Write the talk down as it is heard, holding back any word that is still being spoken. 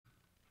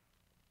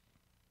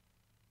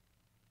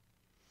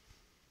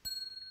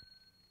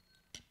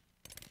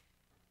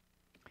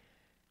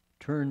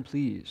Turn,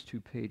 please, to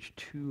page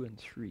 2 and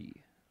 3.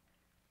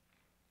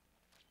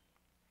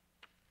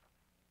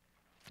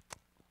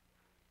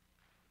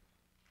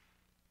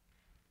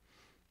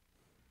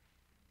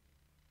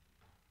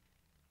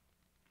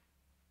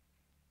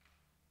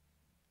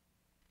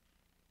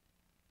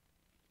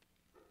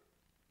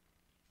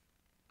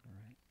 All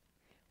right.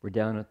 We're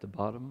down at the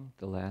bottom,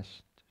 the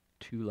last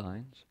 2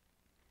 lines.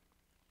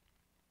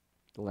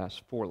 The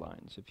last 4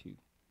 lines, if you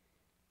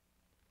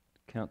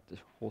count the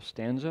whole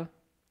stanza.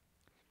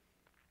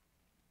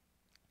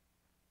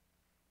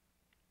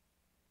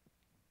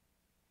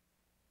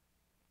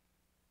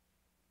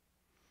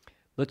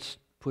 Let's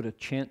put a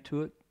chant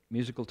to it,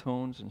 musical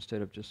tones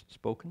instead of just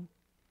spoken.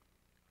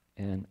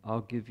 And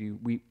I'll give you,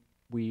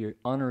 we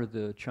honor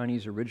the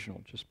Chinese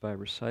original just by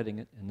reciting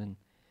it, and then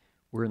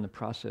we're in the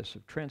process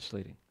of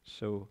translating.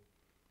 So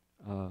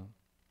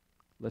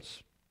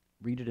let's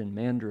read it in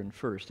Mandarin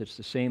first. It's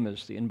the same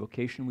as the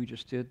invocation we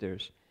just did.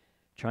 There's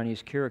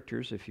Chinese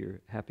characters, if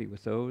you're happy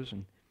with those,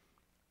 and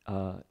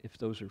if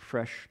those are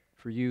fresh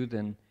for you,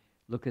 then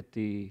look at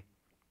the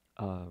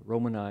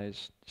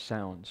Romanized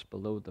sounds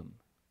below them.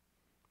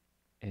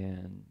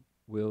 And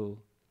I'll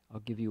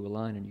give you a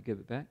line and you give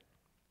it back.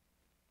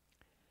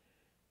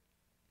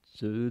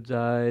 自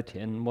在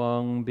天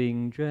王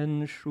秉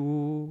真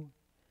书，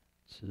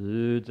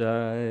自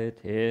在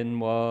天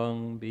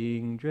王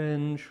秉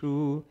真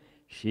书，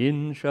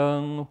心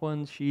生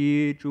欢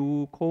喜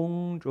诸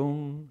空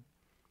中，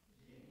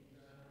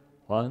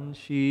欢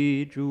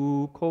喜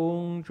诸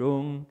空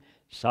中，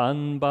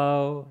三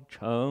宝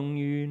承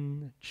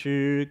运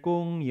持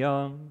供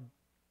养。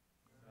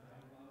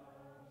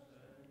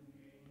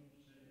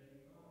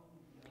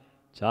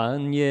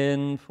 赞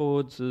言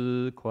佛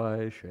子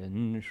快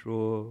神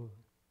说。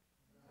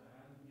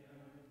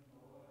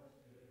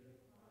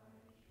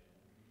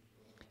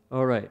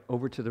All right,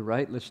 over to the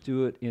right. Let's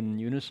do it in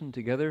unison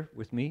together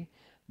with me.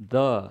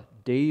 The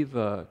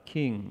Deva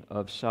king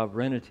of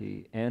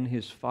sovereignty and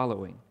his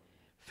following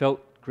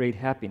felt great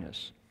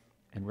happiness,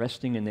 and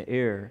resting in the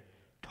air,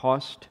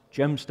 tossed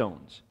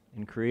gemstones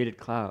and created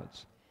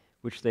clouds,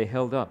 which they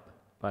held up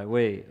by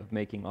way of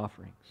making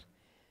offerings.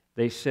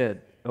 They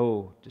said,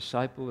 "O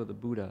disciple of the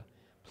Buddha,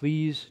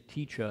 please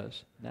teach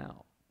us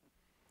now."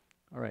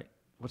 All right,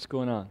 what's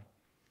going on?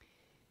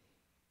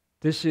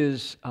 This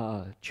is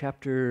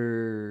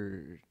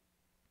chapter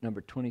number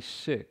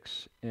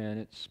 26, and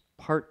it's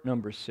part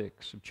number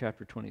 6 of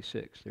chapter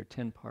 26. There are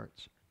 10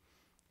 parts.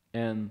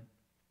 And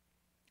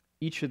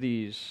each of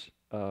these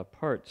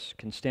parts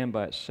can stand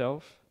by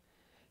itself.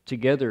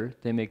 Together,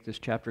 they make this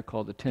chapter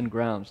called the 10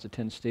 grounds, the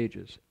 10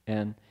 stages.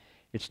 And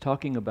it's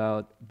talking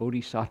about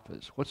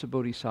bodhisattvas. What's a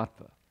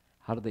bodhisattva?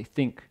 How do they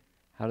think?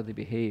 How do they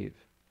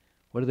behave?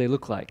 What do they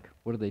look like?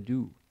 What do they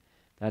do?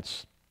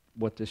 That's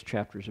what this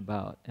chapter is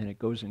about, and it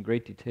goes in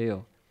great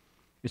detail.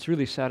 It's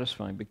really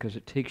satisfying because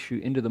it takes you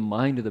into the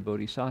mind of the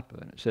bodhisattva,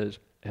 and it says,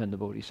 and the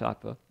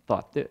bodhisattva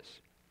thought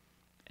this.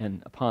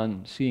 And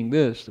upon seeing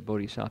this, the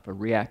bodhisattva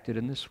reacted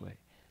in this way.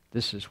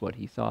 This is what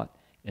he thought,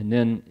 and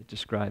then it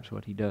describes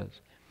what he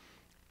does.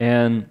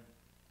 And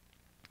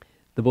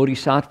the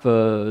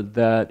bodhisattva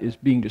that is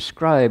being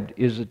described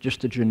is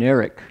just a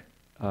generic,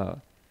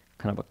 kind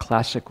of a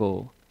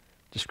classical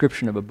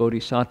description of a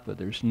bodhisattva.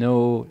 There's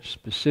no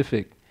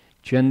specific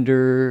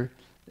gender,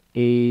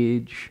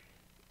 age,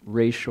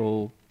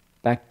 racial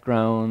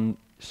background,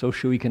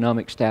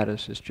 socioeconomic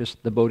status. It's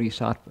just the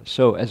bodhisattva.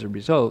 So as a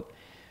result,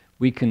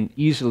 we can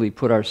easily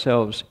put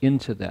ourselves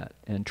into that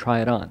and try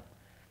it on.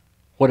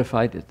 What if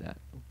I did that?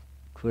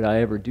 Could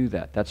I ever do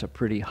that? That's a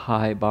pretty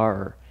high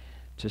bar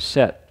to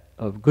set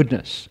of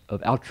goodness,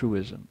 of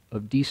altruism,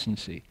 of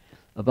decency,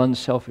 of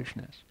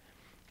unselfishness.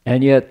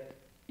 And yet,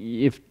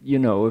 if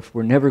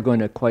we're never going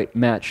to quite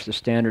match the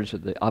standards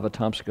of the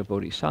Avatamsaka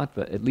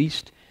Bodhisattva, at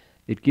least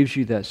it gives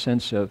you that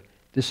sense of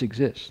this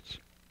exists.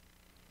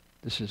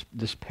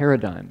 This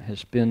paradigm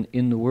has been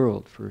in the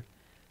world for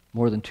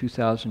more than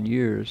 2,000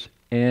 years,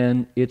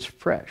 and it's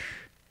fresh.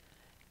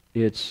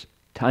 It's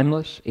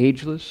timeless,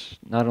 ageless,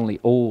 not only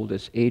old,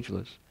 it's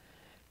ageless.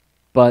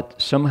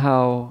 But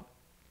somehow,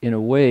 in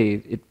a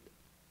way,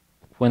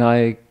 when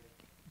I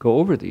go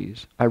over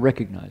these, I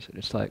recognize it.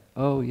 It's like,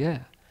 oh yeah,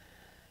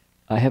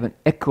 I have an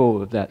echo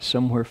of that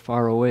somewhere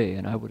far away,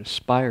 and I would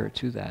aspire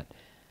to that.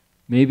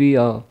 Maybe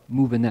I'll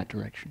move in that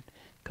direction,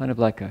 kind of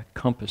like a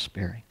compass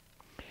bearing.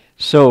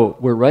 So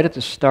we're right at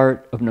the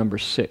start of number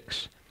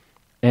 6.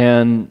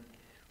 And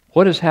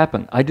what has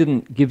happened? I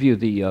didn't give you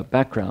the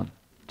background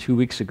 2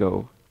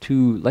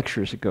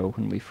 lectures ago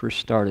when we first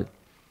started.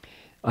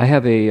 I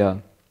have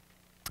a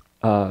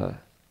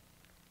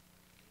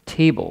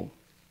table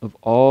of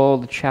all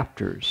the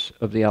chapters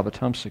of the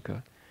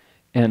Avatamsaka,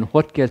 and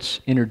what gets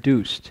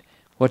introduced,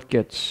 what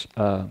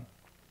are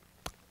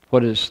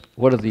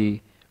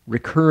the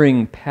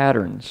recurring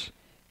patterns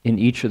in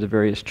each of the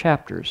various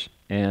chapters,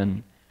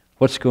 and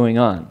what's going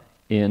on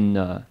in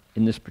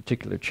this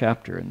particular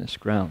chapter, in this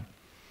ground.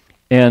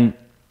 And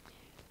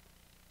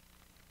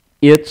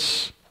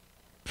it's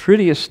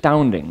pretty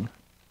astounding.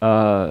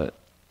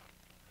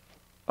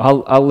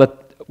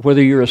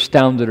 whether you're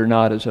astounded or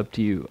not is up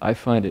to you. I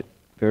find it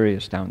very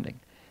astounding,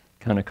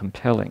 kind of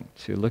compelling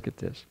to look at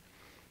this.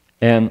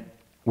 And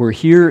we're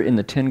here in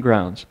the 10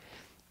 grounds,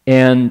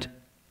 and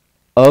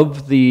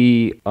of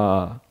the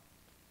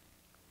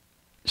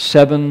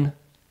 7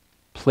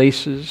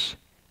 places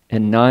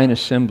and 9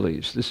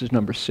 assemblies, this is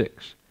number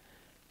 6.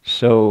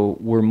 So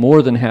we're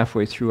more than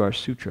halfway through our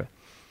sutra.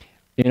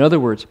 In other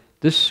words,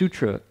 this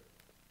sutra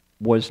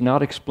was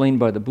not explained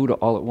by the Buddha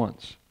all at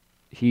once.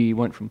 He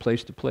went from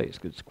place to place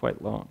because it's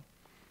quite long.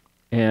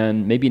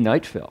 And maybe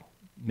night fell.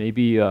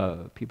 Maybe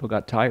people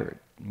got tired.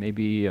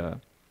 Maybe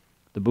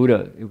the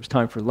Buddha, it was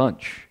time for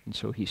lunch, and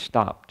so he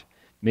stopped.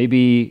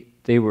 Maybe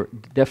they were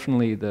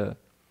definitely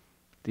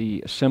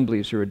the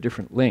assemblies are a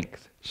different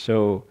length.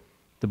 So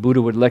the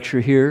Buddha would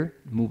lecture here,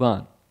 move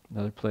on,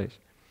 another place.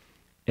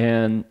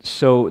 And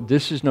so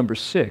this is number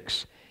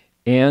 6,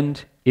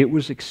 and it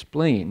was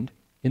explained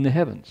in the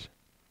heavens.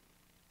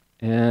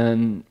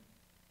 And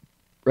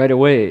right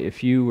away,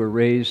 if you were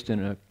raised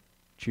in a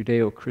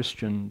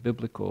Judeo-Christian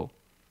biblical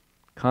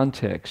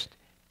context,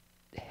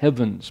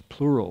 heavens,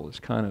 plural, is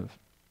kind of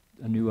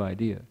a new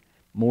idea,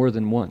 more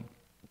than one.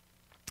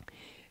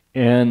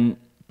 And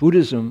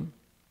Buddhism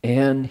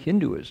and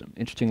Hinduism,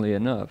 interestingly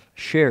enough,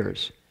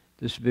 shares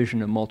this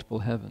vision of multiple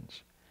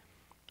heavens.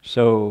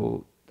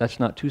 So that's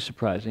not too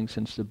surprising,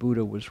 since the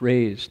Buddha was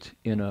raised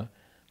in a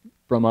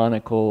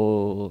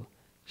Brahmanical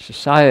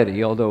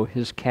society, although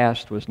his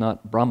caste was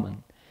not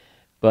Brahman.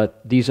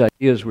 But these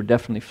ideas were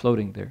definitely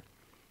floating there.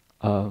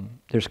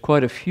 There's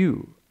quite a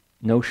few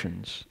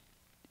notions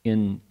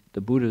in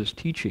the Buddha's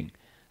teaching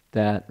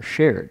that are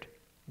shared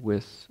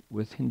with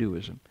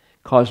Hinduism.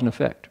 Cause and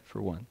effect,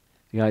 for one.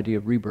 The idea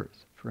of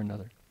rebirth, for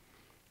another.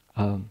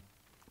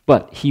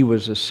 But he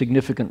was a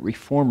significant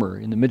reformer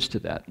in the midst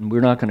of that. And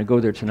we're not going to go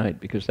there tonight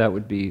because that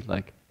would be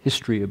like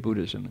history of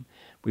Buddhism. And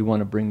we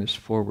want to bring this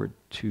forward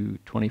to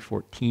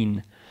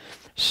 2014.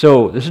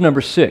 So this is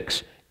number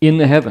 6, in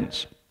the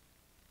heavens.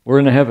 We're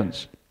in the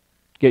heavens.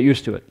 Get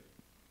used to it.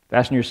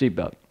 Fasten your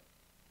seatbelt,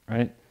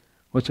 right?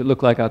 What's it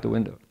look like out the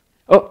window?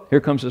 Oh, here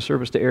comes the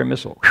surface to air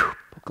missile. Whew,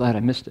 glad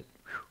I missed it.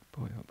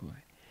 Whew, boy, oh boy.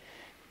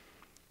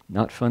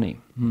 Not funny.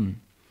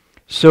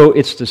 So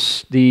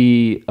it's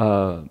the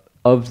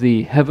of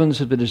the heavens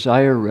of the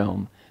desire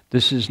realm,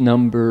 this is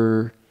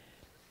number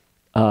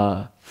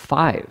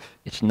 5.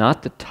 It's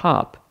not the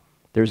top.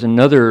 There's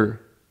another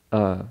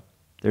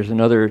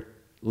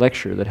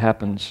lecture that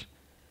happens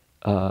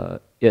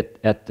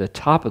at the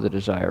top of the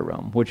desire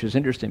realm, which is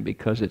interesting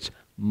because it's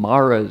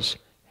Mara's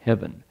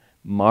heaven.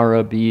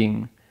 Mara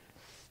being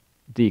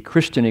the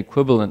Christian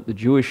equivalent, the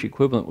Jewish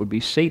equivalent would be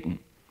Satan,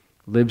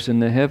 lives in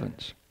the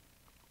heavens.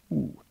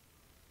 Ooh.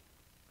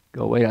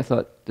 Go, wait, I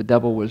thought the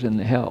devil was in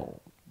the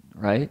hell,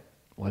 right?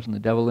 Wasn't the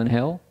devil in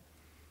hell?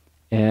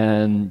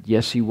 And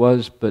yes, he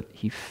was, but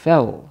he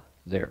fell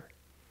there,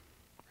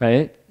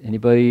 right?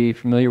 Anybody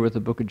familiar with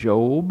the book of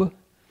Job?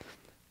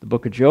 The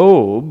book of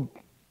Job,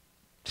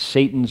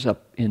 Satan's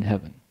up in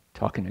heaven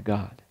talking to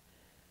God,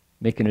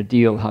 making a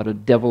deal how to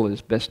devil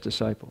his best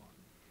disciple.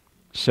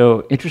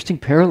 So interesting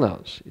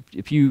parallels.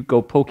 If you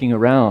go poking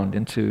around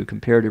into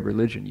comparative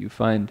religion, you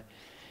find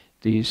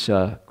these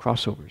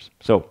crossovers.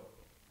 So,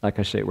 like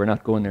I say, we're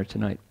not going there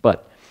tonight.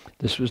 But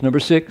this was number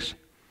 6.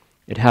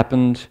 It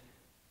happened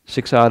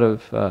 6 out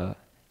of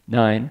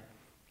 9.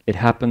 It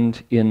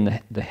happened in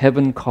the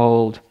heaven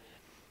called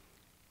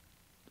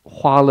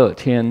Hua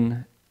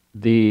Tian,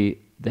 the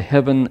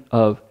heaven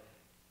of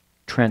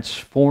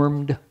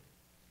transformed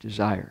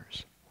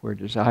desires, where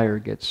desire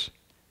gets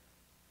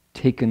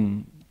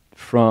taken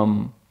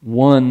from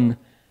one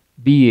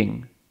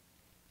being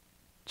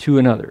to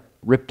another,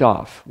 ripped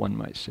off, one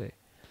might say.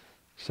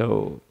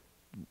 So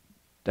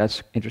that's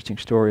an interesting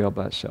story all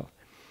by itself.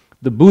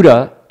 The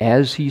Buddha,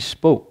 as he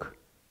spoke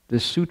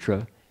this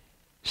sutra,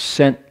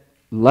 sent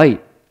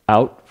light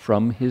out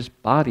from his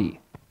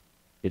body,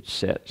 it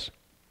says.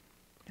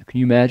 Now, can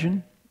you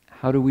imagine?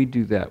 How do we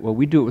do that? Well,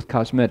 we do it with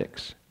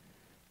cosmetics,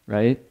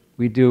 right?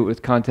 We do it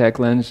with contact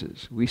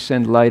lenses. We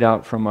send light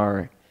out from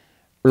our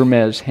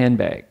Hermes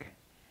handbag.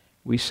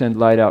 We send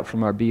light out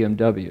from our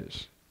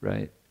BMWs,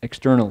 right?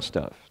 External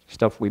stuff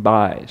we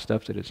buy,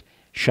 stuff that is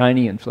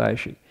shiny and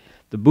flashy.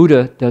 The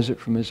Buddha does it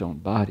from his own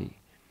body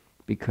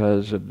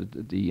because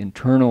of the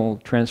internal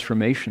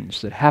transformations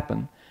that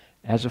happen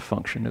as a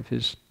function of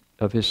his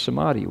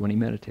samadhi when he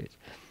meditates.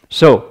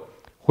 So,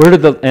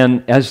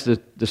 and as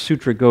the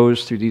sutra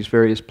goes through these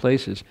various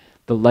places,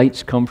 the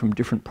lights come from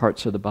different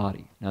parts of the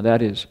body. Now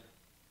that is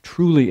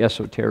truly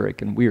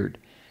esoteric and weird,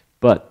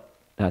 but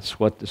that's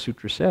what the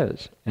sutra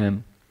says.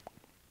 And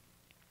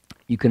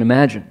you can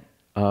imagine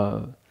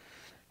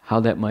how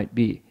that might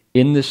be.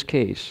 In this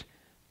case,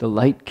 the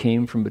light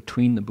came from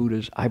between the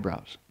Buddha's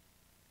eyebrows.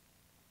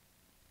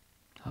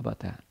 How about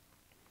that?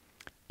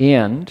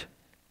 And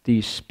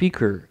the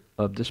speaker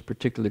of this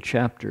particular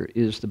chapter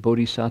is the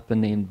Bodhisattva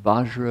named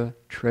Vajra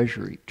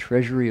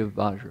Treasury of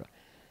Vajra.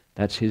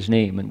 That's his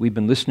name, and we've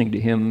been listening to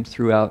him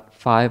throughout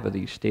 5 of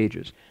these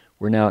stages.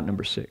 We're now at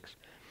number 6.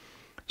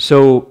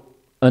 So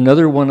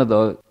Another one of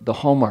the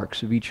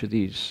hallmarks of each of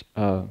these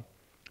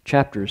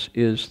chapters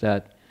is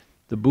that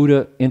the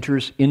Buddha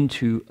enters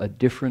into a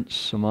different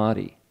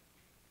samadhi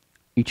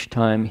each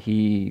time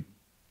he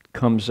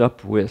comes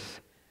up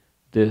with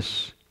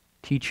this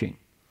teaching.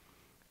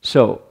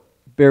 So,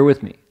 bear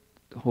with me.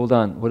 Hold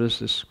on. What is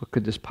this? What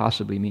could this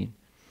possibly mean?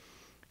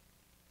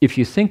 If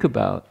you think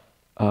about,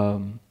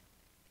 I'm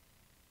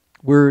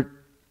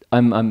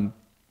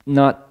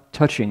not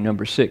touching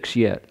number 6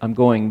 yet. I'm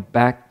going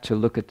back to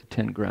look at the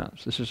 10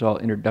 grounds. This is all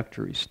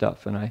introductory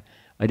stuff, and I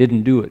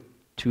didn't do it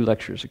 2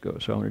 lectures ago,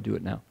 so I want to do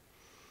it now.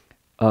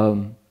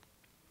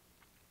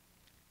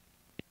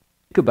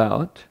 Think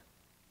about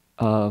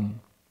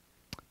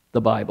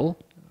the Bible,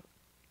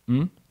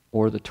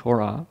 or the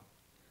Torah,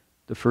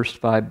 the first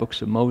 5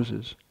 books of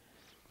Moses.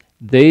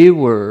 They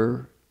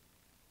were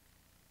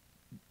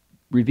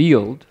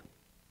revealed,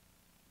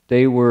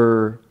 they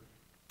were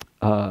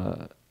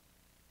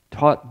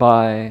taught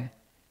by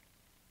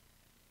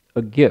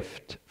a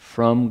gift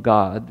from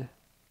God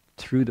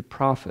through the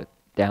prophet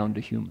down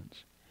to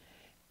humans.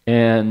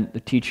 And the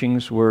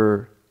teachings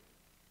were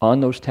on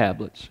those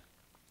tablets.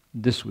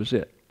 This was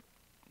it.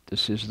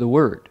 This is the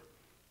word.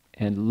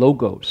 And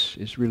logos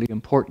is really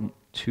important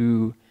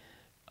to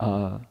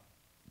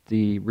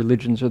the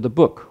religions of the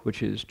book,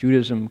 which is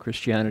Judaism,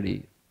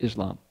 Christianity,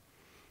 Islam.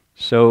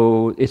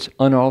 So it's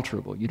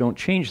unalterable. You don't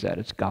change that.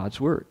 It's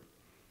God's word.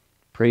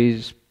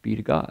 Praise be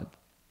to God.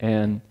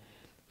 And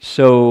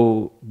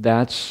so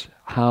that's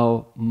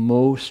how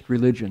most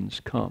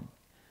religions come.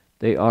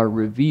 They are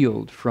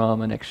revealed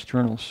from an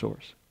external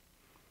source.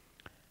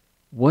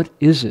 What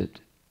is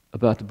it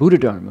about the Buddha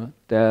Dharma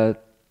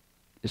that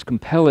is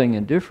compelling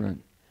and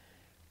different?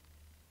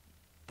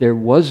 There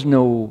was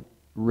no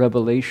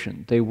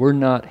revelation. They were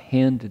not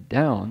handed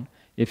down.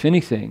 If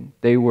anything,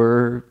 they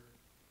were,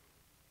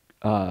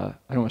 I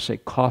don't want to say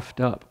coughed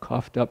up.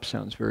 Coughed up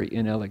sounds very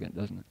inelegant,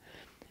 doesn't it?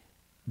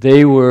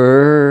 They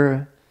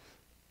were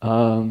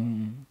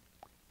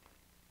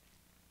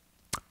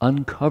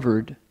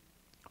uncovered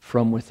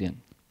from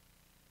within.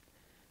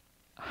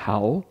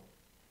 How?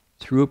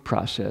 Through a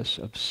process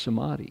of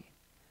samadhi,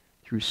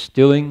 through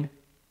stilling,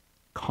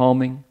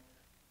 calming,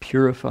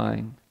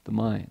 purifying the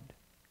mind.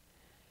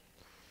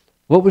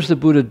 What was the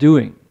Buddha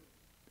doing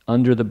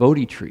under the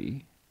Bodhi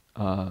tree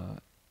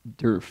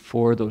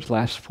for those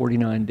last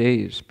 49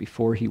 days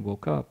before he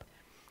woke up?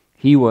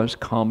 He was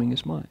calming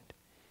his mind.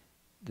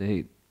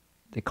 They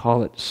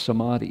call it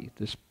samadhi,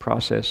 this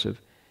process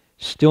of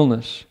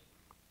stillness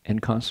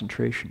and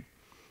concentration.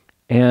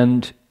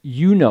 And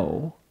you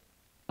know,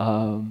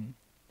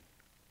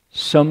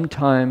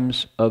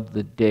 sometimes of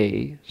the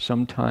day,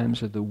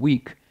 sometimes of the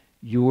week,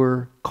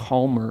 you're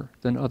calmer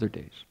than other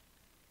days.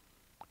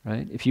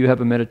 Right? If you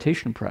have a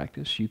meditation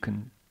practice, you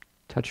can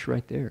touch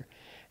right there.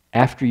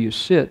 After you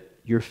sit,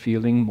 you're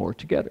feeling more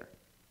together.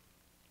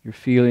 You're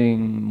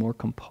feeling more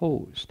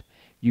composed.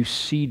 You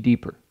see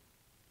deeper.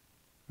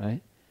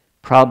 Right?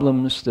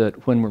 Problems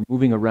that when we're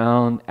moving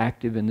around,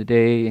 active in the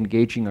day,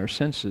 engaging our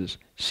senses,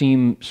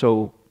 seem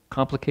so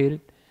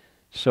complicated,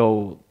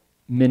 so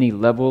many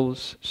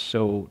levels,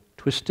 so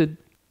twisted,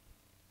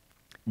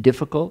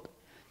 difficult.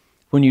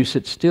 When you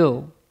sit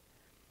still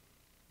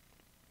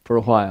for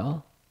a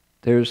while,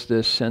 there's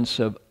this sense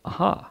of,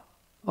 aha,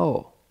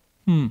 oh,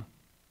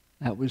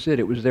 that was it.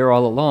 It was there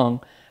all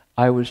along.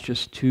 I was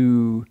just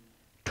too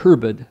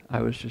turbid.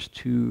 I was just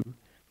too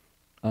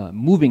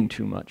moving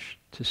too much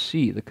to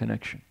see the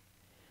connection.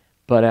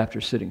 But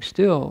after sitting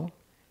still,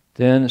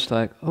 then it's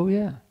like, oh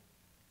yeah,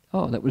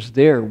 oh, that was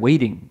there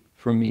waiting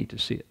for me to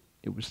see it.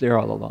 It was there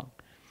all along.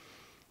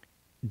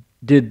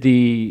 Did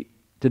the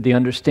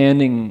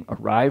understanding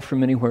arrive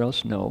from anywhere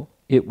else? No.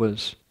 It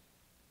was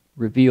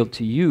revealed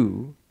to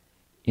you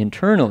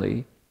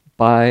internally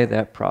by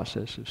that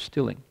process of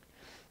stilling.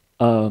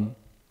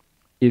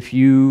 If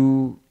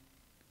you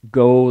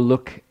go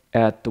look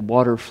at the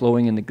water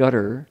flowing in the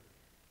gutter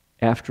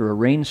after a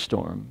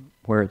rainstorm,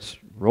 where it's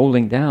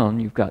rolling down,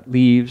 you've got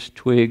leaves,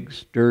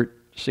 twigs, dirt,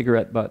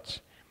 cigarette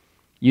butts.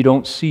 You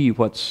don't see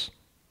the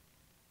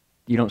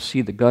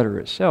gutter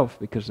itself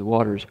because the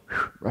water is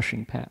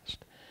rushing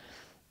past.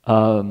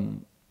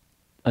 Another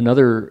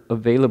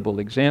available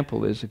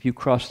example is if you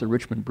cross the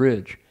Richmond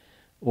Bridge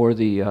or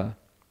the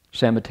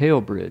San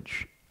Mateo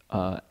Bridge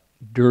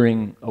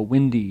during a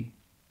windy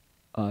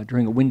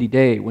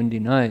day, windy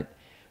night,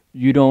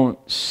 you don't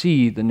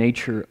see the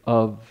nature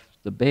of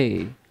the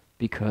bay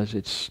because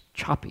it's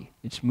choppy,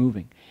 it's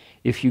moving.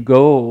 If you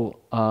go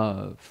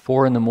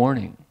 4 in the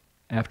morning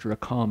after a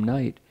calm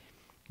night,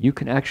 you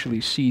can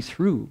actually see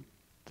through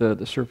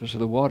the surface of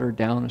the water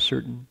down a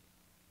certain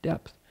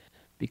depth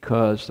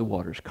because the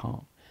water's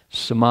calm.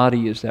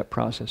 Samadhi is that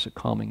process of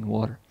calming the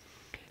water.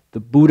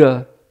 The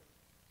Buddha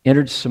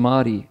entered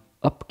samadhi,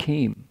 up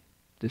came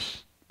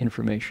this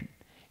information.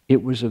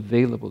 It was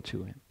available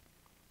to him.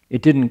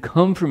 It didn't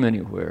come from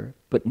anywhere,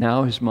 but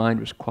now his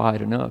mind was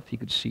quiet enough he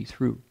could see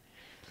through.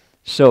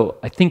 So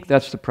I think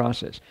that's the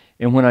process.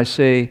 And when I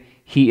say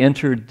he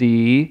entered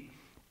the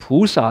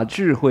菩萨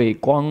智慧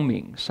光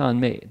明善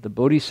昧, the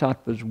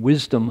Bodhisattva's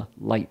wisdom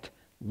light,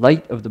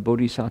 light of the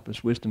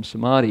Bodhisattva's wisdom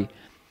samadhi,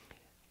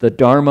 the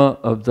Dharma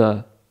of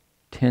the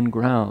 10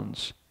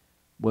 grounds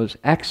was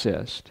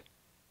accessed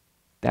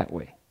that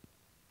way.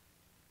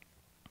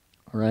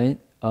 All right?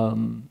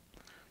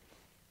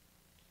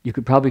 You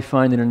could probably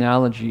find an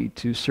analogy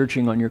to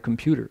searching on your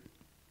computer.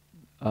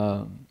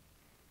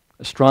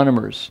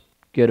 Astronomers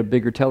get a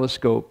bigger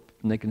telescope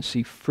and they can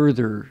see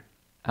further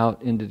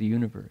out into the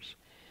universe.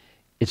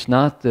 It's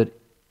not that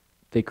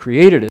they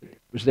created it,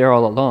 it was there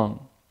all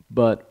along,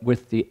 but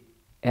with the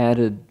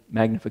added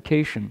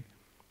magnification,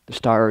 the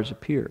stars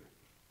appear,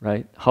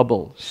 right?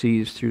 Hubble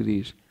sees through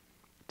these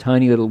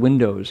tiny little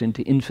windows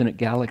into infinite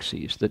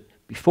galaxies that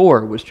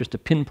before was just a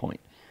pinpoint.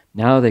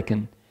 Now they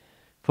can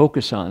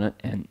focus on it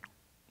and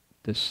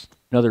this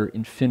another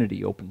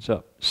infinity opens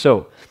up.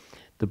 So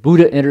the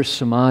Buddha enters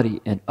samadhi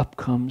and up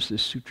comes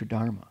this Sutra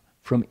Dharma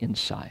from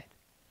inside.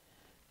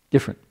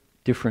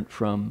 Different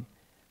from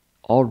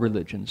all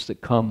religions that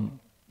come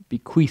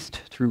bequeathed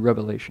through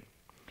revelation.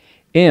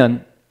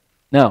 And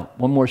now,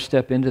 one more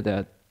step into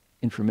that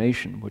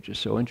information, which is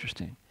so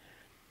interesting.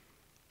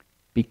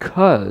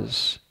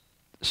 Because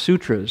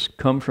sutras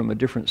come from a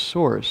different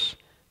source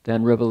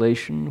than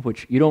revelation,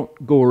 which you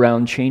don't go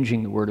around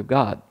changing the Word of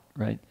God,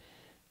 right?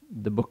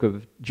 The book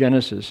of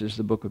Genesis is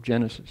the book of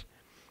Genesis.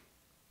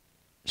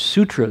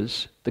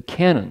 Sutras, the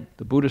canon,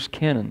 the Buddhist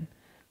canon,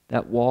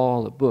 that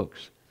wall of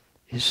books,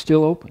 is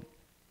still open,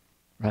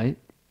 right?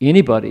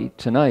 Anybody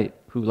tonight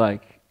who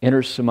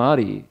enters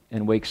samadhi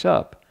and wakes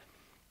up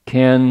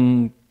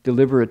can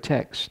deliver a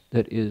text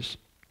that is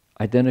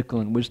identical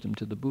in wisdom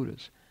to the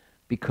Buddha's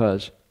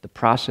because the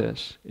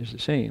process is the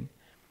same.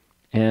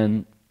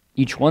 And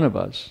each one of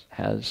us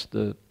has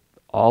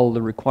all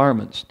the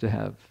requirements to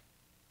have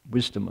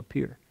wisdom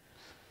appear.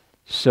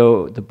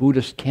 So the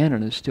Buddhist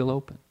canon is still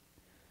open.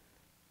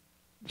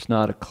 It's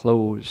not a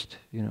closed,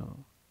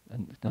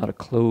 not a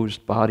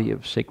closed body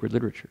of sacred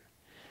literature.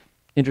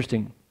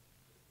 Interesting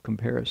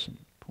comparison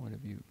point of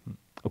view.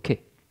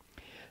 Okay.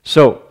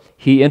 So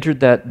he entered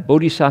that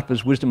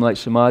Bodhisattva's wisdom light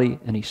samadhi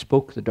and he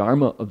spoke the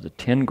Dharma of the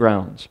 10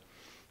 grounds.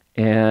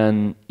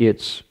 And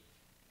it's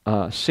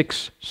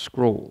 6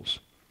 scrolls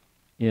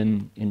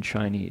in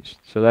Chinese.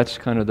 So that's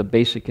kind of the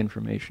basic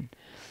information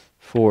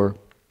for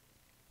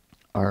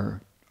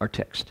our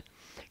text.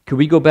 Could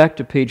we go back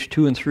to page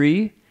 2 and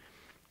 3?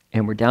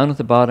 And we're down at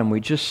the bottom.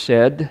 We just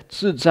said,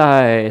 自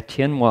在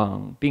天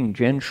王并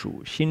眷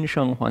属心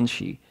生欢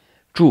喜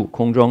住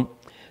空中.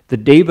 The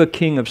Deva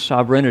king of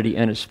sovereignty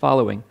and his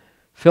following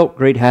felt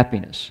great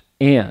happiness.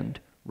 And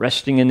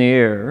resting in the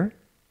air,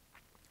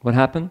 what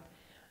happened?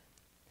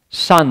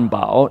 善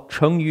宝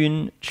成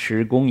云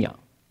持供养.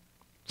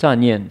 赞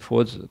念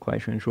佛子快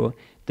宣说.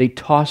 They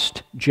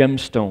tossed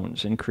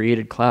gemstones and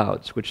created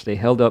clouds, which they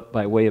held up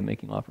by way of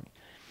making offerings.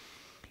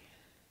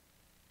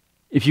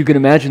 If you can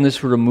imagine this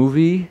for a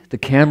movie, the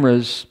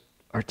cameras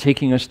are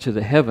taking us to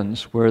the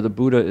heavens where the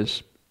Buddha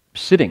is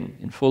sitting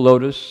in full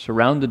lotus,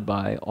 surrounded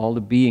by all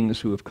the beings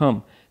who have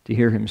come to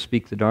hear him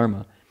speak the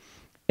Dharma.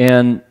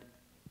 And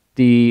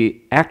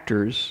the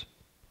actors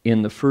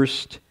in the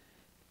first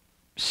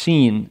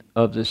scene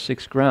of the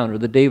 6th ground are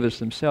the Devas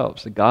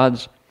themselves. The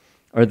gods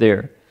are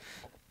there,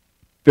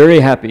 very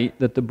happy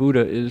that the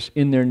Buddha is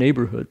in their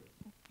neighborhood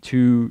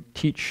to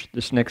teach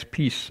this next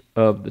piece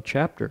of the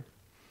chapter.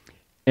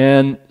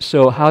 And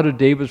so how do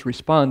Devas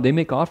respond? They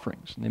make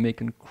offerings, and they make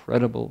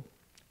incredible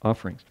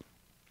offerings.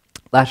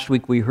 Last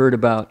week we heard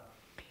about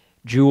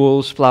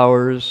jewels,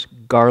 flowers,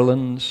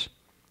 garlands,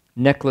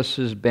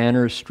 necklaces,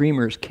 banners,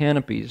 streamers,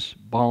 canopies,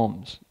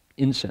 balms,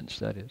 incense,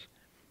 that is,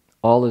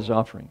 all as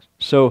offerings.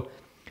 So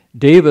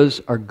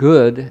Devas are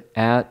good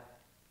at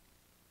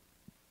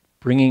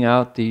bringing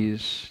out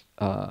these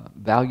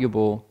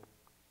valuable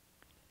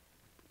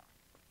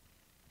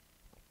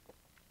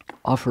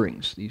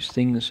offerings, these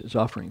things as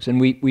offerings.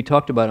 And we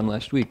talked about them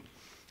last week,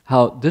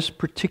 how this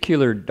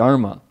particular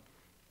Dharma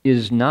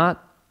is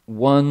not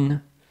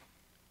one.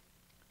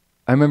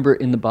 I remember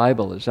in the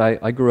Bible, as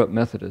I grew up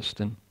Methodist,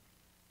 and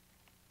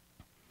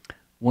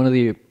one of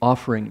the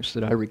offerings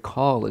that I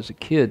recall as a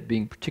kid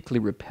being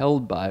particularly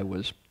repelled by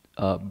was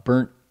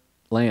burnt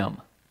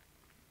lamb,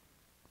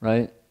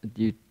 right?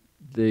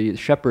 The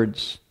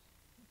shepherds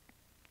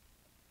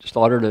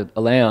slaughtered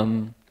a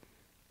lamb,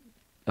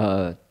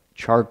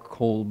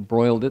 charcoal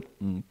broiled it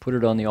and put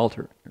it on the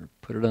altar, or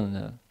put it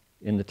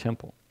in the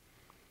temple.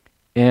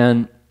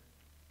 And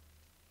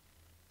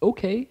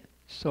okay,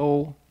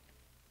 so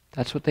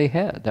that's what they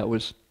had. That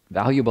was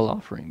valuable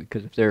offering,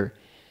 because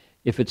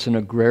if it's an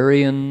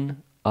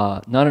agrarian,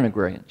 not an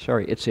agrarian,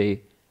 sorry, it's a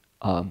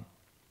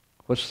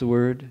what's the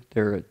word?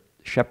 They're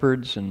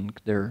shepherds and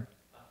they're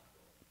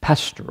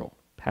pastoral.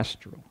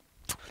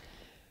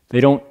 They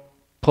don't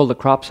pull the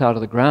crops out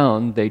of the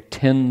ground. They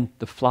tend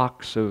the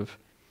flocks of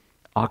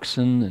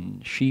oxen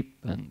and sheep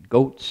and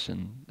goats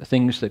and the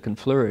things that can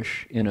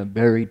flourish in a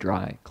very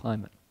dry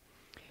climate.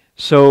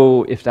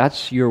 So if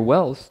that's your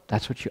wealth,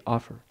 that's what you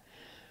offer.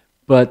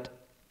 But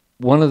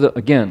one of the,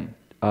 again,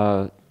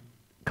 a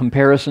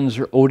comparisons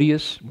are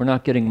odious. We're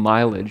not getting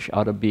mileage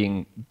out of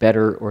being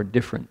better or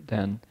different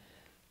than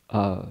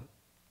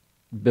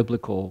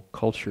biblical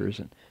cultures.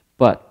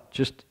 But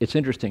just, it's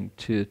interesting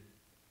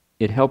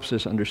it helps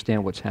us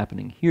understand what's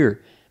happening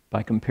here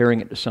by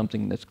comparing it to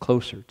something that's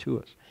closer to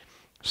us.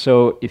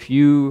 So if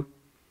you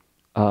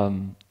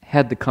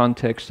had the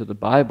context of the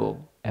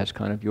Bible as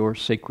kind of your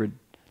sacred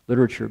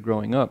literature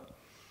growing up,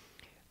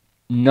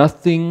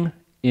 nothing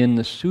in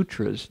the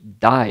sutras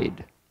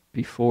died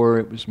before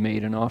it was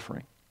made an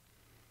offering.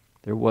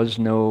 There was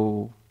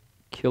no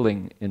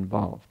killing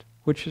involved,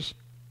 which is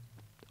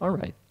all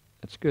right.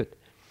 That's good.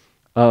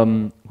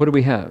 What do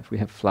we have? We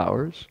have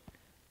flowers,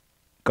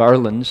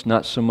 garlands,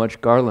 not so much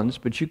garlands,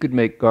 but you could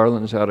make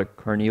garlands out of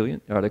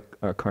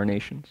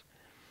carnations.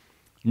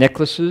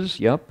 Necklaces,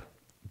 yep.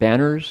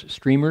 Banners,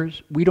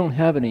 streamers. We don't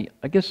have any.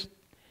 I guess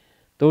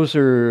those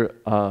are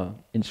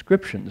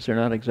inscriptions. They're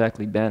not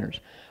exactly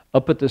banners.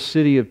 Up at the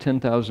city of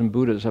 10,000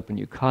 Buddhas up in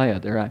Ukiah,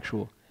 they're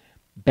actual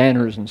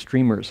banners and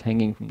streamers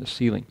hanging from the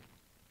ceiling.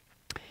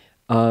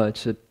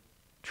 It's a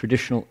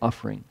traditional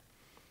offering.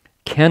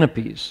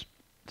 Canopies,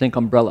 think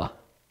umbrella.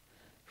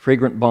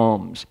 Fragrant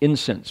balms,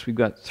 incense. We've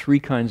got 3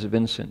 kinds of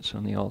incense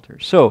on the altar.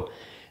 So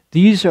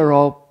these are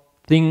all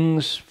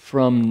things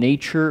from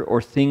nature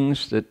or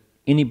things that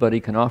anybody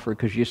can offer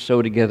because you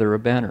sew together a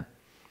banner.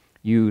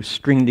 You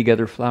string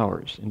together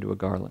flowers into a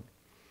garland.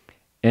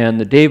 And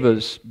the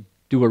devas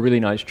do a really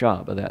nice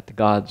job of that. The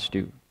gods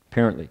do,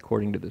 apparently,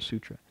 according to the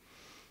sutra.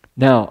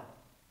 Now,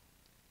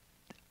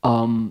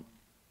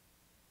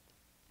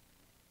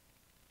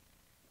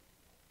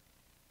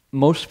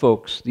 most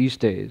folks these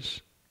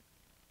days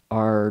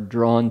are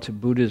drawn to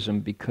Buddhism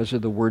because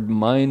of the word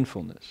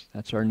mindfulness.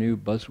 That's our new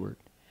buzzword.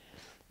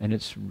 And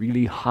it's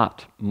really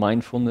hot.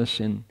 Mindfulness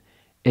in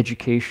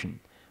education,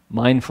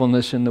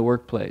 mindfulness in the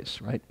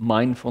workplace, right?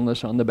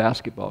 Mindfulness on the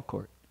basketball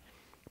court,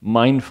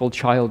 mindful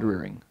child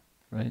rearing,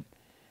 right?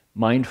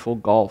 Mindful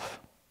golf.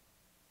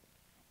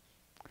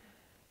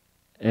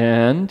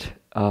 And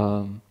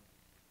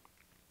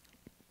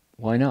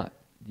why not?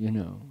 You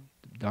know,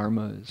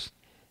 Dharma is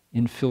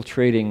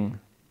infiltrating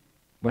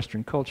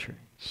Western culture.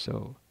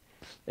 So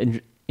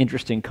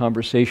interesting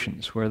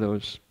conversations where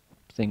those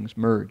things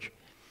merge.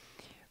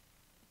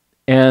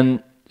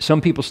 And some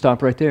people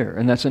stop right there,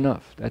 and that's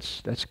enough.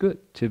 That's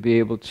good, to be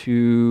able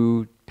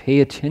to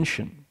pay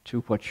attention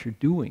to what you're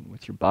doing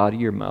with your body,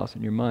 your mouth,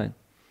 and your mind.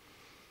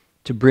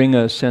 To bring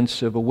a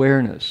sense of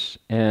awareness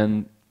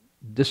and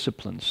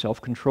discipline,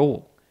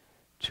 self-control,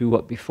 to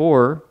what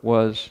before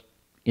was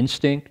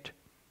instinct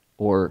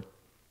or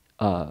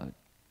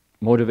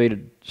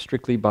motivated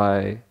strictly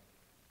by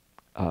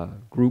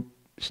group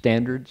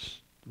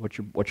standards.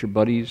 What your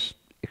buddies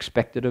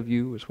expected of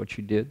you is what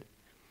you did.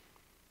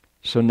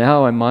 So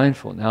now I'm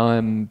mindful. Now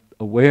I'm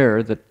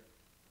aware that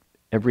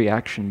every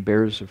action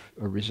bears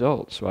a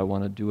result, so I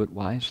want to do it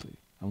wisely.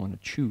 I want to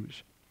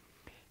choose.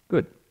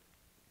 Good.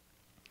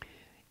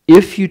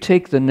 If you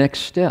take the next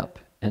step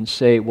and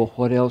say, well,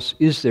 what else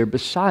is there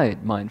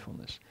beside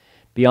mindfulness?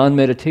 Beyond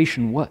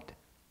meditation, what?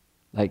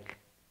 Like,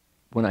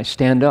 when I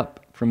stand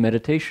up from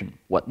meditation,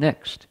 what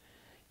next?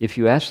 If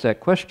you ask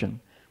that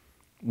question,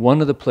 one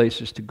of the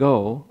places to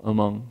go,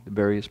 among the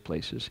various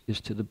places,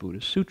 is to the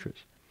Buddhist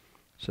Sutras.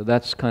 So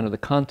that's kind of the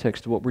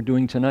context of what we're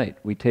doing tonight.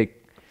 We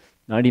take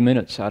 90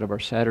 minutes out of our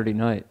Saturday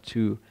night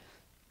to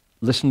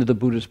listen to the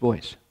Buddha's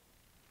voice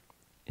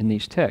in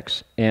these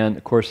texts. And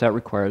of course that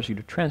requires you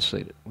to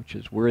translate it, which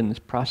is, we're in this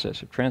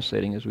process of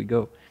translating as we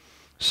go.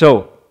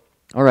 So,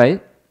 all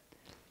right,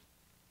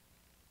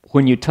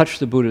 when you touch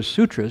the Buddhist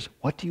Sutras,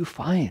 what do you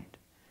find?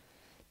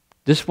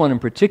 This one in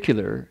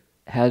particular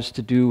has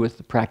to do with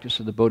the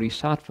practice of the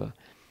Bodhisattva.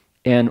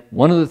 And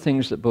one of the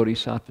things that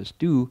Bodhisattvas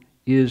do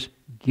is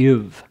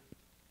give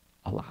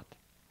a lot.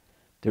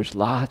 There's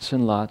lots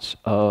and lots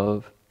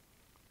of,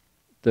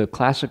 the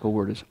classical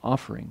word is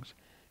offerings,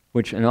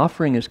 which an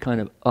offering is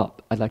kind of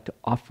up. I'd like to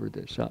offer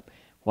this up.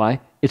 Why?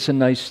 It's a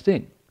nice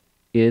thing.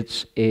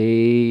 It's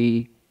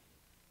a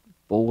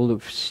bowl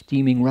of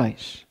steaming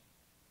rice.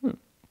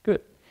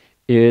 Good.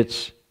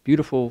 It's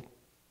beautiful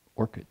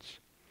orchids.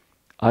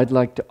 I'd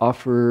like to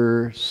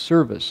offer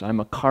service. I'm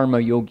a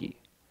karma yogi.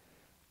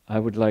 I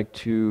would like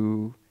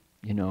to,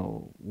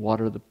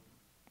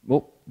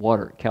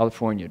 water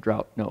California,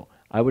 drought. No,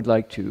 I would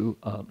like to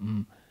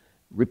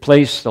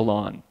replace the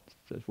lawn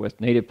with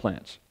native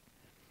plants.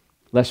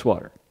 Less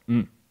water.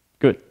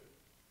 Good.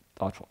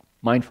 Thoughtful.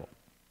 Mindful.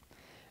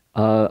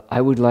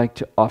 I would like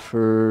to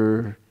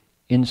offer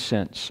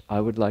incense. I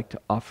would like to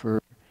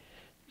offer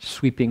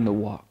sweeping the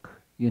walk.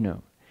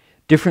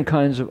 Different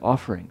kinds of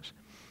offerings.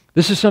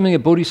 This is something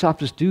that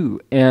Bodhisattvas do,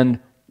 and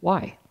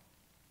why?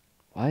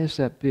 Why is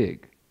that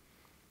big?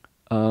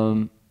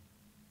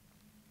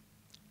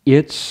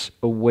 It's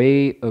a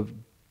way of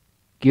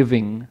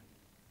giving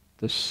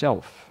the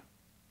self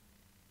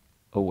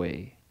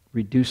away,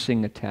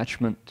 reducing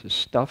attachment to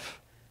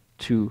stuff,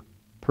 to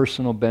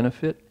personal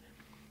benefit.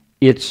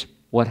 It's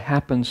what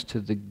happens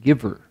to the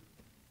giver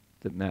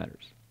that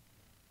matters.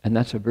 And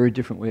that's a very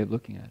different way of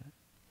looking at it.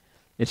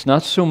 It's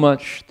not so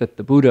much that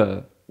the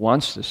Buddha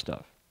wants this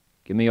stuff.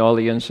 Give me all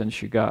the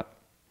incense you got.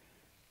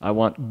 I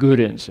want good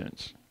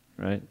incense,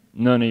 right?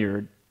 None of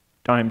your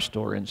dime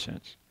store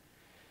incense.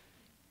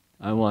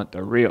 I want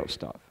the real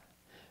stuff.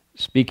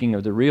 Speaking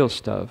of the real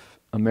stuff,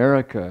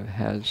 America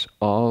has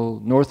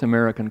all, North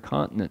American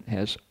continent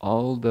has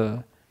all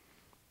the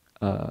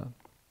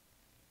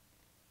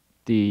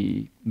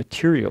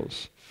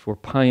materials for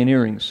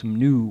pioneering some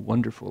new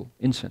wonderful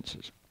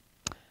incenses.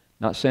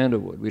 Not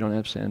sandalwood, we don't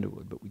have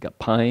sandalwood, but we got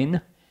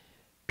pine,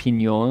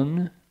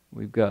 pinon,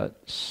 we've got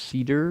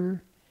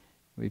cedar,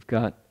 we've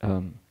got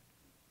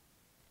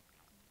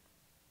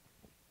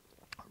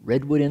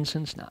redwood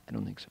incense? No, I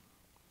don't think so.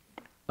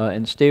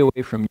 And stay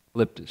away from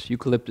eucalyptus.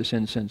 Eucalyptus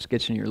incense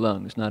gets in your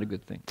lungs, not a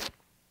good thing.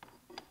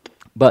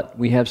 But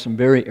we have some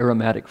very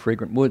aromatic,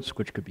 fragrant woods,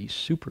 which could be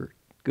super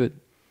good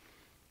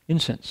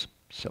incense.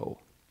 So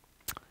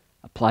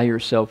apply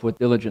yourself with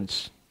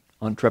diligence,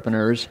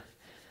 entrepreneurs.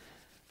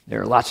 There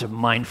are lots of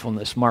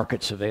mindfulness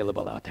markets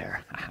available out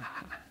there.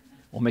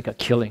 We'll make a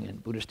killing in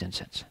Buddhist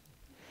incense.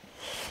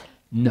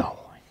 No.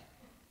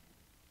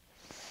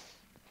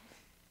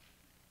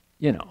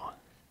 You know,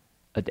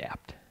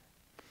 adapt.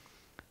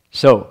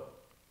 So,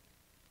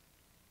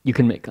 you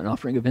can make an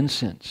offering of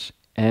incense,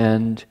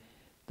 and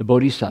the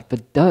Bodhisattva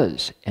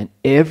does. And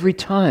every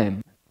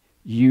time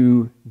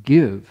you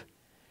give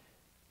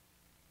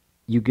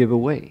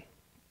away.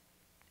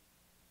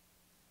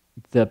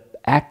 The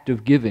act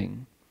of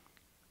giving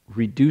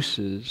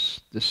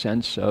reduces the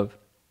sense of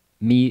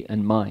me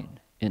and mine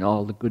and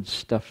all the good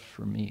stuff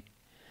for me,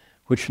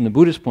 which from the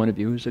Buddhist point of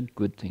view is a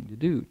good thing to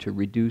do, to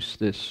reduce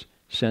this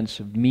sense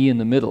of me in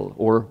the middle,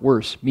 or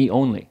worse, me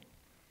only.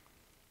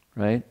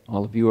 Right?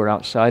 All of you are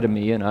outside of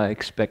me and I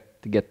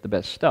expect to get the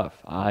best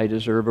stuff. I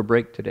deserve a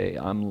break today.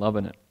 I'm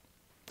loving it.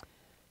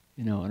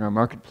 You know, and our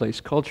marketplace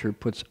culture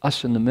puts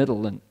us in the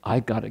middle and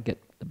I've got to get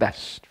the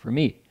best for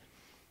me.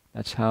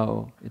 That's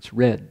how it's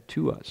read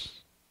to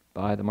us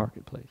by the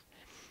marketplace.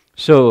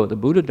 So the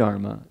Buddha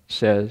Dharma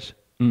says,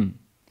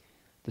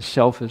 the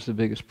self is the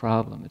biggest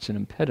problem. It's an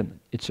impediment.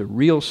 It's a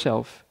real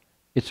self.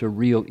 It's a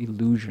real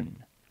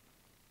illusion.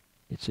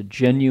 It's a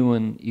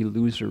genuine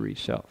illusory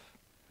self.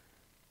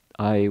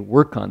 I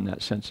work on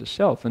that sense of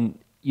self, and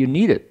you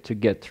need it to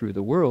get through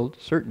the world,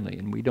 certainly,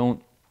 and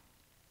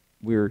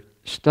we're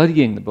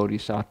studying the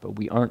Bodhisattva.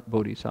 We aren't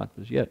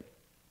Bodhisattvas yet.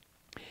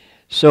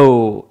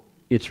 So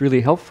it's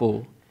really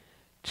helpful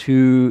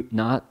to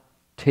not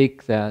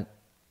take that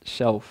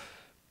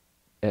self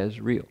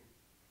as real.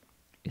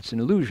 It's an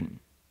illusion.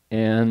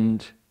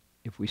 And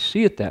if we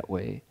see it that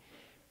way,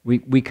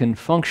 we can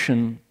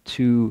function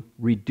to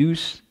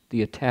reduce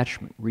the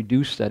attachment,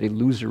 reduce that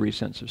illusory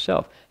sense of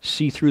self,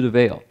 see through the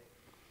veil.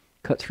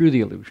 Cut through the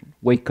illusion.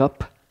 Wake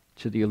up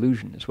to the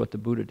illusion is what the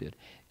Buddha did.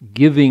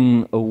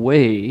 Giving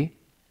away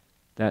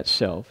that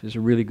self is a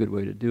really good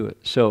way to do it.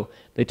 So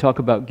they talk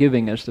about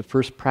giving as the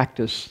first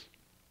practice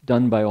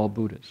done by all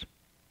Buddhas.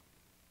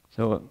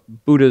 So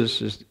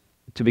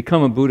to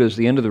become a Buddha is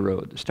the end of the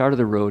road. The start of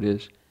the road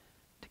is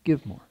to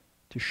give more,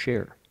 to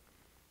share,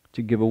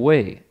 to give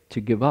away,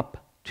 to give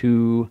up,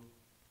 to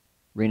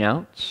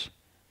renounce,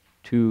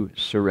 to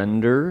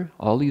surrender,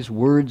 all these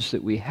words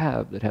that we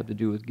have that have to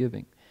do with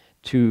giving.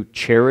 To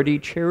charity.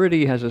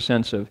 Charity has a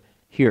sense of,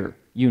 here,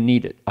 you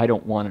need it. I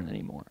don't want it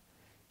anymore.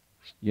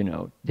 You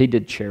know, they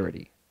did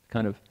charity,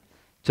 kind of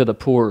to the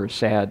poor,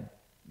 sad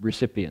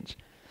recipients.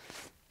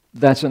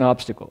 That's an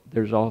obstacle.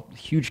 There's all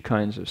huge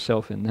kinds of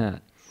self in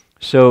that.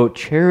 So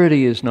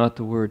charity is not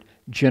the word.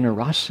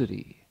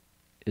 Generosity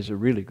is a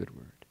really good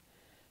word.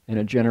 And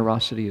a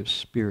generosity of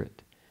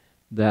spirit,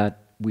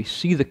 that we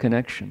see the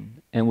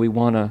connection and we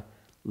want to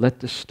let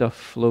the stuff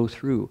flow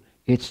through.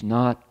 It's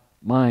not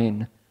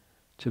mine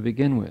to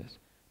begin with,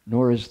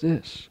 nor is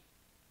this.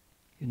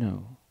 You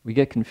know, we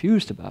get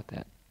confused about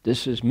that.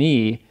 This is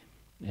me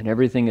and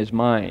everything is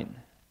mine,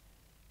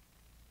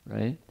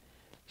 right?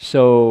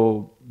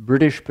 So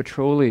British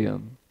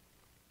Petroleum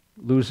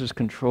loses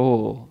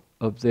control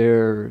of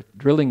their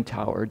drilling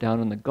tower down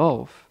in the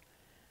Gulf,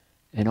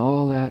 and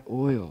all that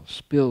oil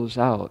spills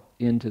out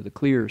into the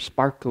clear,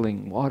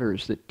 sparkling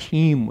waters that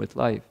teem with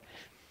life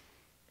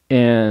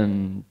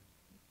and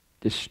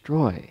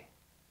destroy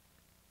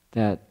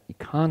that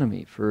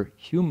economy for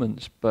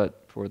humans,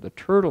 but for the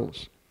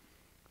turtles,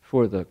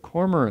 for the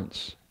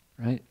cormorants,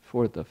 right?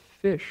 For the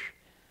fish.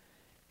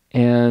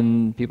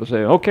 And people say,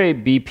 okay,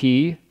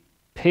 BP,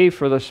 pay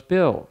for the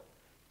spill.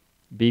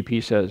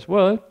 BP says,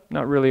 well,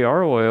 not really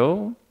our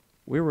oil.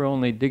 We were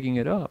only digging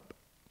it up,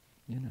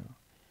 you know.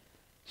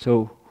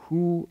 So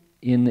who,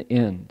 in the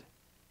end,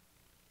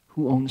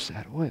 who owns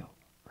that oil,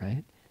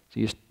 right?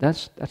 So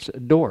that's a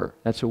door.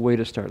 That's a way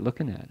to start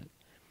looking at it.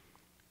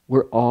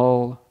 We're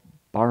all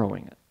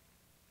borrowing it,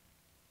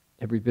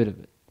 every bit of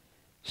it.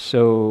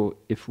 So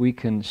if we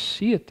can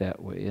see it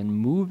that way and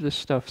move the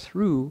stuff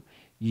through,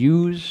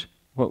 use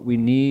what we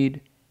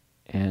need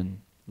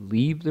and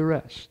leave the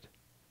rest.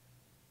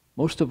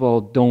 Most of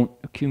all, don't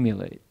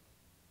accumulate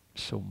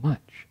so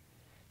much.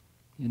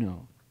 You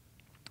know,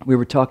 we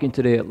were talking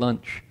today at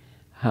lunch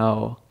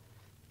how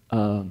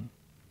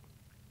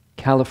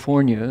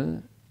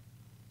California,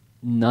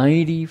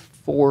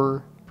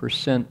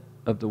 94%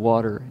 of the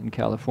water in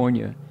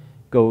California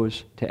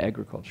goes to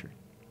agriculture.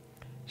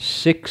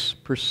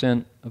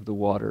 6% of the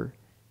water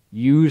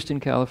used in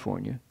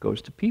California goes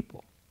to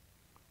people.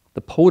 The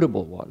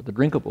potable water, the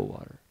drinkable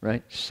water,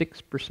 right?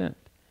 6%.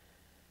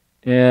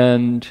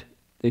 And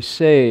they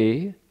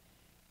say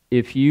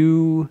if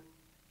you,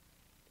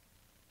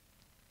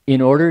 in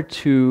order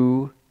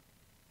to,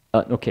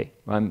 okay,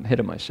 I'm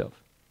ahead of myself.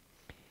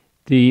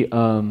 The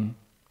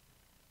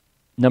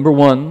number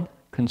one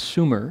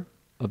consumer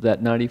of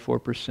that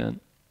 94%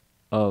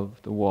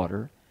 of the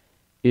water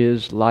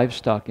is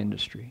livestock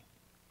industry,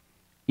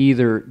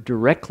 either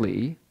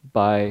directly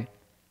by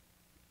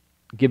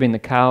giving the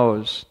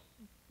cows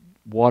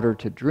water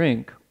to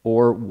drink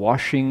or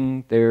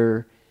washing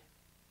their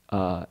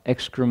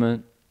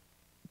excrement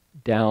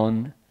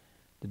down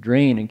the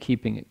drain and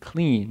keeping it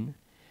clean,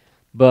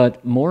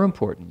 but more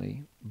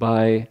importantly,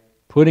 by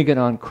putting it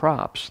on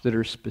crops that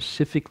are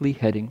specifically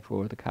heading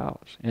for the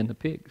cows and the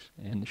pigs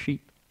and the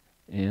sheep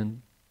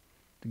and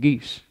the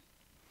geese,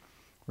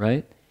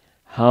 right?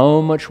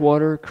 How much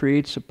water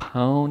creates a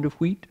pound of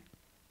wheat?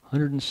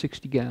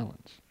 160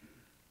 gallons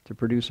to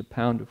produce a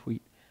pound of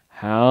wheat.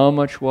 How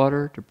much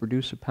water to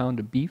produce a pound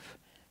of beef?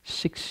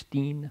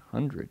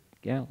 1,600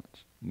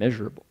 gallons.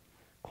 Measurable,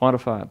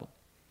 quantifiable,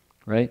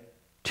 right?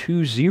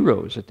 2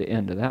 zeros at the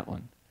end of that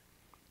one.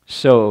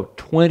 So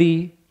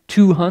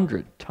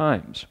 2,200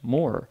 times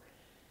more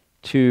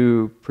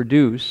to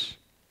produce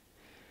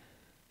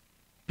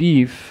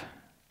beef,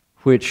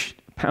 which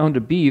a pound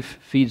of beef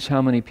feeds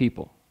how many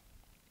people?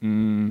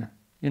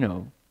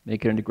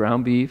 Make it into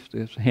ground beef,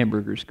 the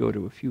hamburgers go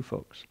to a few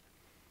folks.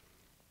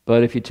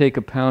 But if you take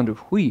a pound of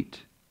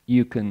wheat,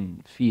 you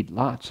can feed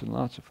lots and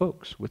lots of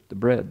folks with the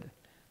bread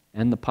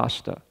and the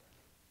pasta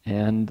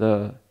and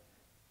the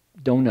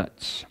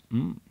donuts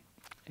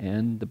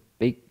and the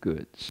baked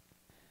goods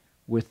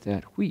with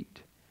that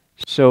wheat.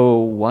 So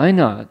why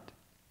not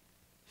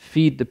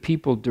feed the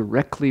people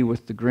directly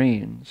with the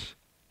grains,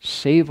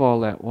 save all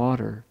that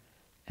water,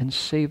 and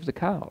save the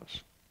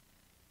cows?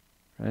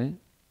 Right?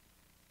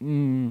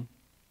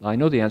 I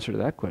know the answer to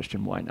that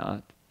question, why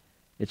not?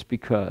 It's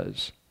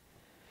because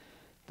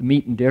the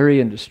meat and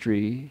dairy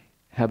industry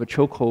have a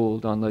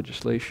chokehold on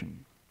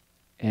legislation,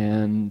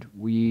 and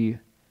we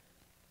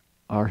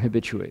are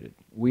habituated.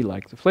 We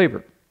like the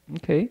flavor.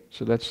 Okay,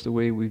 so that's the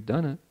way we've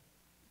done it.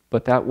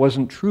 But that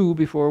wasn't true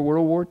before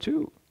World War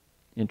II,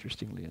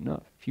 interestingly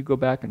enough. If you go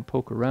back and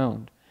poke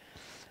around,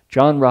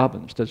 John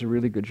Robbins does a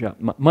really good job.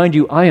 Mind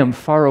you, I am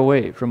far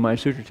away from my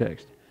sutra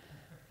text.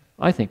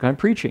 I think I'm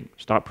preaching.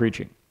 Stop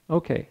preaching.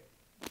 Okay.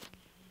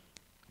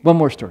 One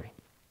more story.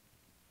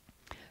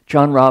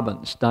 John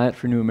Robbins, Diet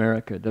for New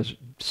America,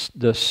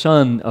 the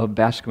son of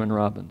Baskin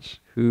Robbins,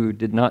 who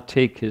did not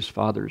take his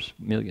father's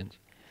millions,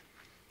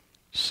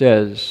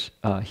 says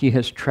he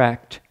has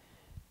tracked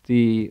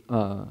the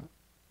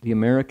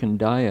American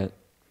diet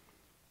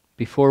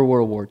before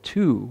World War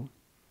II,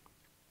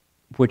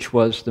 which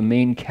was the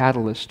main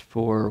catalyst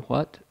for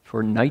what?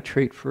 For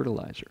nitrate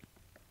fertilizer.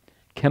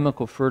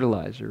 Chemical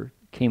fertilizer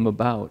came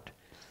about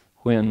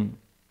when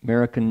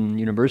American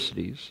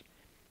universities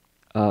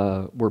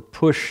were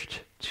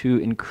pushed to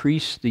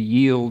increase the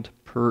yield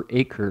per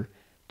acre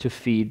to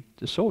feed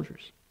the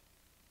soldiers,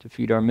 to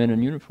feed our men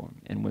in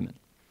uniform and women.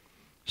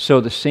 So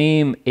the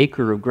same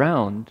acre of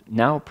ground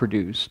now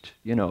produced,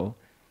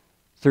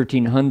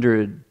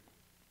 1,300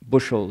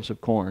 bushels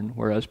of corn,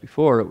 whereas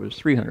before it was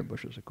 300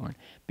 bushels of corn,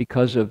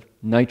 because of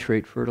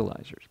nitrate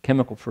fertilizers,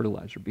 chemical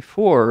fertilizer.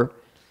 Before,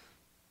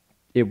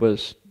 it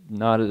was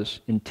not as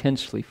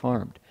intensely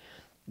farmed.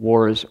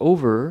 War is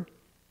over,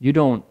 you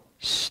don't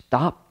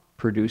stop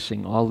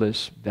producing all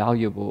this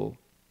valuable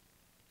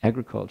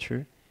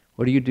agriculture.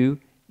 What do?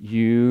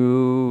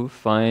 You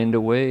find a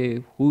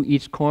way. Who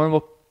eats corn?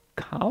 Well,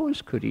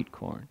 cows could eat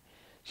corn.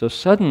 So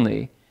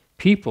suddenly,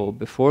 people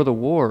before the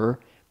war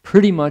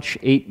pretty much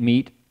ate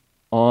meat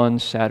on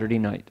Saturday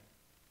night.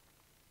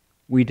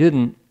 We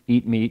didn't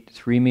eat meat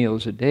 3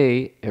 meals a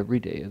day every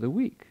day of the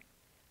week.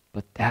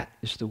 But that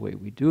is the way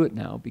we do it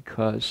now,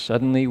 because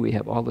suddenly we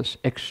have all this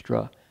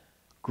extra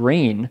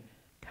grain.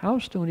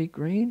 Cows don't eat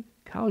grain,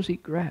 cows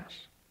eat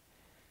grass.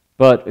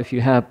 But if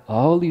you have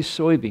all these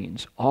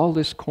soybeans, all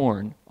this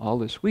corn, all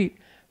this wheat,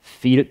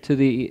 feed it to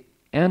the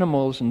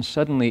animals, and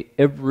suddenly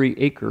every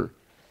acre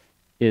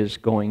is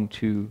going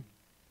to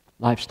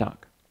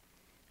livestock.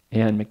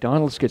 And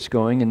McDonald's gets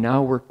going, and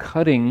now we're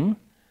cutting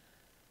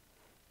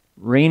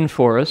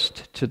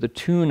rainforest to the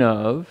tune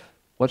of,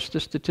 what's the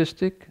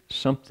statistic?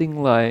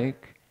 Something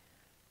like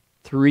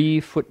 3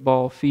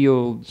 football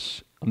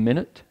fields a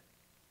minute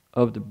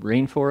of the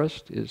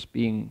rainforest is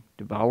being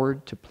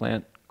devoured to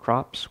plant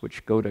crops,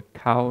 which go to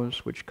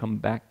cows, which come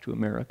back to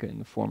America in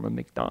the form of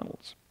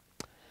McDonald's.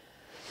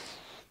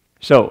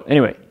 So,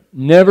 anyway,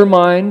 never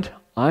mind,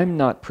 I'm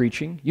not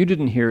preaching. You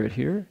didn't hear it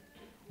here.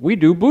 We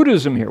do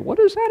Buddhism here. What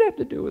does that have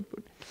to do with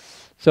Buddhism?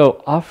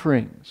 So,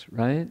 offerings,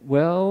 right?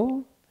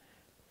 Well,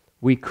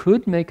 we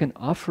could make an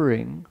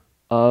offering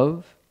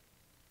of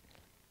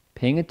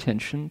paying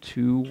attention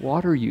to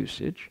water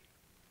usage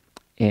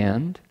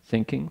and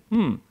thinking,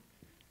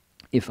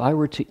 if I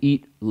were to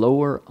eat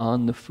lower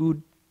on the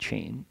food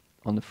chain,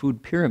 on the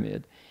food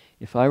pyramid,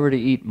 if I were to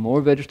eat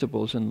more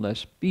vegetables and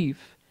less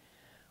beef,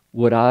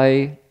 would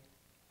I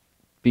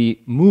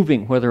be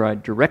moving, whether I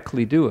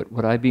directly do it,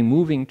 would I be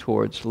moving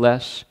towards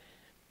less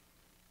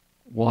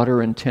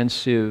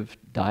water-intensive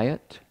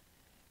diet,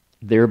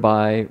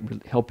 thereby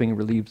helping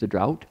relieve the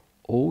drought?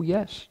 Oh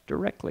yes,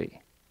 directly.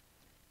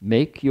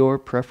 Make your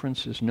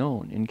preferences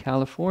known. In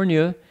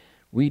California,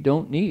 we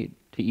don't need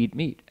to eat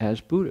meat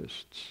as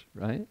Buddhists,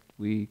 right?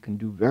 We can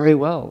do very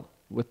well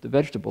with the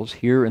vegetables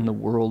here in the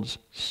world's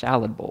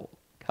salad bowl,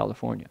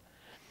 California.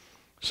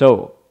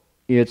 So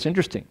it's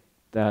interesting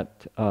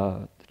that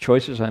the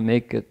choices I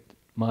make at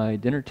my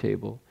dinner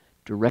table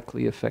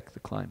directly affect the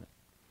climate.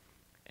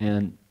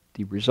 And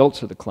the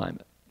results of the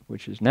climate,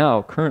 which is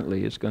now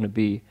currently is going to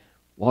be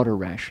water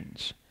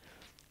rations.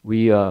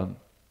 We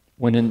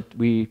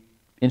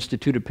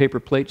instituted paper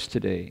plates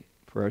today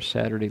for our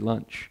Saturday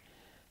lunch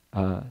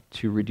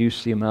to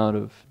reduce the amount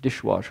of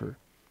dishwasher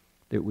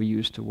that we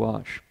use to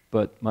wash.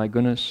 But my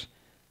goodness,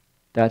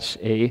 that's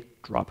a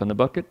drop in the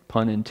bucket,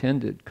 pun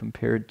intended,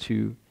 compared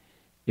to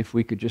if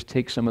we could just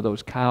take some of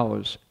those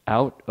cows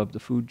out of the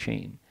food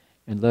chain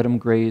and let them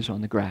graze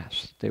on the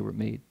grass they were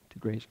made to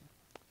graze on.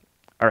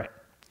 All right,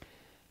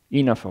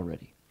 enough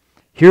already.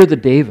 Here are the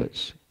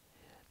devas.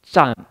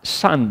 San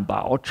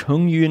Bao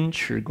Cheng Yun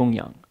Chi Gong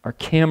Yang. Our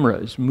camera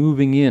is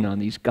moving in on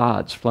these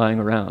gods flying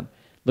around,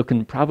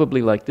 looking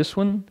probably like this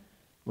one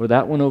or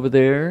that one over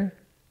there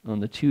on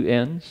the two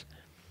ends.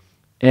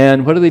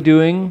 And what are they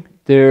doing?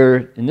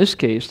 In this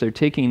case, they're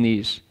taking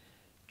these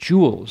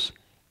jewels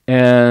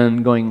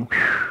and going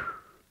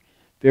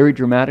very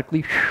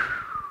dramatically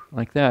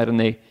like that, and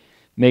they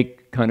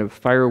make kind of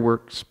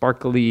firework,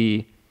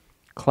 sparkly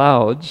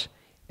clouds,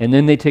 and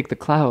then they take the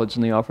clouds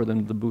and they offer them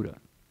to the Buddha.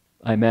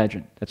 I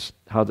imagine that's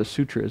how the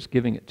sutra is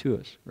giving it to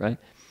us, right?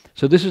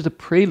 So this is the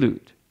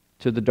prelude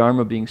to the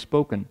Dharma being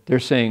spoken. They're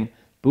saying,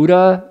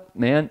 Buddha,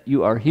 man,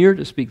 you are here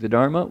to speak the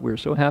Dharma. We're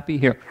so happy.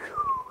 Here,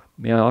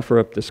 may I offer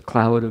up this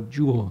cloud of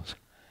jewels?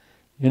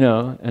 You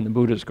know, and the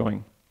Buddha's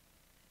going,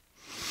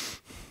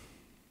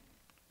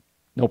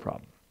 no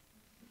problem,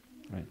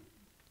 right?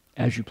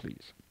 As you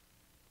please,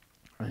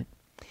 right?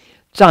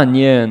 赞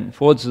言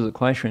佛子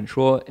快选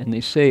说, and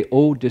they say,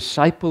 O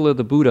disciple of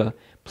the Buddha,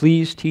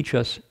 please teach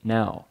us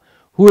now.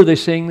 Who are they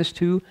saying this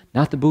to?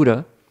 Not the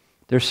Buddha.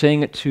 They're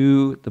saying it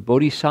to the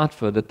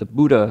Bodhisattva that the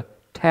Buddha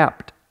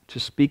tapped to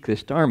speak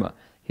this Dharma.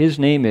 His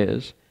name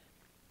is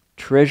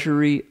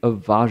Treasury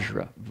of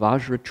Vajra,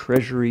 Vajra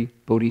Treasury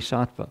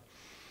Bodhisattva.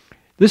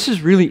 This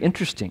is really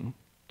interesting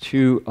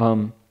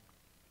to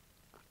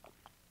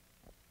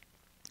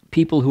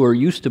people who are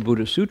used to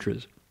Buddha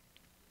sutras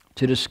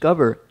to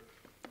discover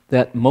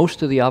that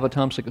most of the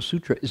Avatamsaka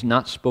Sutra is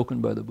not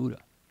spoken by the Buddha.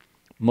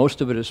 Most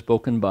of it is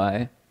spoken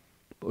by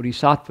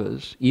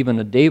Bodhisattvas. Even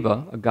a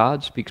deva, a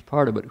god, speaks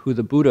part of it, who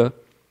the Buddha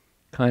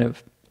kind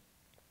of,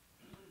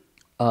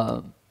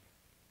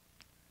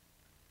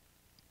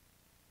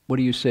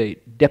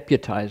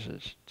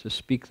 deputizes to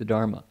speak the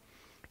Dharma.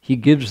 He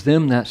gives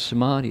them that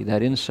samadhi,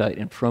 that insight,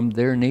 and from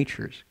their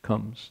natures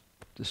comes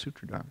the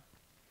Sutra Dharma.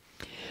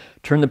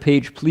 Turn the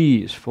page,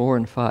 please, 4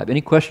 and 5.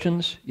 Any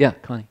questions? Yeah,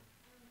 Connie.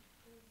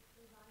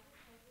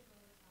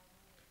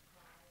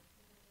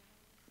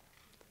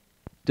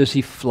 Does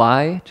he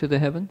fly to the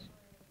heavens?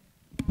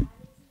 Or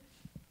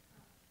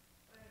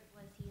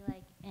was he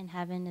like in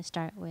heaven to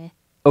start with?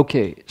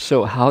 Okay,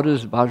 so how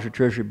does Vajra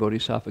Treasury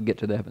Bodhisattva get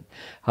to the heavens?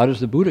 How does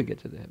the Buddha get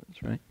to the heavens,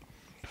 right?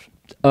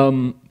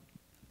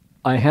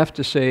 I have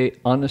to say,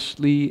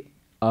 honestly,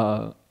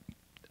 I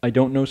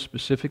don't know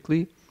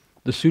specifically.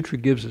 The sutra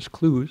gives us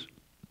clues,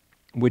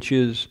 which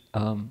is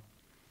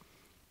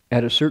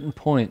at a certain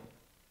point,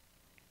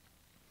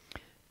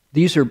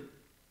 these are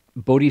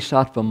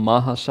Bodhisattva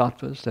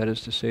Mahasattvas, that is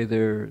to say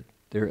they're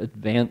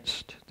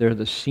advanced, they're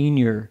the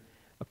senior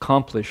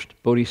accomplished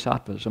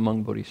Bodhisattvas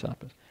among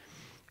Bodhisattvas.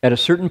 At a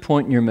certain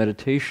point in your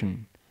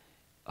meditation,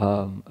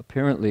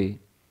 apparently,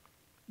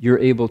 you're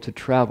able to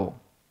travel.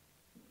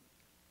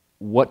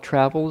 What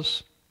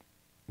travels?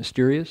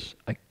 Mysterious.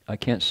 I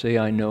can't say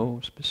I know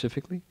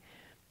specifically,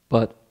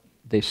 but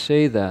they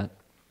say that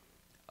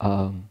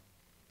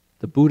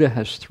the Buddha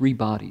has 3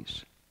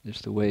 bodies,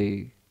 is the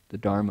way the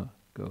Dharma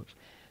goes.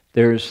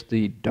 There's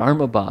the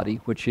Dharma body,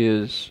 which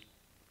is,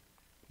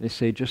 they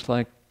say, just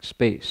like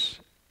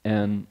space.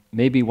 And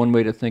maybe one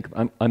way to think,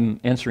 I'm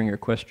answering your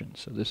question,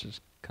 so this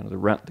is kind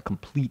of the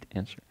complete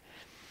answer.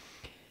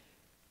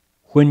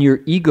 When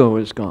your ego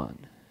is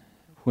gone,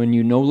 when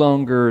you no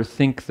longer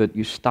think that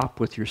you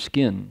stop with your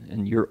skin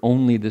and you're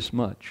only this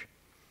much,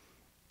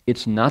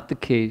 it's not the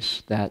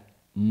case that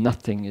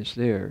nothing is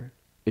there.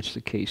 It's the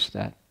case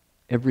that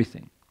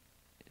everything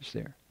is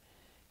there.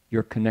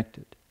 You're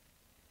connected.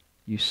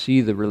 You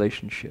see the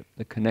relationship,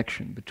 the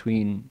connection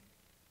between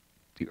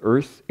the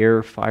earth,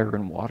 air, fire,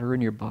 and water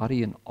in your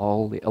body and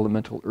all the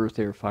elemental earth,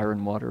 air, fire,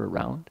 and water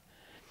around.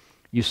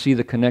 You see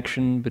the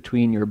connection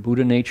between your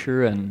Buddha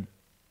nature and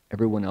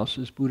everyone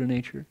else's Buddha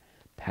nature,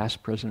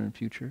 past, present, and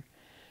future.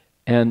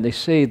 And they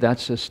say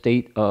that's a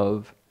state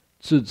of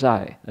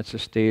zuzai, that's a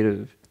state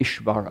of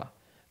ishvara,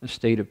 a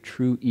state of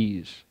true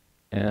ease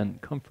and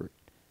comfort,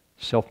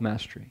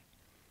 self-mastery.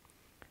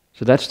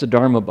 So that's the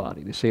Dharma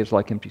body. They say it's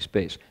like empty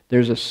space.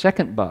 There's a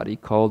second body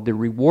called the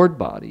reward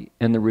body,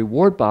 and the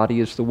reward body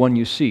is the one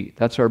you see.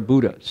 That's our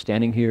Buddha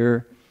standing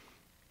here,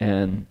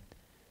 and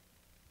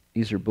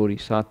these are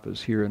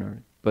Bodhisattvas here in our...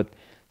 But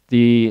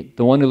the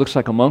one who looks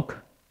like a monk,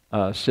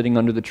 sitting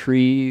under the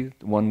tree,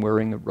 the one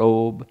wearing a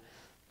robe,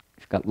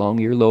 he's got long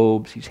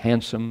earlobes, he's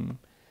handsome,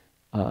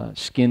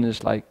 skin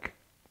is like,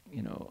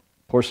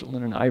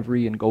 porcelain and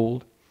ivory and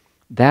gold.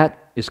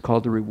 That is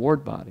called the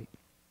reward body.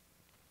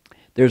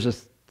 There's a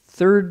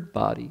third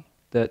body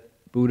that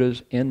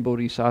Buddhas and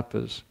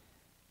Bodhisattvas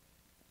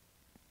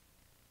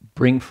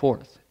bring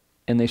forth.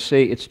 And they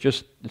say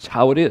it's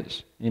how it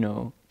is.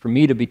 For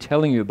me to be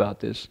telling you about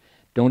this,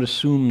 don't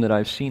assume that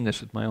I've seen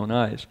this with my own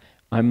eyes.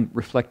 I'm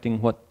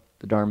reflecting what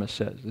the Dharma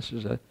says. This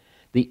is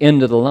the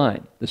end of the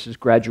line. This is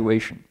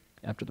graduation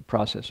after the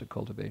process of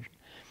cultivation.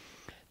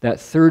 That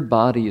third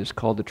body is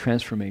called the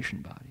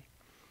transformation body.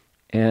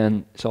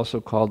 And it's also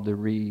called the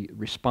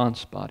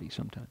response body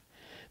sometimes.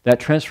 That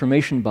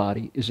transformation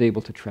body is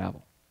able to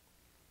travel.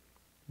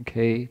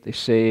 Okay? They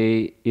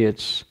say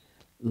it's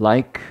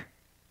like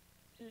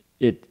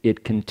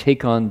it can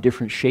take on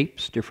different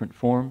shapes, different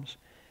forms,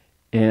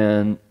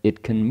 and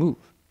it can move.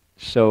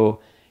 So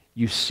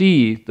you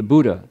see the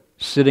Buddha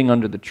sitting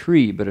under the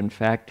tree, but in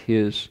fact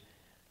his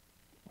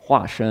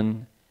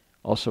Huashen,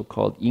 also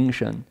called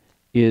Yingshen,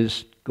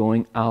 is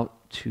going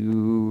out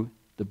to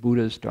the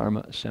Buddha's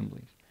Dharma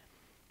assemblies.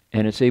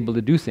 And it's able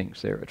to do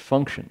things there. It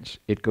functions.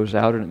 It goes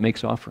out and it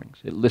makes offerings.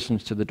 It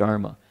listens to the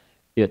Dharma.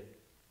 It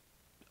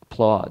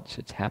applauds.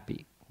 It's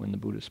happy when the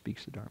Buddha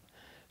speaks the Dharma.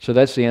 So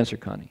that's the answer,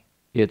 Connie.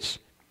 It's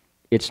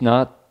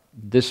not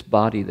this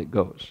body that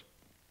goes.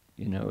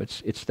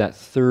 It's that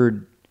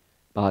third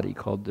body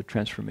called the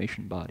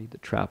transformation body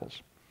that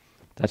travels.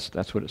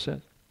 That's what it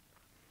says.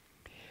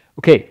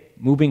 Okay,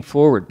 moving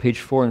forward, page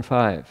 4 and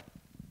 5.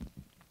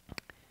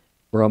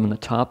 Where I'm on the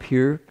top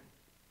here.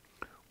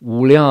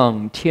 无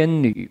量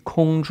天女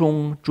空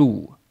中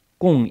住，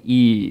共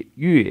以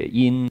乐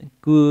音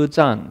歌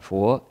赞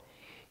佛。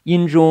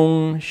音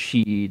中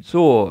喜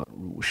作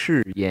如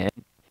是言，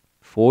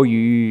佛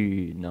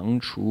语能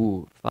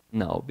除烦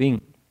恼病。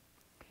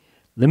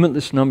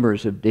Limitless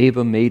numbers of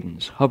Deva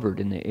maidens hovered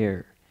in the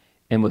air,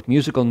 and with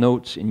musical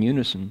notes in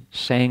unison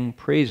sang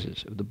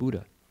praises of the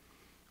Buddha.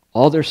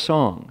 All their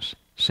songs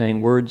sang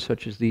words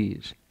such as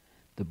these: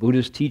 the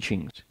Buddha's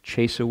teachings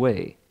chase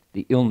away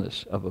the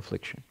illness of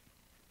affliction.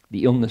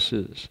 The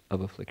illnesses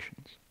of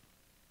afflictions.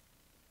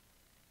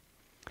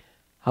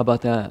 How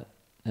about that?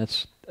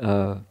 That's,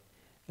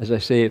 as I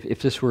say,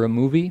 if this were a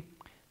movie,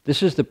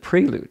 this is the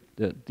prelude.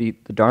 The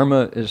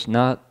Dharma is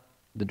not,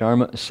 the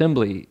Dharma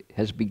assembly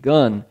has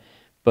begun,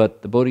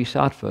 but the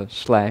Bodhisattva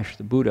 /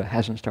 the Buddha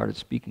hasn't started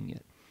speaking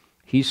yet.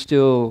 He's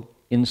still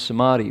in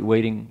samadhi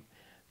waiting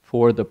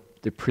for the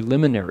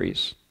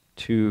preliminaries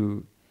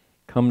to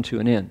come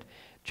to an end.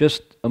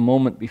 Just a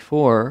moment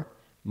before,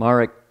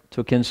 Marek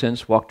took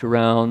incense, walked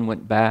around,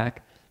 went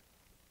back,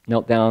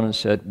 knelt down and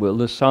said, "Will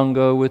the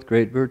Sangha with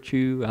great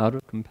virtue out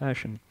of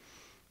compassion?"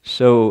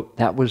 So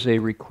that was a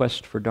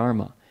request for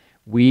Dharma.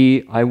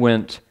 I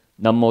went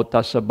Namo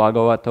Tassa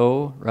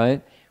Bhagavato,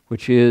 right?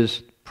 Which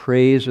is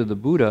praise of the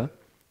Buddha,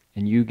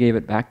 and you gave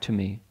it back to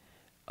me.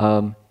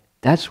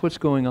 That's what's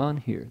going on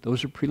here.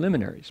 Those are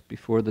preliminaries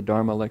before the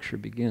Dharma lecture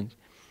begins.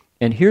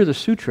 And here the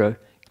sutra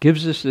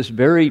gives us this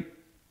very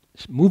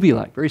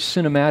movie-like, very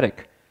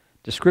cinematic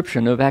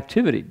description of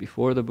activity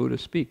before the Buddha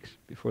speaks,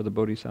 before the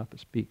Bodhisattva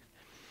speaks.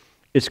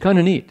 It's kind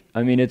of neat.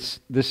 I mean,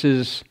 this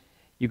is,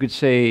 you could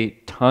say,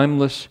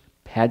 timeless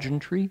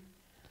pageantry,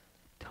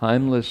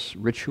 timeless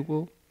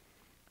ritual.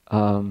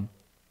 The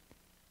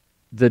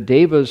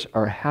Devas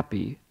are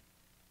happy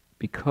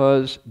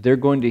because they're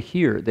going to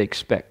hear, they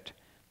expect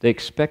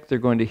they're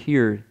going to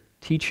hear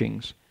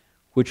teachings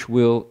which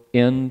will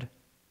end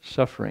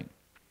suffering.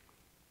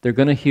 They're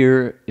going to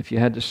hear, if you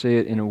had to say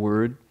it in a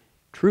word,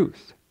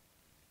 truth.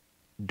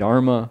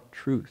 Dharma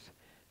truth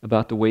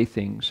about the way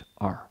things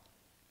are,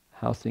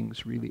 how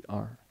things really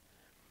are.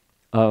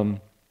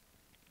 Ajahn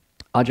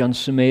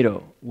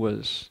Sumedho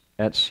was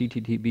at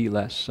CTTB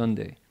last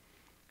Sunday,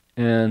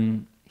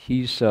 and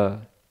he's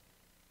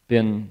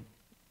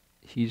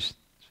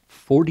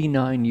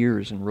 49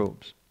 years in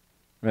robes,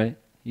 right?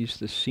 He's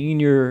the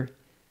senior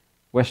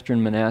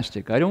Western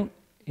monastic.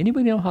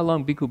 Anybody know how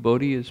long Bhikkhu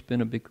Bodhi has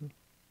been a bhikkhu?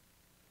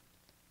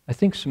 I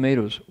think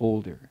Sumedho's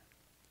older,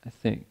 I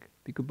think.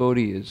 Bhikkhu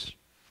Bodhi is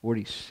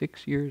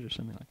 46 years or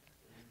something like that.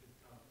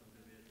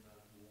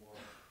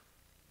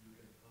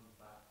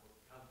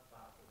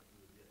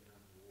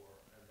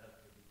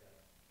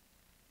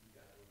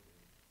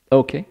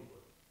 Okay,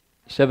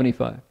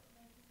 75.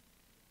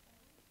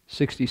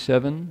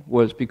 67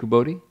 was Bhikkhu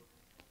Bodhi,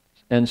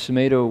 and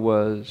Sumedho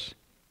was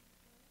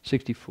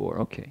 64.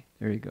 Okay,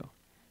 there you go.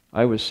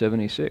 I was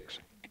 76.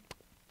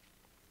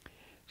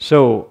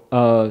 So,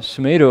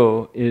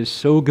 Sumedho is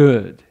so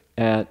good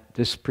at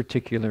this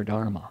particular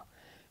Dharma.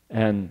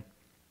 And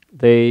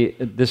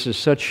this is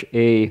such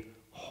a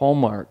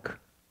hallmark,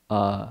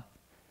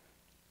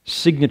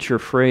 signature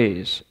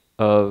phrase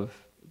of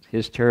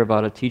his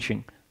Theravada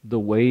teaching, the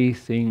way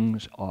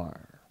things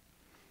are.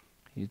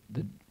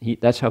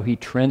 That's how he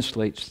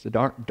translates the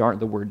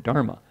word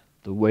Dharma,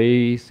 the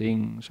way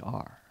things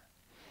are.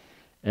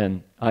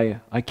 And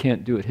I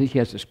can't do it. He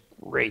has this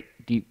great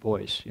deep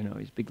voice, you know,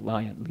 he's a big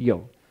lion,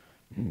 Leo.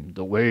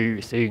 The way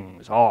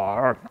things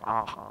are.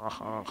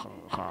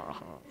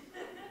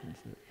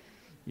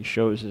 He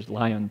shows his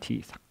lion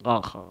teeth.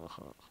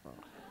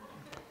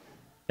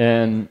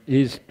 And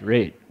he's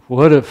great.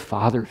 What a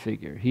father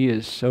figure. He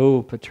is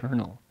so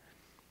paternal.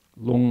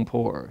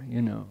 Longpo,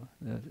 you know,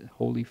 the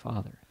Holy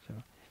Father. So,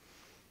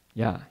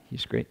 yeah,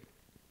 he's great.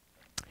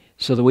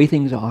 So the way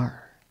things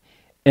are.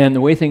 And the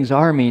way things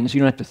are means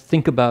you don't have to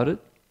think about it.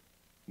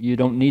 You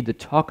don't need to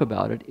talk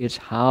about it. It's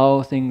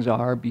how things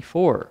are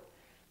before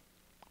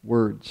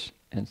words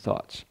and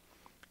thoughts.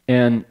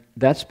 And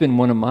that's been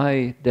one of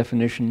my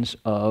definitions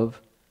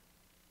of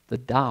the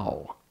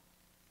Tao,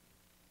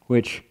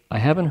 which I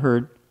haven't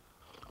heard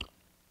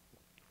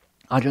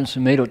Ajahn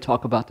Sumedho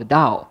talk about the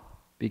Tao,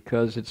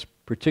 because it's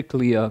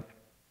particularly a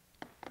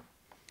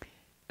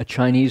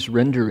Chinese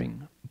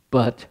rendering.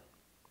 But,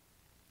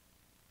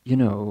 you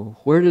know,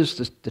 where does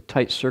the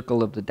tight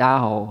circle of the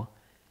Tao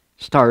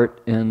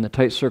start and the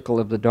tight circle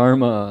of the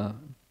Dharma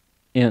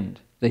end?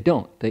 They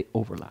don't. They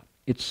overlap.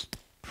 It's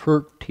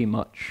pretty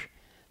much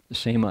the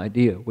same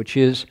idea, which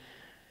is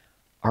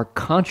our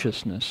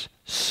consciousness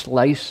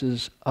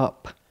slices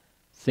up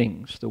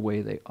things the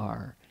way they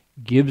are,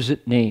 gives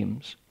it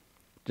names,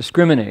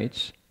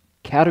 discriminates,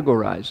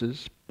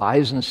 categorizes,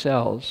 buys and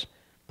sells,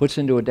 puts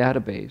into a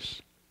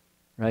database,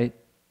 right?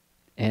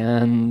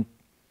 And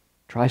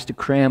tries to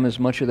cram as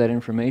much of that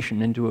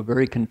information into a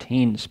very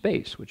contained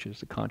space, which is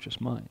the conscious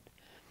mind.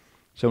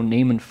 So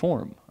name and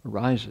form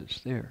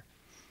arises there.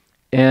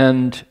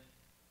 And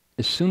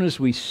as soon as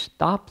we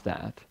stop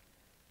that,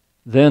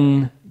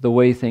 then the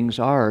way things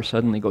are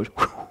suddenly goes,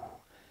 whoosh,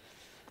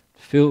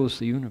 fills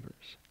the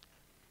universe.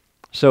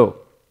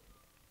 So,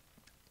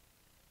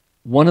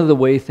 one of the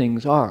way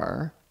things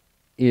are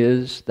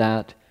is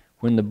that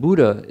when the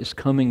Buddha is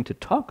coming to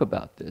talk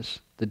about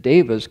this, the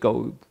devas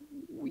go,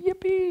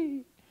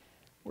 yippee,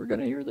 we're going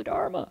to hear the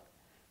Dharma,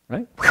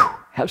 right?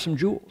 Have some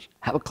jewels,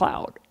 have a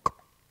cloud.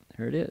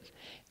 There it is.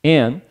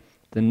 And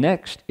the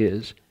next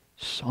is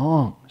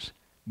songs,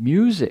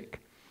 music.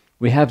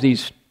 We have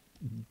these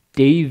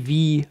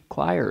Devi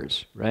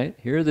choirs, right?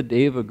 Here are the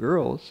Deva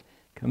girls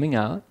coming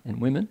out,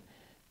 and women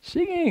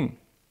singing,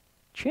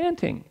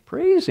 chanting,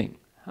 praising.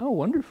 How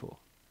wonderful,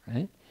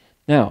 right?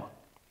 Now,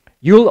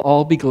 you'll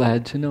all be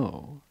glad to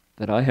know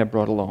that I have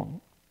brought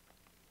along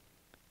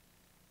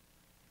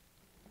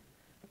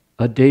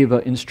a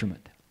Deva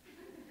instrument.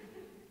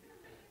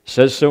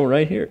 Says so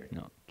right here.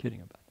 No, kidding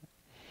about that.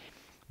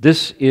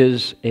 This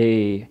is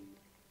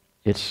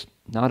it's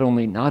not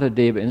only not a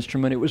Deva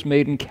instrument, it was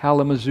made in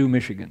Kalamazoo,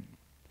 Michigan,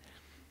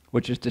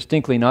 which is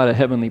distinctly not a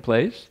heavenly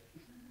place.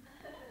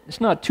 It's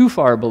not too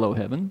far below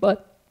heaven,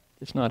 but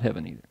it's not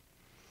heaven either.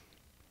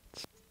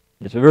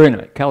 It's a very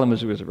nice,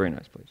 Kalamazoo is a very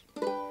nice place.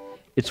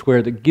 It's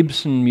where the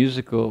Gibson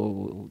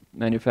musical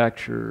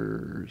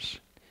manufacturers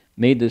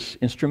made this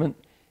instrument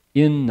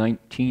in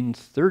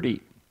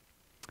 1930.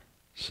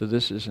 So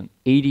this is an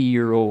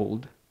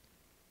 80-year-old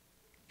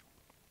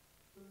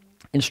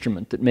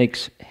instrument that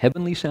makes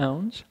heavenly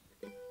sounds.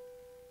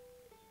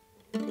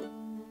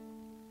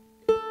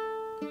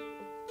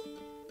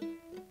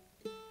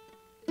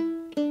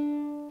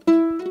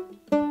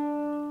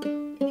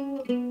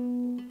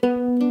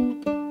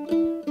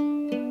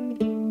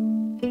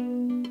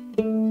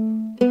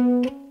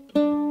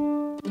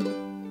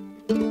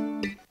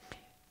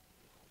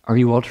 Are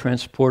you all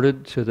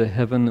transported to the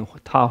heaven?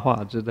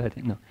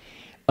 No.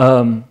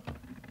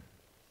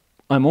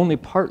 I'm only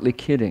partly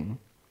kidding,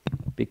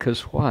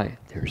 because why?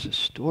 There's a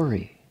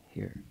story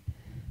here. I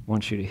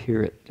want you to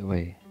hear it the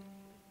way.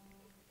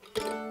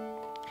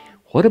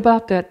 What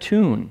about that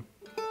tune?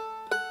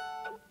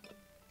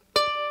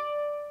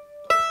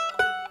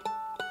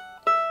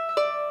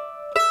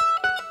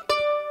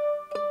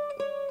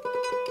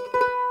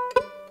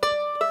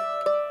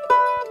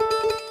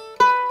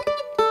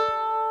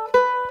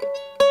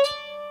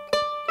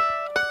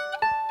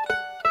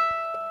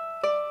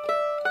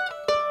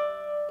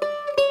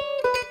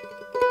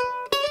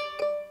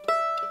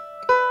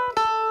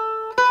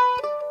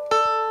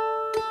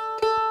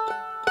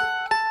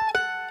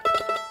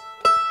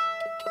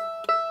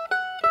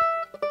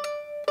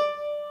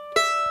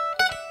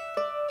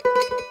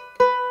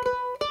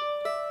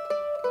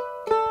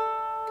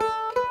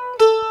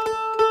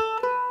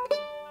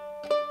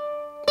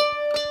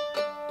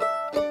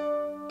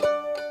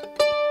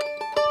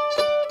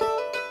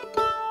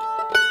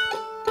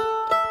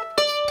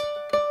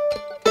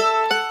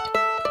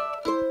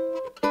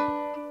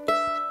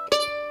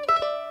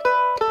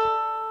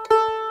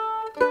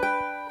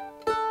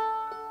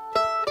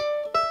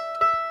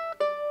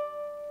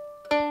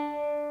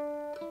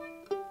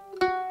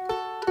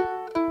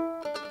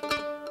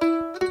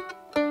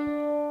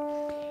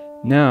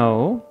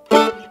 Now,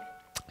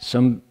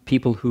 some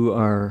people who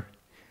are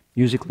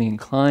musically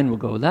inclined will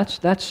go, that's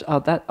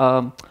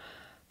the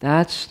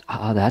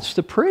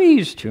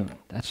praise tune.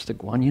 That's the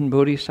Guanyin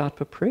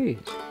Bodhisattva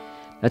praise.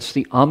 That's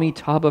the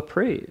Amitabha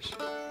praise.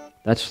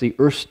 That's the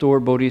Earth Store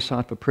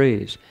Bodhisattva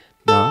praise.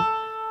 Namo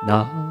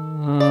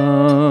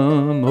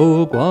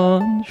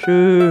Guan Shi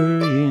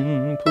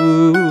Yin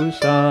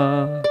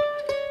Pusa.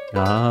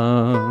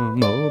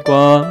 Namo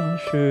Guan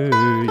Shi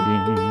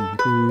Yin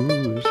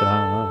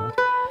Pusa.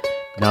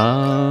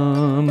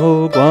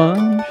 Namo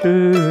Guan Shi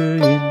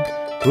Yin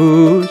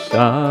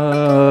Pusa.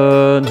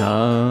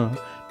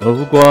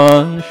 Namo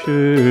Guan Shi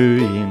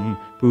Yin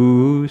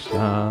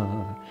Pusa.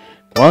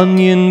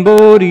 Guanyin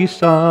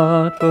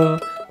Bodhisattva,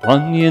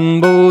 Guanyin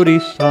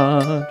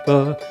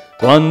Bodhisattva,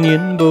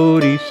 Guanyin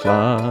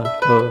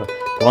Bodhisattva,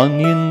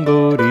 Guanyin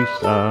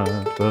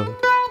Bodhisattva,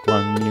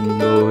 Guanyin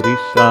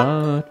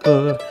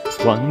Bodhisattva,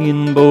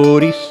 Guanyin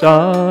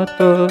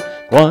Bodhisattva,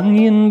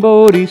 Guanyin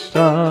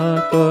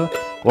Bodhisattva,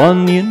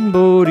 Guanyin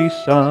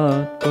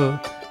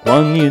Bodhisattva,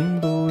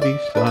 Guanyin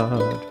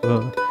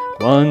Bodhisattva,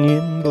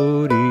 Guanyin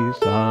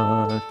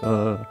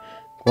Bodhisattva,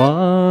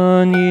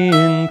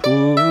 Guanyin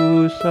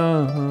Pusa.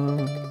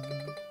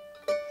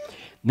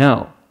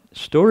 Now,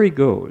 story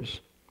goes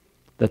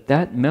that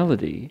that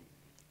melody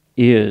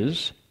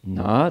is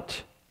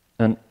not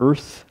an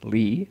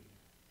earthly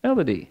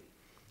melody.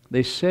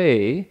 They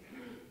say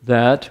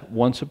that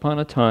once upon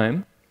a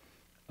time,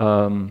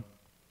 a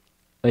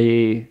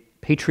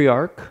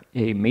patriarch,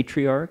 a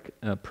matriarch,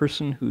 a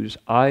person whose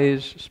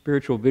eyes,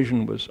 spiritual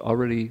vision was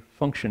already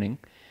functioning,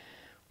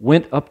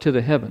 went up to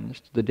the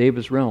heavens, to the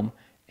Deva's realm,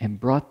 and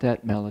brought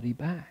that melody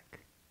back.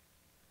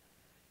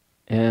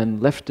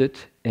 And left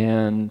it,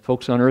 and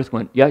folks on earth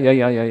went, yeah,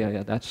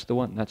 that's the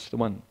one.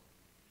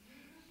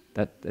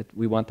 That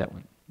we want that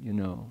one, you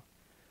know.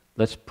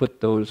 Let's put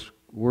those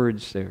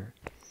words there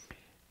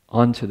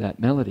onto that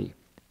melody.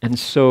 And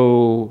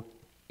so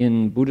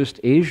in Buddhist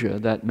Asia,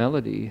 that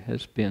melody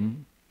has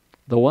been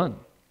the one.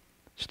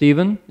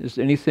 Stephen, is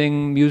there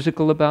anything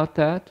musical about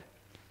that?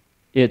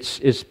 It's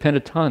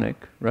pentatonic,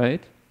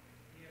 right?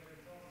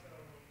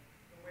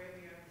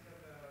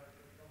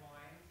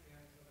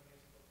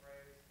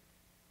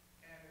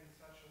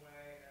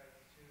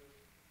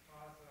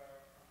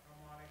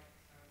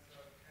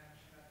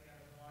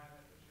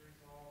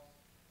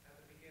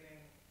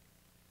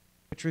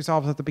 Which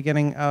resolves at the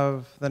beginning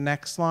of the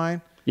next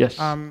line. Yes.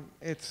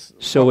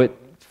 So it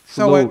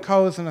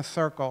goes in a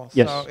circle.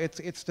 Yes. So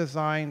it's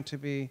designed to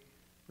be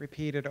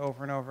repeated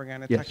over and over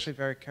again. It's actually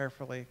very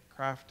carefully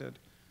crafted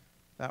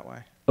that way.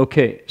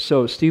 Okay,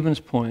 so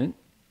Stephen's point,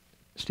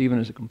 Stephen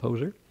is a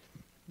composer,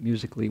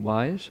 musically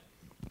wise,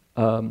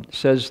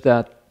 says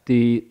that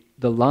the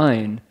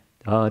line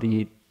da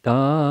dee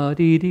da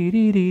dee dee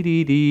dee dee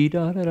dee dee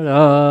da da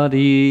da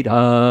dee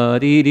da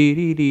dee dee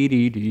dee dee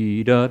dee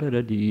dee da da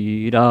da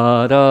dee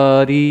da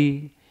da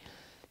dee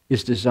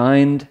is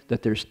designed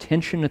that there's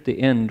tension at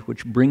the end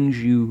which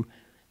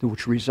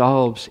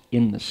resolves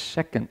in the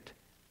second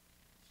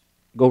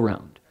go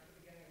round.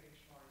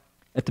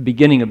 At the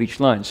beginning of each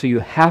line. So you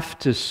have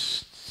to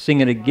sing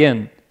it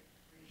again.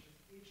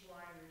 Each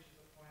line reaches a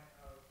point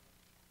of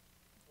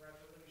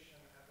resolution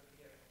at the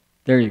beginning.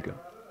 There you go.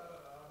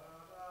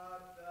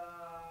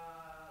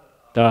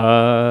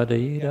 Da, da,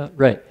 da.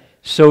 Right.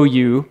 So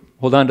you,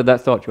 hold on to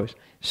that thought, Joyce.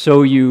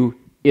 So you,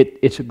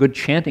 it's a good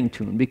chanting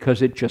tune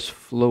because it just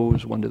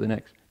flows one to the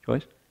next.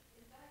 Joyce?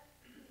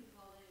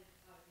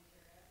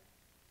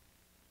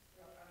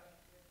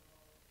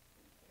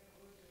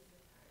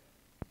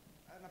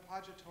 An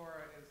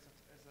appoggiatura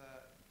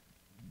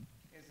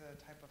is a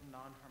type of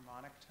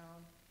non-harmonic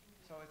tone.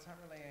 So it's not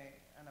really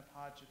an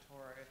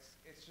appoggiatura.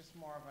 It's just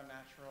more of a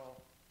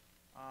natural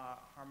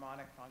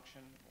harmonic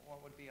function.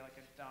 What would be like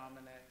a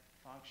dominant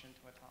function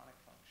to a tonic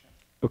function.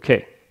 Okay.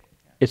 Yeah.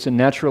 It's a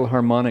natural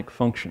harmonic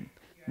function.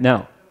 Yeah,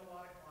 now,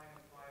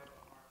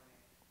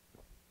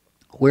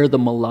 where the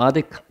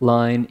melodic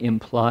line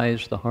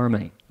implies the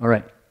harmony. All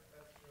right.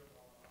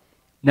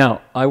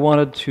 Now, I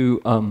wanted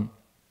to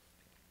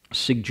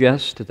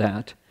suggest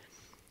that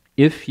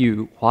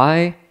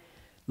why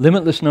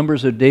limitless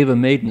numbers of Deva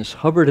maidens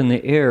hovered in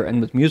the air and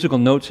with musical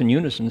notes in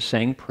unison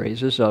sang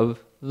praises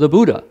of the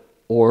Buddha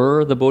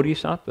or the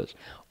Bodhisattvas.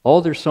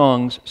 All their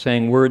songs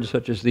sang words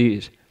such as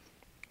these.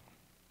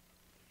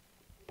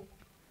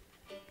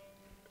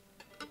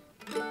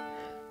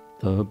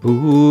 The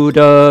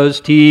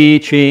Buddha's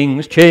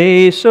teachings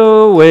chase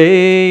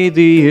away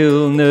the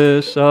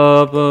illness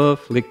of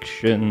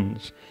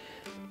afflictions.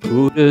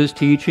 Buddha's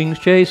teachings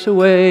chase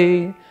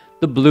away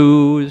the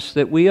blues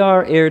that we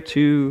are heir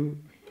to.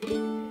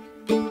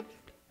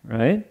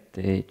 Right?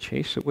 They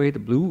chase away the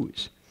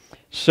blues.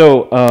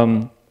 So,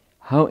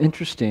 how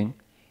interesting.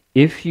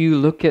 If you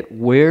look at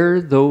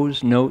where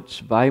those notes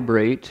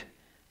vibrate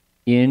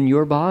in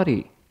your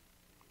body,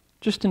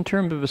 just in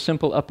terms of a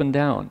simple up and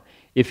down.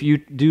 If you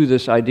do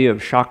this idea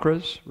of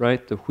chakras,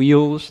 right, the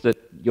wheels that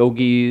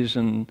yogis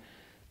and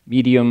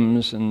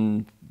mediums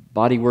and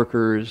body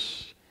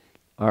workers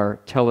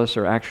tell us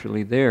are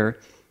actually there,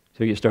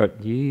 So you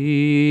start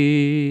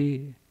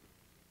dee.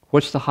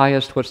 What's the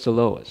highest? What's the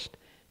lowest?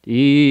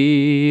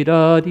 Dee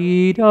da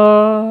dee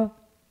da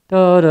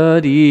da da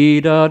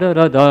dee da da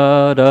da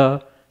da da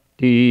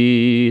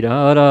dee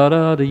da da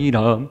da dee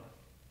da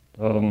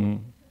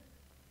dum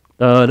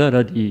da da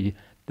da dee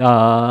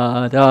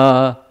da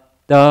da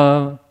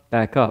da.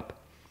 Back up.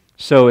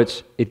 So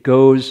it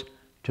goes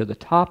to the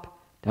top,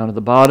 down to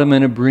the bottom,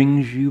 and it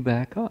brings you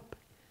back up.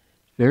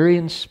 Very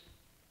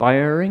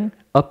inspiring,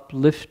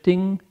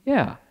 uplifting,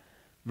 yeah.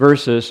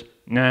 Versus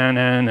na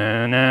na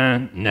na na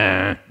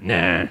na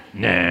na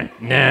na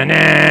na na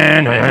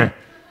na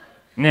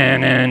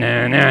na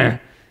na na,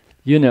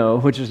 you know,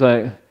 which is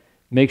like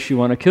makes you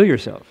want to kill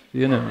yourself,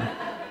 you know.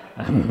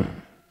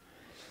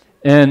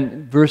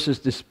 And versus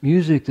this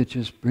music that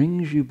just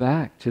brings you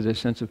back to the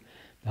sense of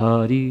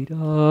da dee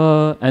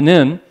da, and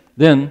then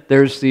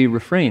there's the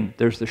refrain.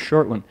 There's the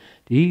short one.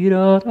 Dee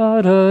da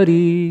da da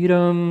dee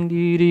dum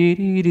dee dee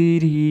dee dee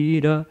dee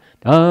da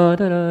da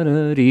da da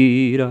da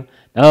dee da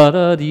da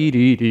da dee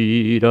dee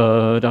dee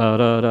da da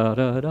da da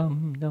da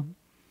dum dum,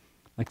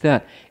 like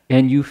that,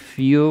 and you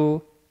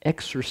feel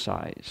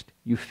exercised.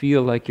 You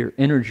feel like your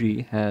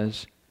energy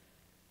has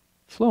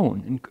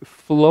flowed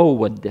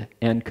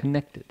and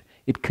connected.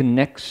 It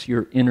connects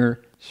your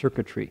inner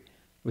circuitry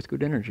with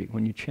good energy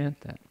when you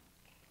chant that.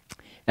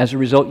 As a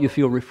result, you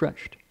feel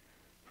refreshed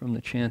from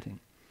the chanting.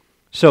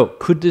 So,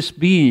 could this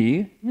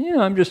be,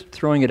 I'm just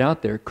throwing it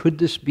out there, could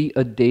this be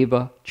a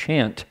Deva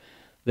chant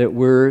that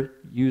we're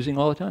using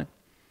all the time?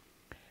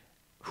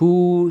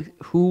 Who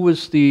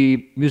was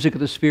the music of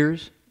the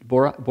spheres?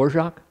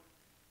 Borjak?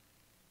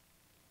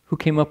 Who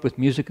came up with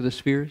music of the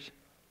spheres?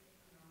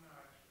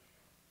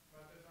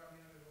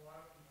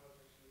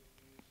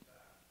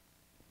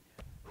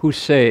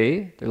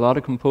 There are a lot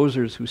of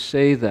composers who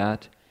say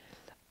that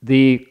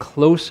the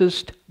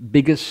closest,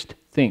 biggest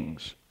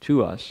things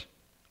to us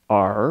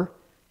are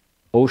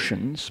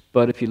oceans,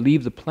 but if you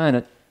leave the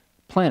planet,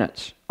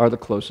 planets are the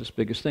closest,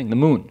 biggest thing, the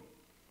moon.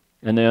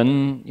 And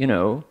then,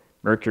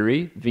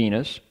 Mercury,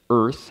 Venus,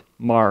 Earth,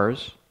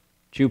 Mars,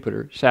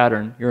 Jupiter,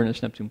 Saturn,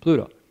 Uranus, Neptune,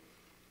 Pluto.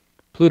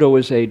 Pluto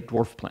is a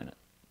dwarf planet,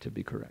 to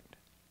be correct.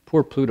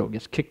 Poor Pluto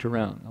gets kicked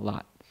around a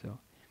lot.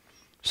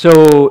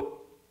 So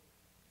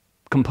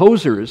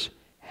composers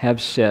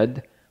have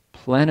said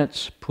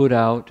planets put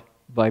out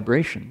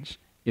vibrations.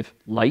 If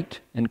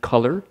light and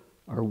color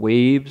are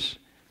waves,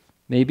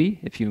 maybe,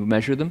 if you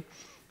measure them.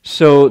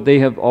 So they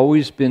have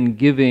always been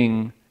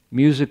giving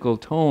musical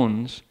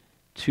tones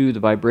to the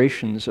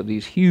vibrations of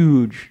these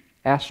huge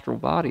astral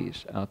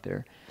bodies out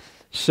there.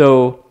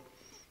 So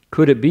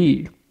could it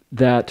be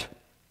that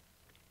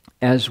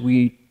as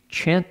we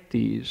chant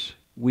these,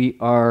 we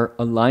are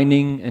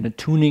aligning and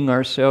attuning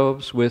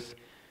ourselves with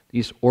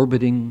these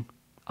orbiting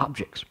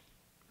objects?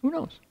 Who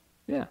knows?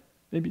 Yeah,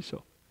 maybe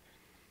so.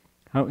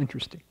 How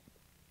interesting.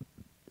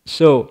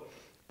 So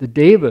the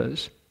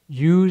Devas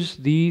use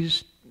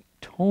these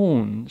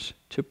tones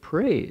to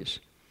praise.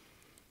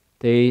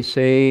 They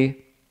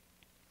say,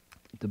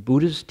 the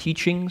Buddha's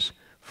teachings,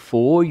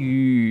 佛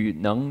语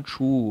能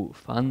除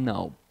烦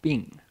恼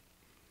病.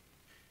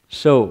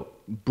 So,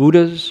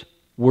 Buddha's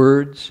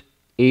words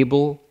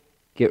able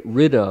get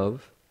rid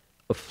of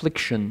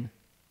affliction,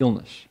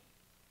 illness.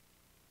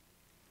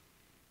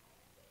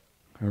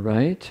 All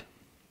right?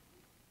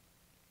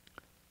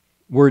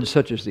 Words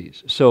such as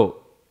these.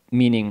 So,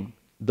 meaning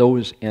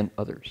those and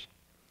others.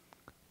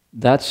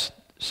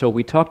 So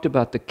we talked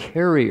about the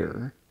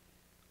carrier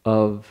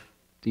of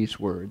these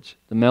words,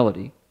 the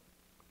melody,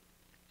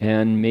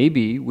 and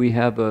maybe we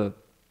have a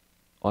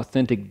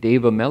authentic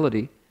Deva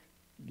melody.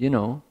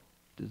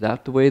 Is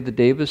that the way the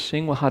Devas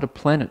sing? Well, how do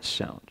planets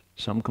sound?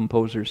 Some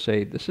composers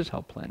say this is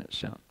how planets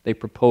sound. They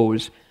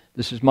propose,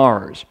 this is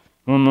Mars,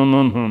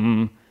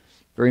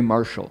 very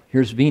martial.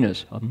 Here's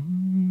Venus,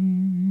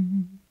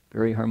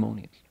 very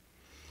harmonious.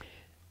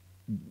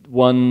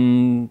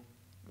 One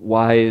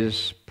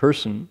wise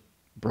person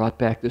brought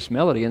back this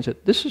melody and said,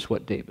 this is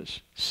what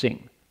Devas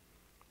sing.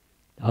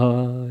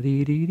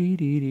 Maybe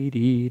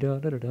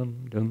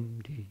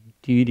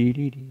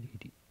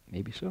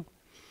so.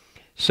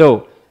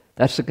 So,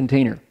 that's the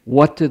container.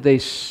 What do they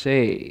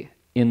say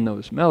in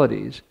those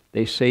melodies?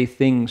 They say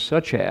things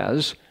such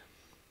as,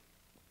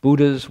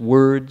 Buddha's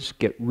words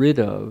get rid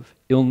of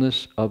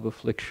illness of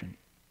affliction.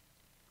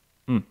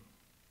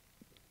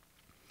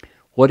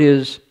 What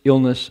is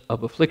illness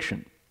of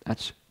affliction?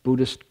 That's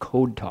Buddhist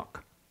code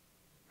talk,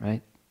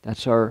 right?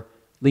 That's our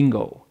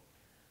lingo.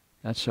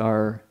 That's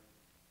our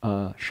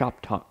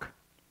shop talk.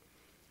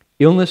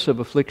 Illness of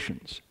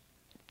afflictions.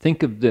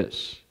 Think of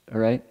this, all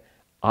right?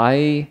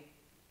 I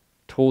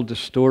told the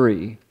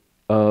story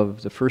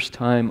of the first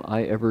time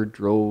I ever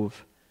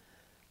drove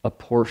a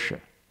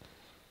Porsche.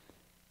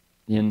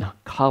 In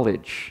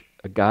college,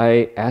 a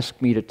guy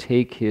asked me to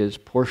take his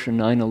Porsche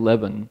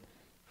 911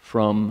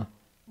 from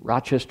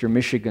Rochester,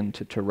 Michigan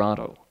to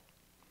Toronto.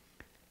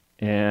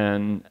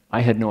 And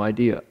I had no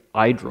idea.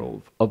 I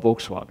drove a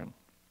Volkswagen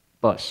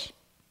bus.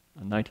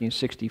 a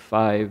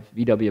 1965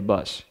 VW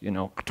bus, you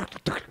know.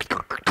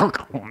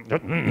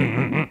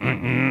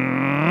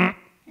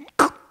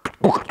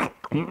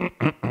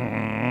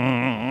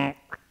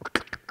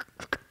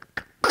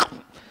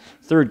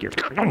 Third gear.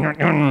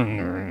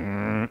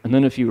 And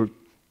then if you were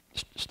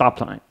stop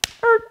sign,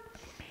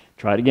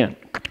 try it again.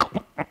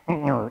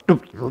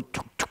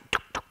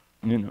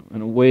 You know,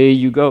 and away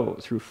you go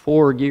through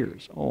 4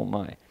 gears. Oh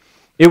my.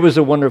 It was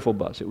a wonderful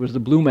bus. It was the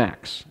Blue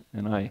Max,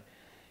 and I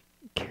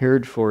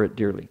cared for it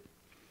dearly.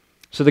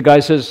 So the guy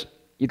says,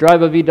 you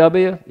drive a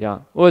VW? Yeah.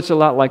 Well, it's a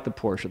lot like the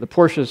Porsche. The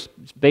Porsche is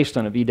based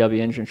on a VW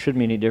engine. Shouldn't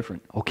be any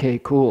different. Okay,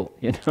 cool.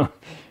 You know,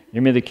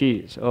 give me the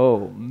keys.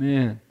 Oh,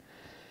 man.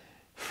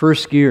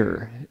 First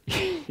gear,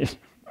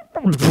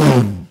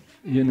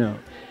 you know,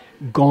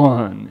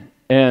 gone.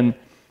 And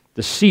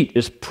the seat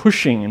is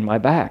pushing in my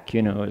back,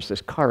 you know, as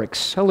this car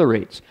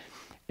accelerates.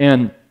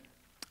 And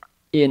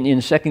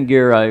in second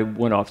gear, I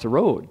went off the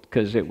road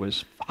because it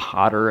was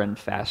hotter and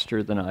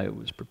faster than I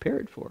was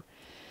prepared for.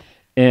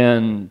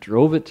 And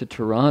drove it to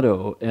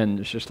Toronto, and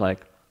it's just like,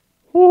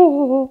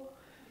 whoa.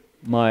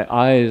 My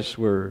eyes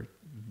were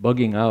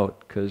bugging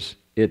out because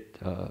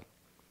the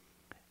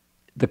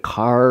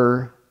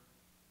car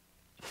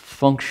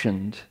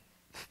functioned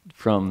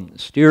from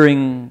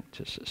steering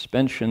to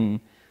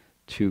suspension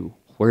to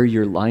where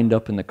you're lined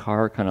up in the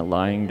car, kind of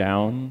lying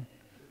down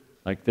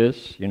like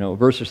this, you know,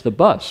 versus the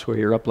bus where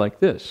you're up like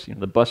this. You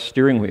know, the bus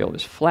steering wheel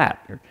is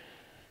flat, you're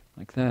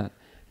like that.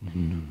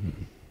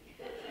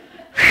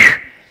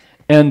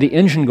 And the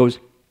engine goes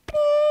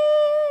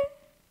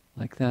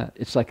like that.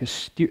 It's like a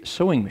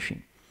sewing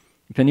machine.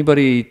 If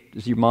anybody,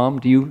 is your mom,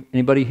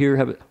 anybody here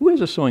have who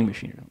has a sewing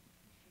machine?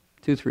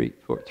 2, 3,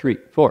 4, 3,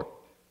 4,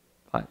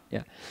 5,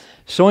 yeah.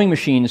 Sewing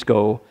machines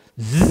go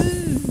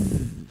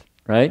zzz,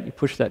 right? You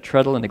push that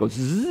treadle and they go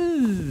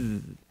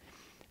zzz.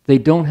 They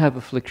don't have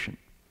affliction.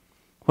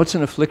 What's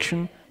an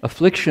affliction?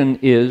 Affliction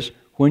is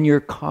when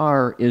your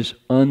car is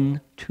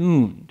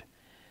untuned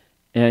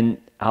and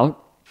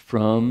out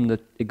from the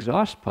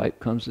exhaust pipe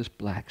comes this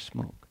black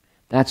smoke.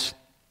 That's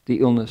the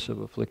illness of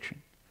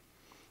affliction.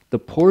 The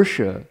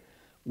Porsche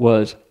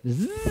was,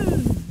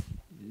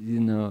 you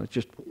know,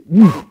 just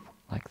woof,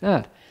 like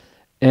that.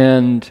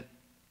 And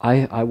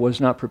I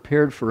was not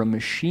prepared for a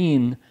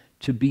machine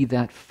to be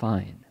that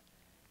fine,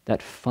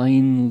 that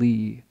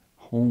finely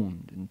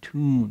honed and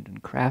tuned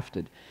and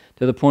crafted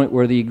to the point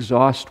where the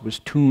exhaust was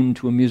tuned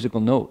to a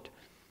musical note,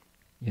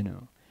 you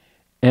know.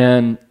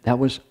 And that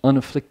was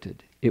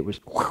unafflicted. It was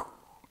whoosh.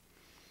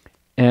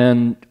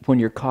 And when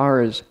your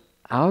car is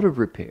out of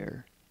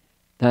repair,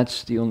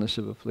 that's the illness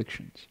of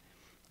afflictions.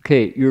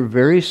 Okay, your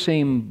very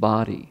same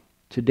body,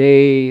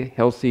 today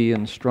healthy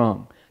and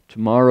strong,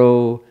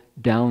 tomorrow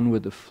down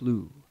with the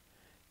flu,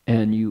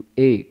 and you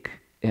ache,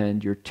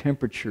 and your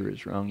temperature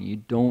is wrong, you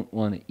don't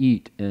want to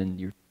eat, and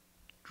you're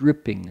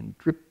dripping,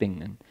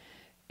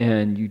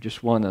 and you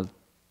just want to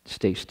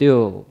stay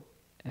still,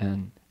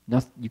 and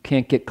you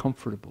can't get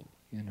comfortable,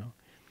 you know.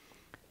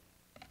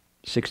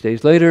 6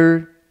 days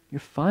later, you're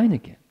fine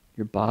again.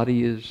 Your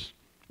body is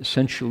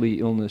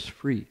essentially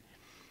illness-free.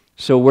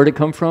 So where'd it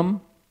come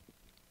from?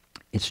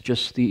 It's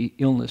just the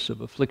illness of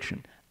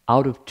affliction,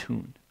 out of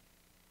tune,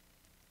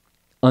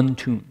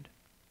 untuned,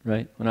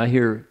 right? When I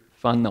hear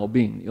fan nao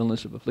bing, the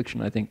illness of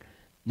affliction, I think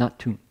not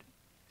tuned,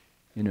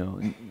 you know.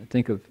 And I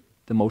think of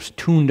the most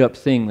tuned-up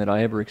thing that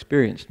I ever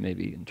experienced,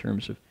 maybe in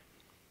terms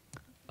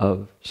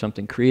of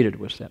something created,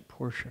 was that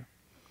Porsche.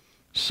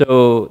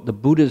 So the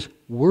Buddha's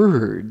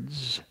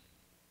words,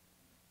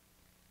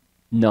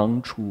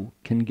 Nang Chu,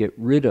 can get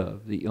rid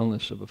of the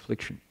illness of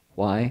affliction.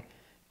 Why?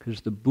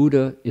 Because the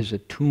Buddha is a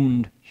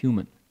tuned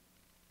human.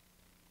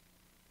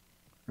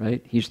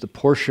 Right? He's the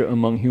Porsche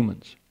among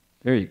humans.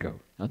 There you go.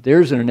 Now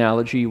there's an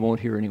analogy you won't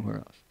hear anywhere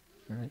else.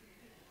 Right?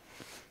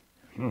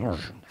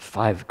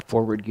 5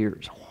 forward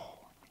gears.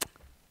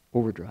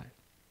 Overdrive.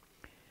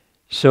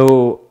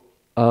 So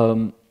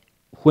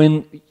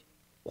when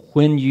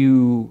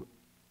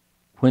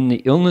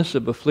the illness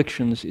of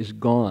afflictions is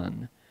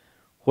gone,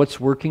 what's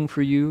working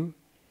for you?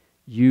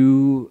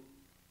 You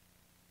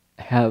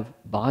have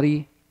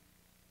body,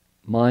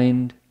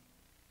 mind,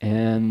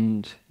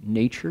 and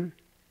nature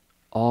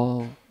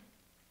all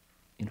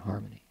in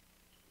harmony.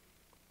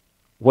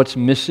 What's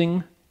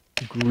missing?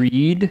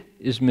 Greed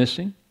is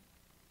missing.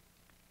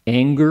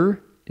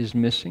 Anger is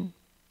missing.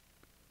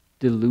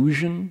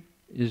 Delusion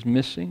is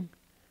missing.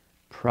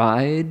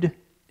 Pride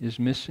is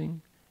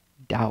missing.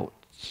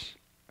 Doubts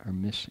are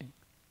missing.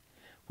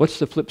 What's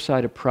the flip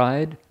side of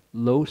pride?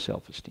 Low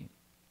self-esteem.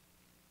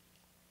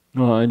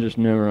 Oh,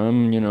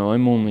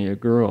 I'm only a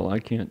girl. I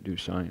can't do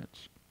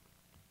science.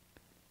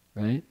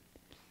 Right?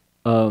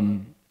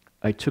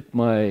 I took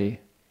my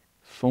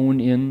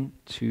phone in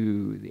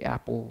to the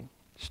Apple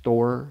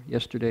store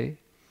yesterday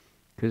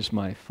because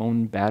my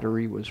phone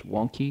battery was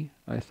wonky,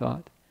 I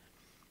thought.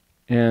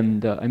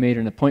 And I made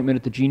an appointment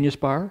at the Genius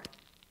Bar,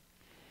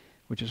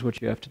 which is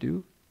what you have to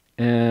do,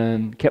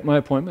 and kept my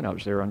appointment. I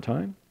was there on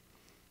time.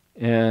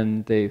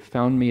 And they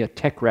found me a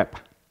tech rep.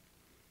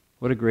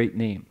 What a great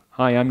name.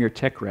 Hi, I'm your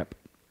tech rep.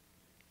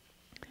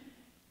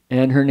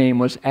 and her name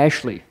was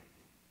Ashley.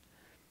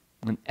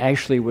 And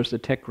Ashley was the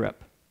tech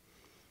rep.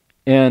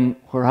 And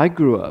where I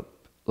grew up,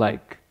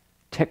 like,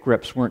 tech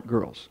reps weren't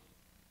girls.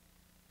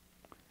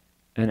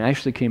 And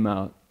Ashley came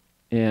out,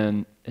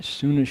 and as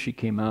soon as she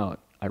came out,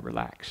 I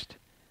relaxed,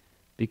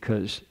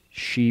 because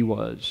she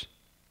was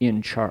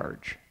in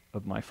charge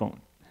of my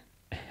phone.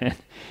 And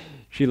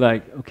she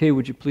like, okay,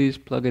 would you please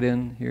plug it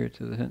in here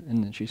to the,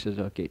 and then she says,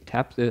 okay,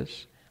 tap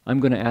this. I'm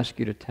going to ask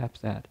you to tap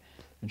that.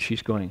 And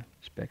she's going,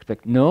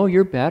 spec. No,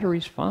 your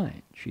battery's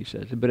fine, she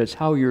says, but it's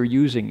how you're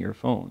using your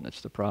phone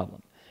that's the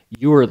problem.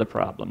 You're the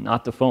problem,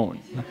 not the phone.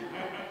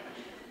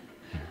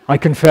 I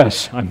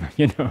confess,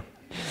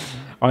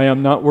 I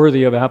am not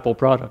worthy of Apple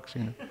products,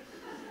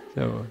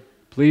 So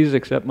please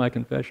accept my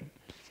confession.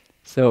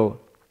 So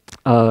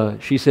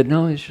she said,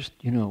 no, it's just,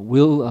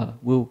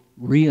 we'll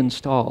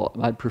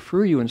reinstall. I'd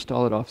prefer you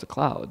install it off the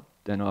cloud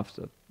than off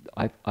the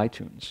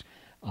iTunes.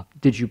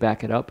 Did you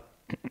back it up?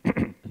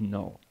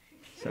 No.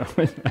 So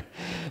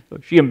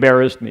she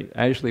embarrassed me.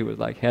 Ashley was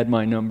like, had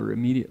my number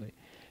immediately.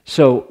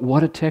 So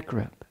what a tech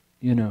rep,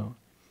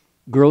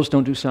 Girls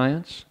don't do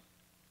science?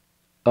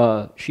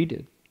 She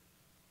did,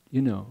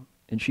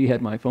 and she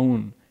had my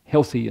phone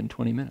healthy in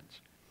 20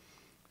 minutes.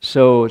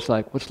 So it's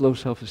like, what's low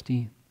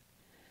self-esteem?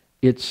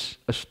 It's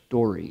a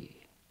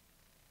story.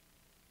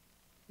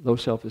 Low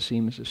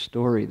self-esteem is a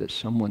story that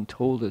someone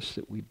told us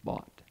that we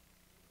bought,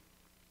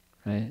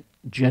 right?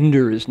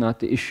 Gender is not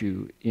the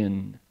issue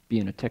in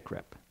being a tech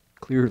rep,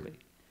 clearly.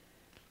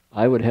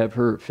 I would have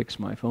her fix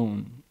my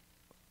phone,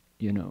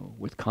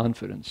 with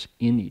confidence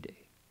any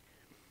day.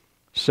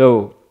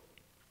 So,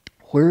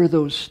 where are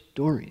those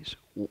stories?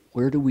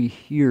 Where do we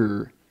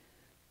hear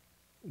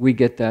we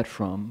get that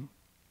from?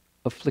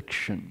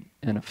 Affliction.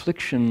 And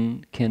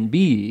affliction can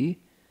be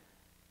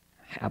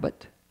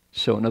habit.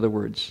 So in other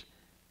words,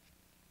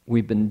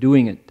 we've been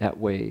doing it that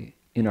way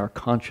in our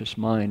conscious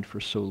mind for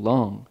so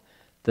long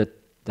that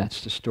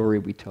that's the story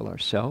we tell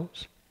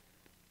ourselves.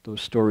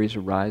 Those stories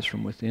arise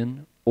from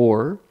within.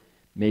 Or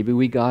maybe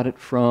we got it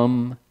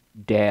from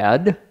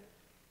Dad,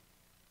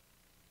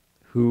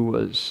 who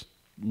was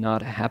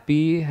not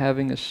happy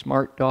having a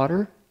smart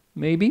daughter,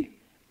 maybe.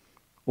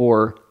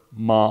 Or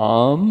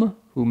Mom,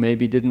 who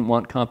maybe didn't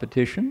want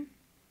competition.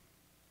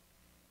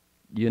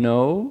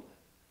 Those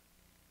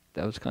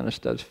kind of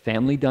stuff.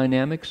 Family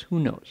dynamics, who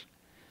knows?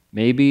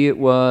 Maybe it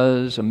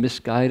was a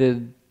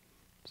misguided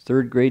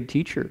third grade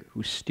teacher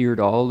who steered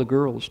all the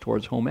girls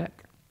towards home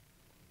ec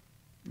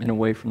and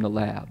away from the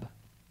lab,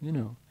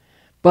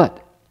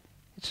 But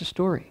it's a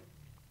story.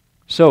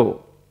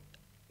 So,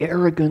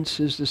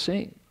 arrogance is the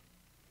same,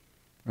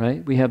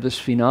 right? We have this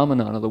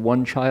phenomenon of the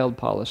one-child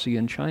policy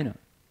in China.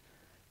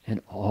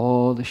 And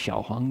all the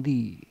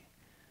Xiaohuangdi,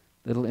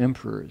 little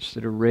emperors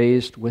that are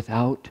raised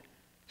without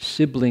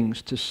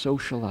siblings to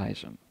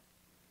socialize them,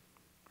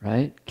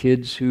 right?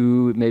 Kids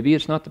who, maybe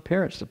it's not the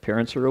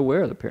parents are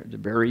aware, the parents are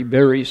very,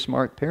 very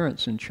smart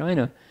parents in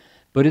China,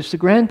 but it's the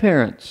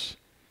grandparents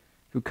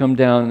who come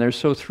down and they're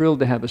so thrilled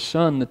to have a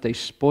son that they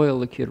spoil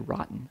the kid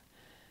rotten.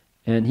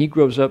 And he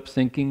grows up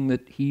thinking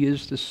that he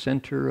is the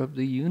center of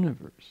the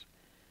universe.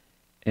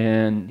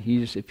 And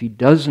if he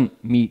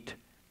doesn't meet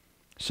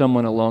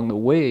someone along the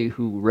way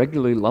who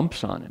regularly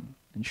lumps on him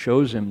and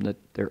shows him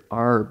that there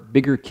are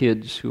bigger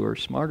kids who are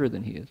smarter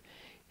than he is,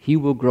 he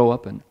will grow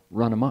up and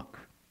run amok.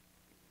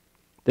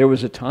 There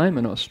was a time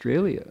in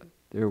Australia,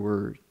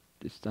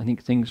 I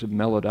think things have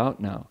mellowed out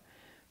now,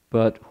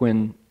 but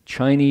when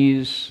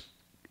Chinese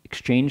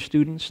exchange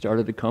students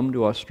started to come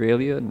to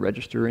Australia and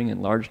registering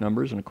in large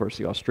numbers, and of course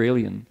the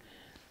Australian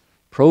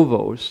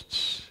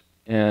provosts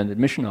and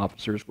admission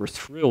officers were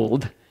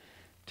thrilled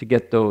to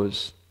get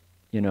those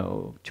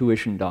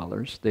tuition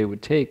dollars, they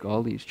would take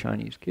all these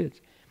Chinese kids.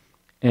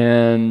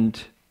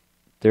 And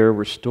there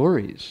were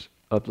stories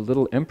of the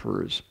little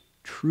emperors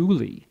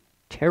truly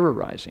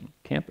terrorizing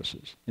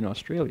campuses in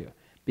Australia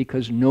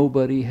because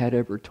nobody had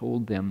ever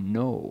told them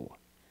no.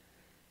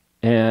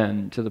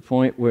 And to the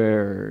point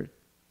where,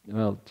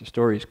 the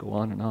stories go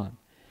on and on.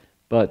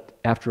 But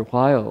after a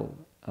while,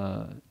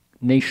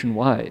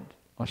 nationwide,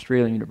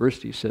 Australian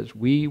University says,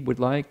 we would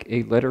like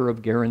a letter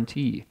of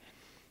guarantee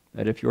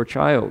that if your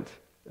child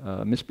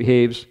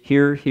misbehaves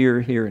here,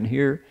 and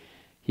here,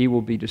 he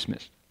will be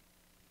dismissed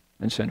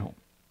and sent home.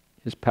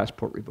 His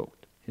passport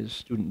revoked, his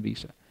student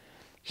visa.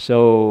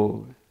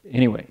 So,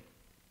 anyway,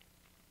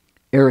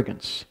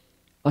 arrogance.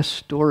 A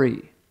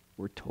story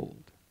we're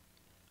told.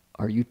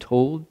 Are you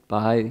told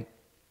by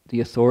the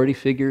authority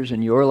figures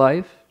in your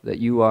life that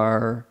you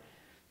are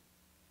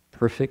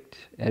perfect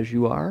as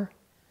you are?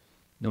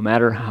 No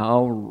matter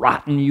how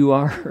rotten you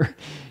are,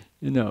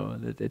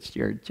 that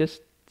you're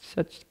just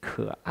such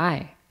可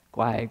爱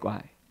guai,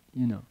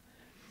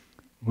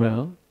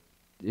 Well,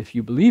 if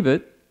you believe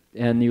it,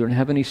 and you don't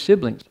have any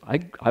siblings,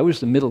 I was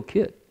the middle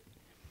kid.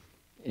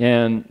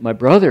 And my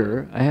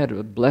brother, I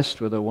had blessed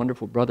with a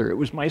wonderful brother. It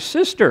was my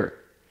sister.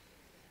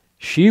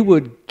 She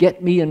would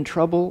get me in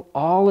trouble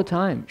all the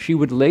time. She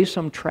would lay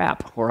some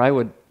trap where I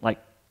would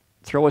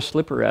throw a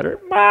slipper at her.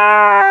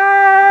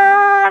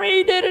 Mom,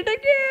 he did it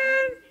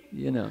again!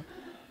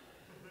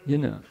 You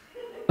know.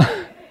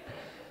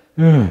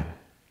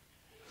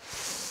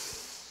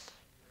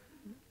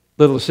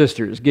 Little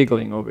sister is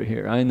giggling over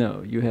here. I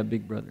know, you have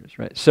big brothers,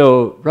 right?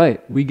 So,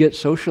 right, we get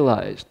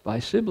socialized by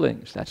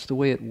siblings. That's the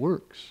way it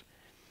works.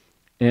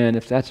 And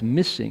if that's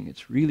missing,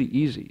 it's really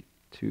easy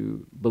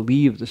to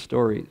believe the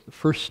story, the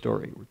first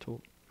story we're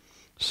told.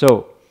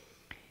 So,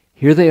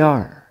 here they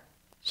are,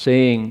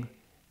 saying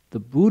the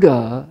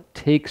Buddha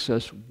takes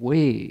us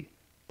way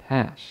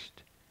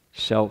past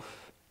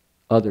self,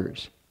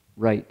 others,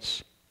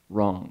 rights,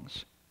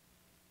 wrongs,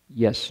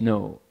 yes,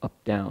 no,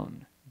 up,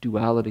 down,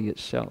 duality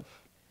itself,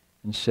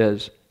 and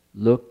says,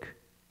 look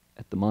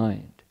at the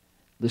mind.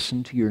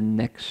 Listen to your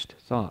next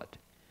thought.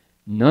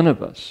 None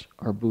of us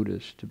are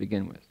Buddhas to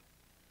begin with.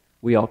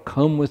 We all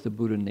come with the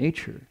Buddha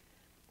nature,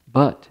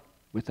 but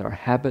with our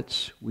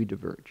habits we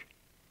diverge.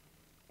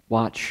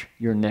 Watch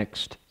your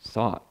next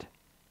thought.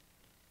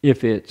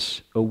 If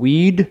it's a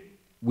weed,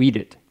 weed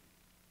it.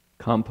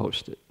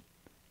 Compost it.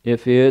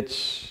 If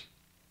it's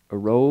a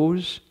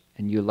rose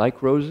and you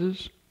like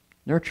roses,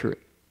 nurture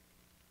it.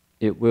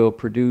 It will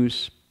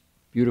produce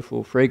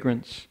beautiful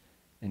fragrance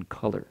and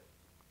color,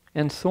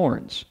 and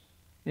thorns,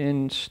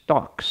 and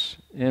stalks,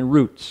 and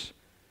roots.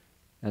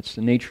 That's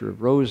the nature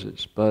of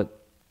roses,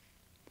 but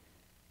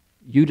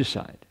you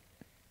decide.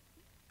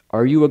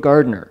 Are you a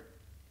gardener?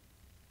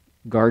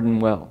 Garden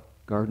well,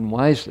 garden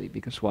wisely,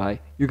 because why?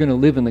 You're going to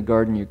live in the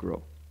garden you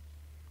grow.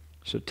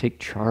 So take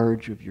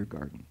charge of your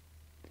garden.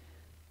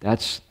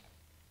 That's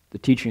the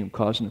teaching of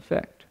cause and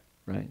effect,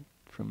 right,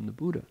 from the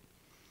Buddha.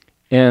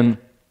 And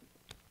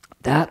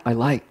that I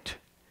liked,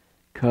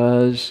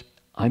 because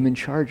I'm in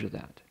charge of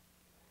that.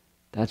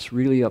 That's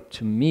really up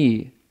to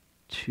me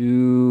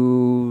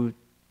to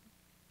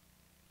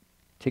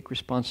take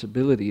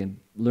responsibility and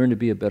learn to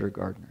be a better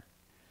gardener,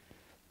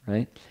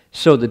 right?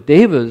 So the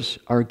Devas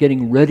are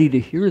getting ready to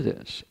hear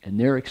this, and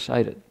they're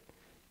excited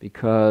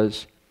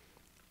because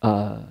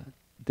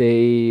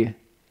they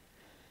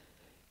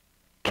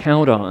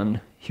count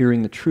on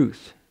hearing the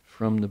truth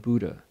from the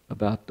Buddha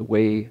about the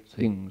way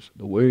things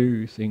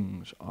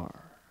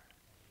are.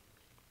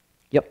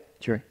 Yep,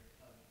 Jerry.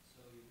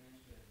 So you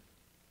mentioned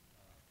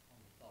on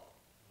the thought,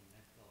 on the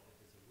next thought,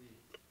 if it's a weed,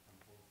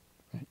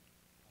 composting. Right.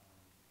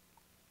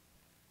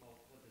 Well,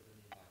 what does it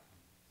mean by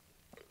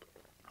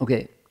composting?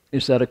 Okay,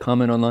 is that a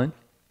comment online?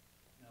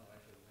 No,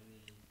 actually, when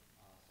he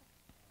asked,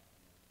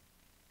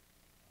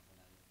 when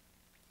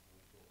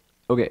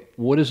I Okay,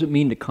 what does it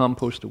mean to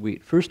compost a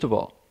weed? First of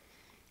all,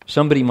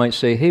 somebody might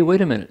say, hey,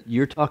 wait a minute,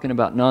 you're talking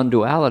about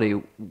non-duality.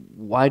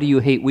 Why do you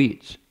hate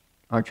weeds?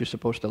 Aren't you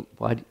supposed to,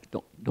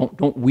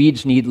 don't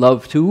weeds need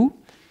love too?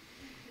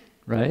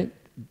 Right?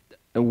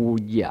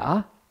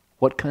 Yeah.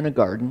 What kind of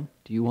garden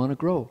do you want to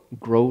grow?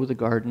 Grow the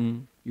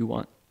garden you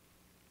want.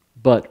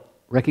 But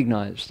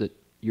recognize that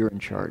you're in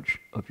charge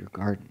of your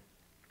garden.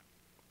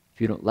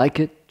 If you don't like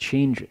it,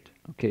 change it.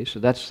 Okay, so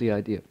that's the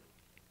idea.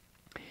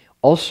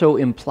 Also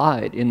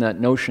implied in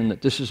that notion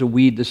that this is a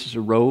weed, this is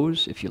a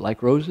rose, if you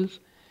like roses.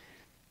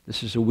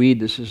 This is a weed,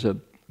 this is a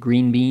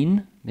green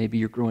bean. Maybe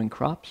you're growing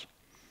crops.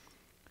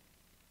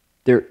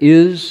 There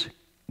is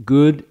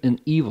good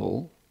and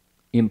evil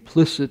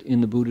implicit in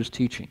the Buddha's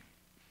teaching.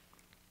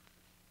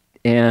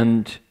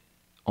 And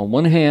on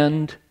one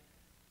hand,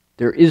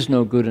 there is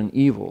no good and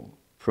evil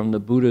from the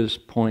Buddha's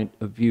point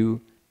of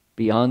view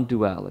beyond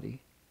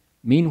duality.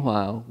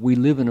 Meanwhile, we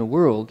live in a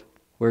world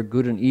where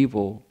good and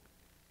evil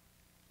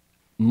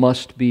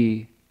must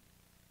be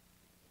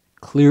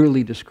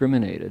clearly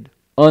discriminated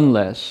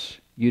unless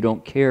you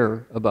don't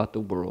care about the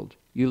world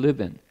you live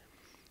in.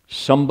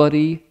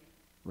 Somebody,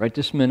 right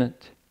this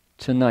minute,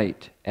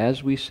 tonight,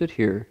 as we sit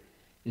here,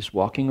 is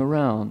walking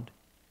around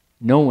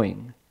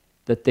knowing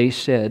that they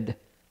said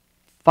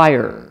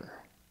fire,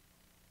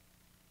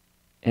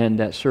 and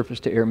that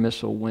surface-to-air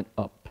missile went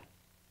up.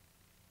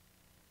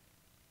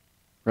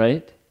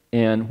 Right?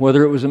 And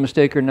whether it was a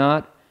mistake or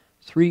not,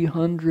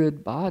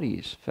 300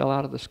 bodies fell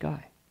out of the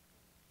sky.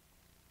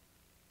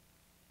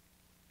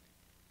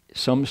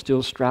 Some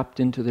still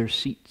strapped into their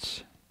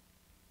seats.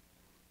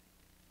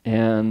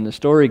 And the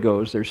story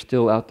goes, they're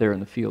still out there in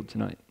the field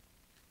tonight.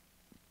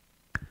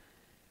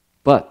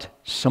 But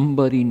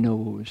somebody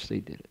knows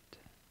they did it.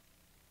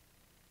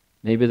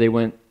 Maybe they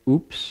went,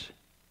 oops,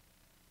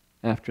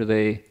 after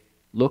they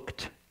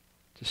looked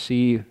to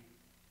see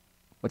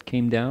what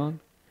came down,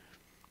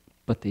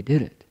 but they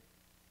did it.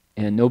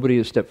 And nobody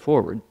has stepped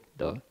forward,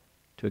 to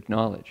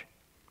acknowledge.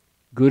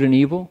 Good and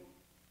evil?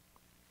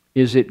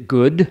 Is it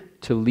good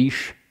to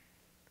leash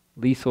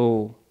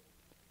lethal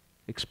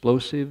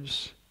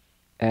explosives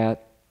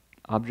at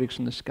objects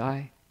in the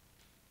sky?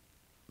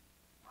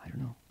 I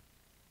don't know.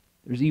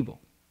 There's evil,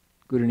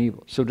 good and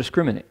evil. So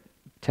discriminate.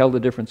 Tell the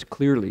difference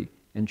clearly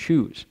and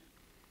choose.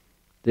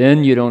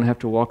 Then you don't have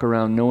to walk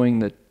around knowing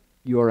that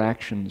your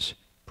actions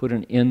put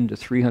an end to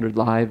 300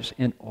 lives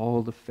and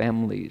all the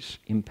families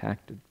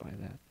impacted by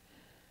that.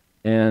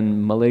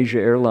 And Malaysia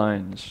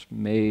Airlines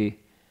may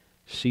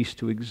cease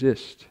to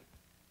exist.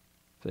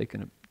 Who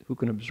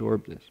can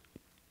absorb this?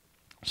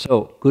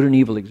 So, good and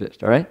evil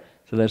exist, all right?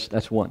 So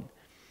that's one.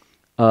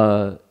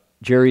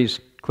 Jerry's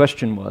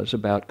question was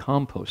about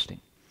composting.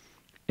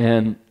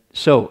 And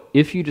so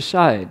if you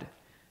decide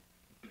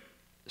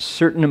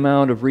certain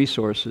amount of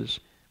resources,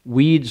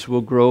 weeds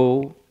will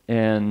grow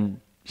and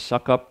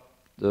suck up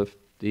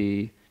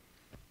the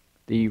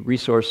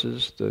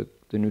resources, the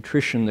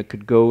nutrition that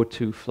could go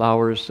to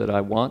flowers that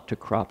I want, to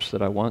crops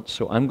that I want.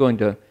 So I'm going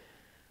to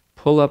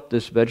pull up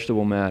this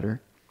vegetable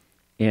matter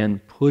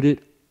and put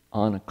it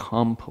on a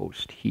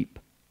compost heap.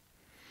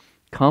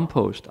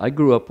 Compost, I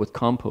grew up with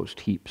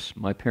compost heaps.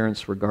 My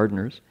parents were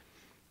gardeners,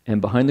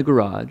 and behind the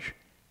garage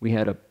we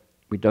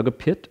dug a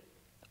pit.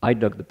 I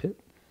dug the pit,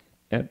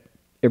 and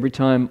every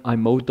time I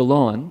mowed the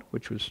lawn,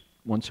 which was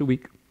once a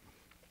week,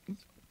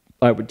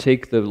 I would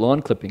take the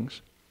lawn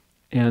clippings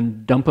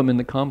and dump them in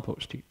the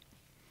compost heap.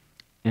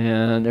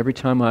 And every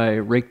time I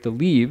raked the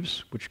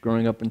leaves, which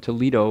growing up in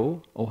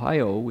Toledo,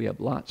 Ohio, we have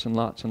lots and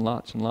lots and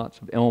lots and lots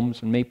of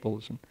elms and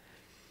maples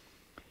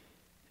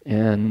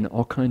and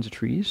all kinds of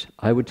trees,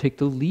 I would take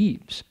the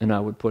leaves and I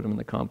would put them in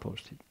the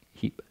compost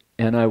heap.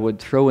 And I would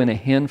throw in a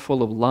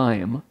handful of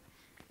lime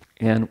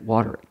and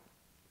water it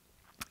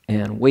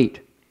and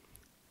wait.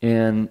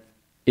 And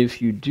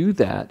if you do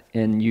that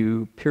and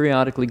you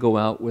periodically go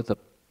out with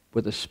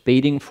a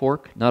spading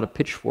fork, not a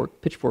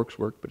pitchfork, pitchforks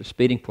work, but a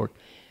spading fork,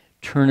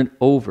 turn it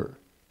over,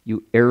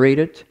 you aerate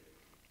it,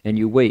 and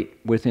you wait.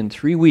 Within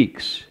 3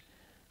 weeks,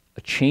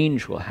 a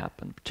change will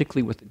happen,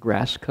 particularly with the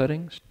grass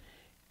cuttings.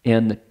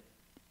 And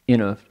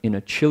in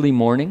a chilly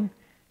morning,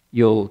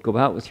 you'll go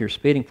out with your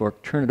spading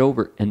fork, turn it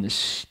over, and the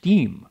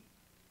steam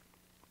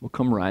will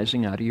come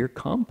rising out of your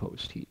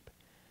compost heap.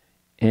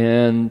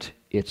 And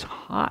it's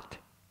hot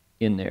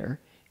in there,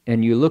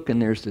 and you look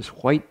and there's this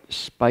white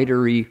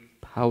spidery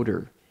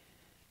powder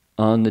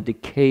on the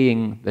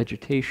decaying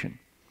vegetation.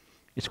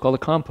 It's called a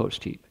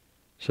compost heap.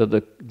 So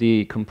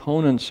the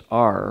components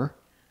are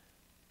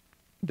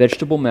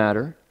vegetable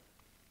matter,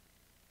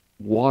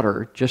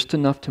 water, just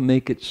enough to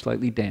make it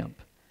slightly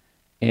damp,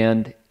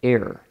 and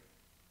air.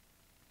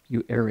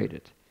 You aerate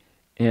it.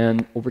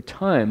 And over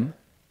time,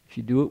 if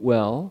you do it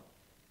well,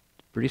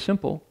 it's pretty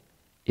simple,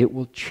 it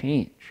will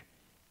change.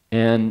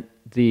 And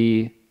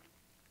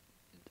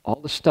all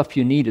the stuff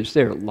you need is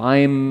there.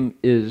 Lime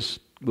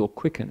will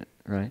quicken it,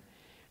 right?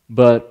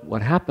 But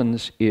what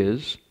happens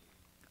is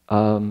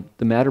the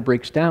matter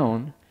breaks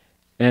down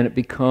and it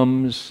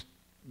becomes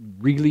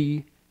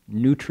really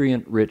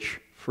nutrient-rich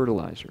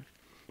fertilizer.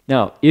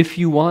 Now, if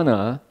you want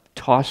to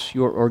toss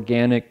your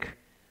organic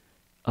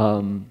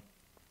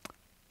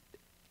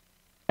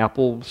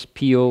apples,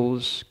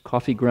 peels,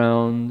 coffee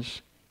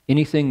grounds,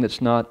 anything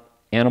that's not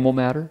animal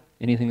matter,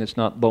 anything that's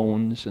not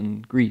bones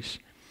and grease,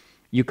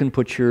 you can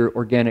put your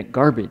organic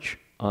garbage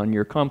on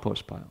your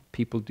compost pile.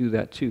 People do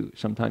that too.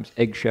 Sometimes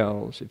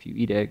eggshells, if you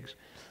eat eggs.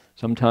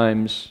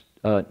 Sometimes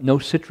no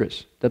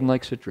citrus, doesn't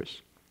like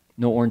citrus.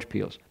 No orange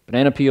peels.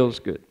 Banana peels,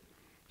 good.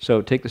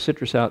 So take the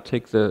citrus out,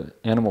 take the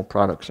animal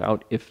products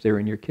out if they're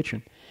in your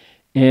kitchen,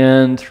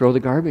 and throw the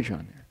garbage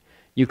on there.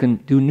 You can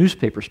do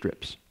newspaper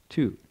strips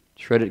too.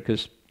 Shred it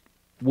because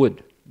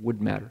wood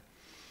matter.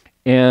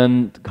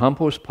 And the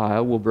compost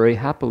pile will very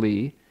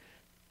happily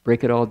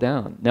break it all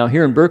down. Now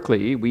here in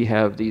Berkeley, we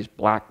have these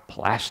black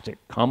plastic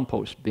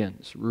compost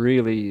bins,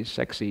 really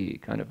sexy,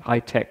 kind of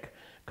high-tech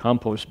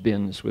compost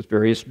bins with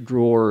various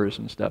drawers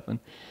and stuff. And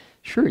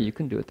sure, you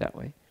can do it that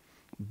way.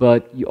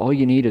 But all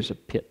you need is a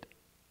pit.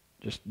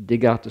 Just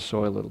dig out the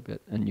soil a little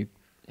bit and you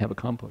have a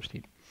compost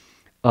heap.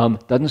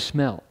 Doesn't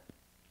smell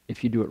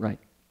if you do it right.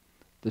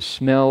 The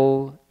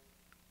smell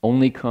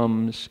only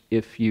comes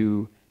if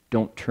you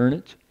don't turn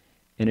it,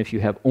 and if you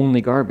have only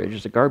garbage.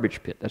 It's a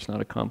garbage pit. That's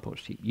not a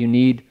compost heap. You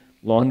need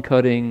lawn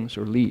cuttings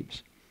or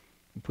leaves.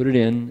 You put it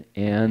in,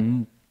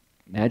 and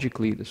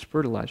magically this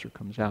fertilizer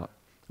comes out.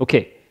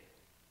 Okay,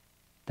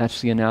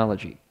 that's the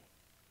analogy.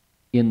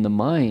 In the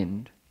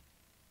mind,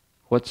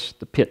 what's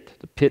the pit?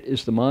 The pit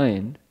is the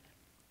mind.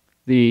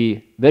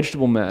 The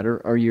vegetable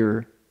matter are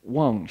your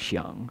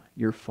wangxiang,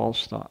 your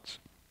false thoughts.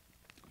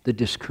 The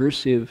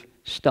discursive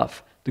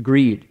stuff, the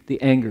greed,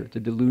 the anger, the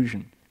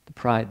delusion, the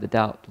pride, the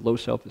doubt, the low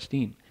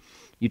self-esteem.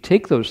 You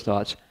take those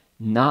thoughts,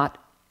 not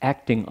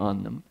acting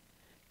on them.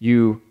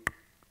 You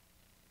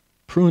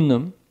prune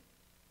them,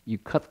 you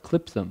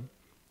clip them,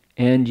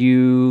 and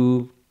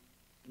you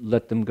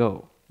let them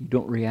go. You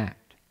don't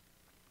react.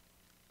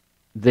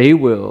 They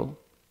will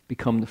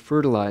become the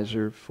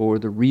fertilizer for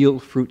the real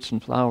fruits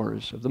and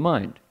flowers of the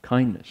mind.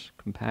 Kindness,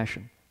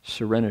 compassion,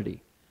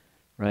 serenity,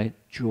 right?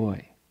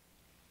 Joy,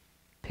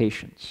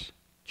 patience,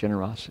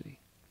 generosity,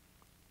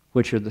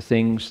 which are the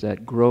things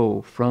that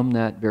grow from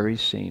that very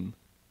same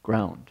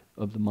ground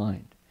of the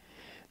mind.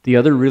 The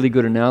other really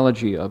good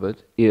analogy of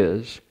it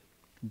is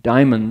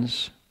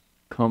diamonds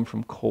come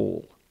from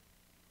coal.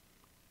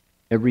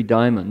 Every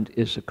diamond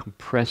is a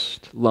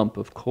compressed lump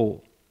of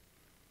coal.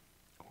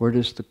 Where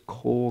does the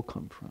coal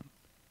come from?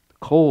 The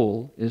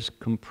coal is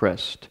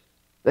compressed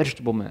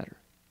vegetable matter,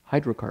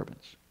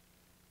 hydrocarbons,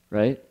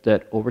 right?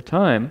 That over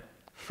time,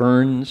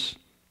 ferns,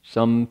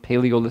 some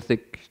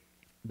Paleolithic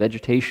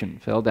vegetation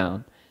fell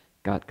down,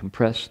 got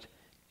compressed,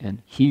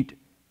 and heat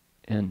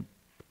and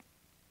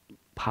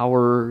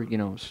power,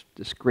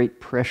 this great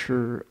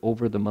pressure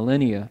over the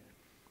millennia,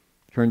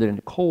 turned it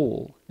into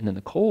coal, and then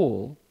the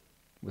coal,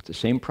 with the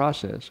same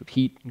process of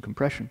heat and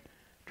compression,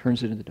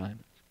 turns it into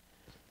diamonds.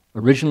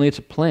 Originally it's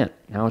a plant,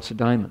 now it's a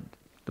diamond.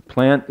 The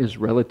plant is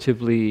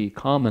relatively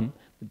common,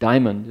 the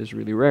diamond is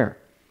really rare.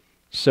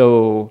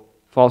 So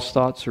false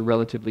thoughts are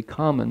relatively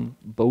common,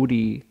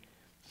 bodhi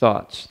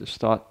thoughts, the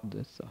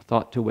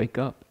thought to wake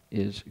up,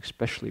 is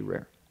especially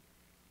rare.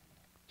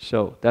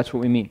 So that's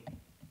what we mean.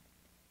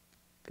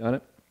 Got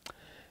it?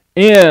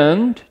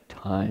 And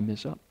time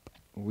is up.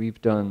 We've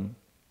done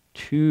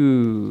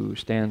 2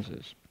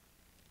 stanzas.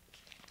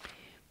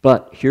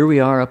 But here we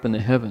are up in the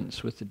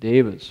heavens with the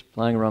devas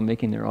flying around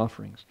making their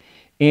offerings.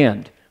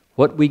 And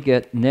what we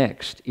get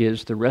next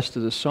is the rest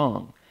of the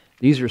song.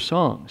 These are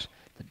songs.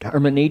 The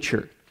Dharma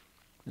nature.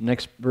 The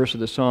next verse of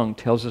the song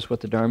tells us what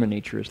the Dharma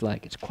nature is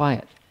like. It's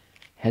quiet,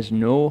 has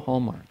no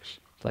hallmarks.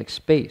 It's like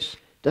space,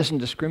 doesn't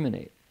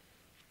discriminate.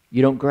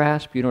 You don't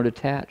grasp, you don't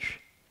attach.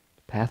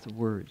 The path of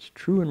words,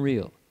 true and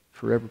real,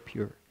 forever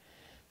pure.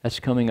 That's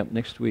coming up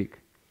next week.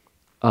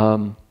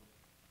 About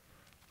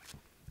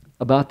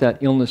that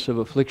illness of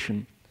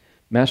affliction,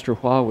 Master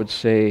Hua would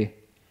say,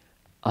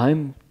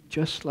 I'm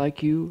just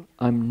like you.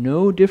 I'm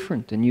no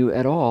different than you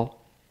at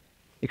all,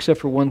 except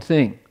for one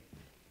thing.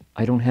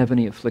 I don't have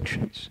any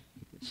afflictions,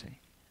 he would say.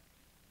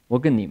 我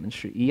跟你们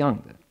是一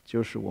样的，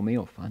就是我没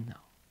有烦恼,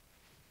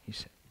 he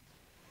said.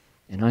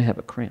 And I have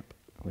a cramp,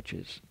 which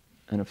is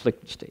an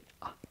afflicted state.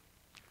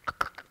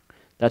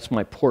 That's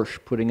my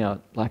Porsche putting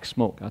out black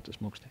smoke out the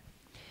smokestack.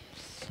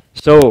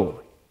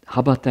 So, how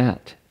about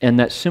that? And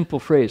that simple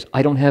phrase,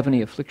 I don't have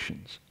any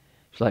afflictions.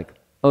 It's like,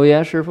 oh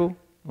yeah, Shifu?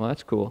 Well,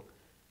 that's cool.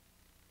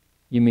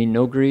 You mean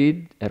no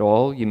greed at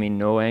all? You mean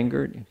no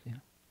anger? Yeah.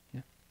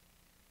 Yeah.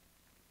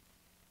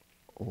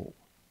 Oh,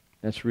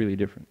 that's really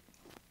different.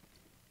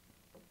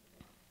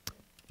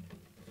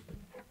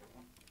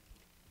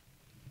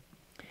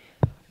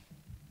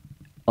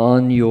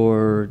 On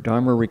your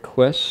Dharma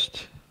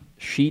request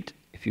sheet,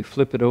 if you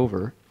flip it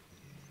over,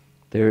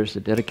 there's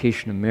the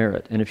dedication of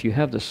merit. And if you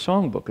have the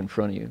songbook in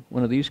front of you,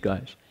 one of these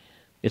guys,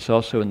 it's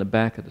also in the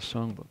back of the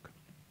songbook.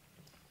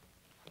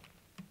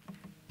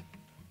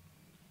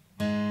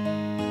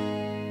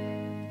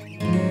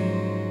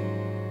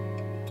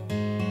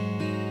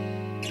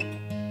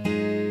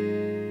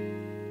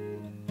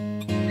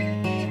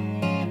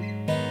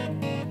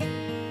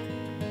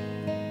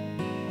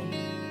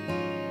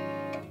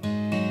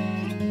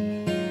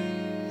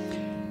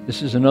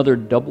 This is another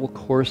double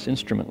course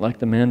instrument, like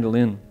the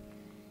mandolin.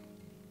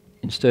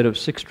 Instead of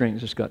 6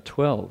 strings, it's got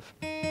 12.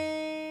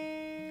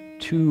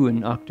 2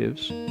 in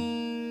octaves,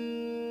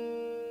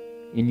 in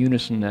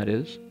unison that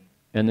is,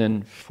 and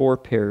then 4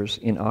 pairs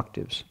in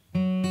octaves.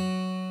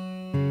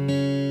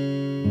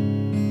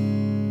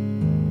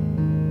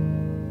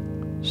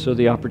 So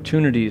the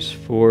opportunities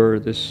for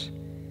this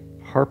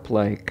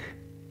harp-like,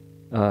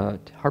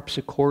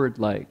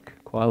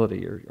 harpsichord-like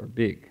quality are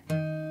big.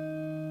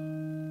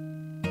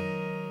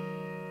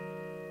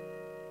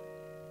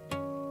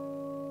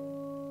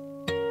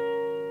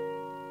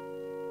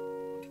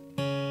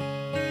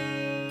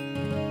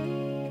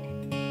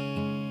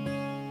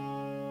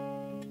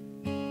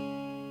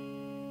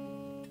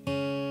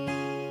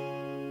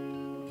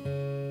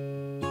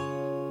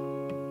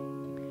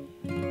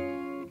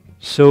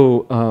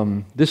 So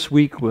this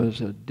week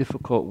was a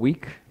difficult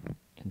week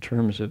in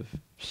terms of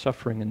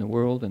suffering in the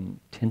world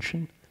and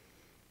tension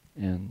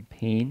and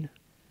pain.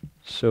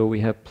 So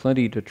we have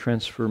plenty to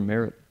transfer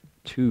merit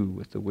to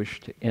with the wish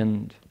to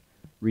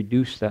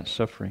reduce that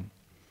suffering.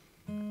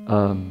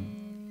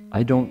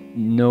 I don't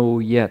know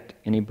yet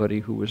anybody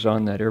who was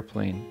on that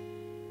airplane,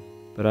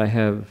 but I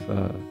have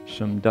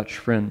some Dutch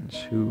friends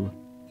who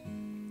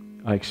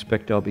I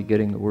expect I'll be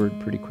getting the word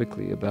pretty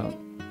quickly about.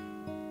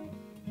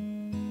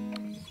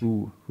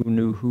 Who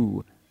knew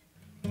who.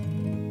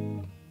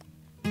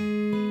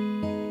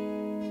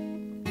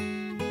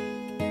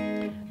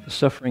 The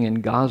suffering in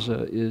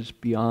Gaza is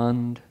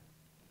beyond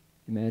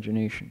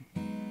imagination.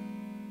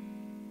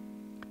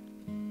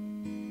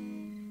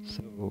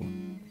 So,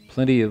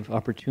 plenty of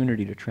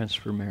opportunity to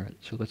transfer merit.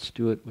 So let's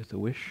do it with a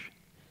wish.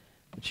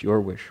 It's your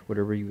wish,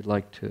 whatever you would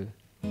like to,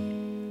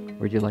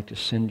 where you'd like to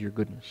send your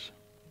goodness.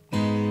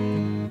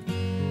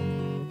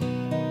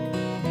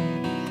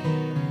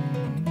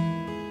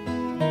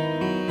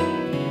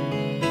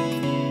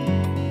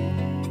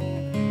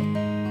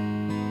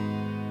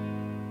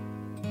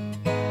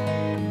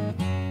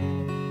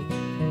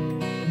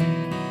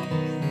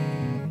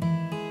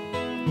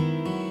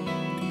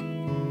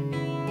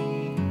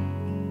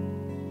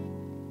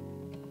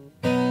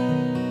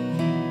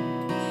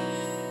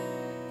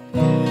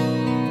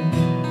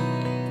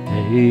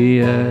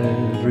 May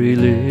every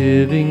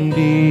living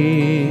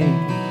being,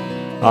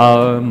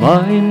 our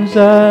minds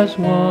as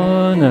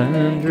one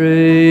and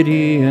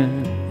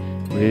radiant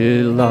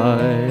with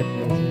light,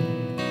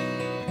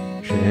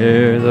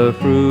 share the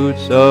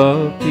fruits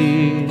of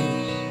peace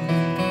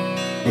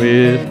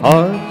with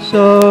hearts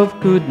of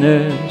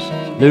goodness,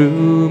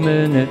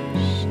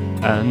 luminous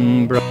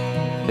and bright.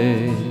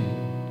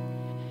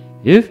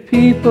 If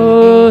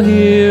people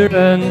hear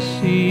and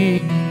see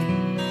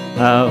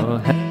how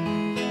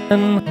hands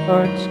and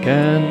hearts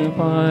can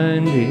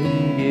find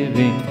in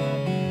giving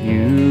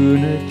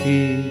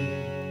unity,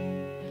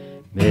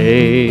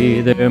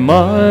 may their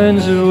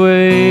minds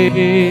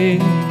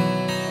awake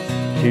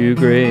to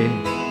great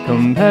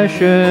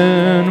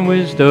compassion,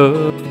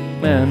 wisdom,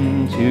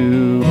 and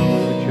to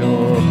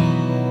joy.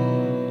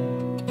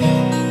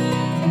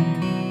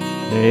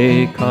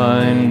 May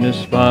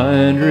kindness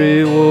find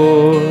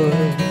reward.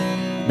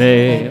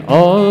 May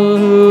all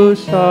who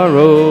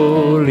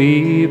sorrow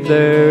leave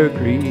their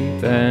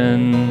grief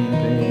and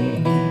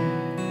pain.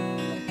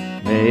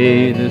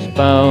 May this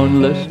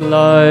boundless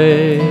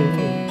light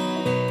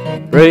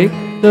break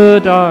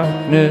the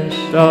darkness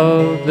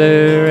of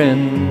their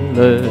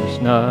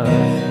endless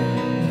night.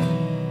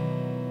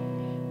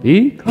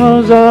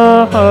 Because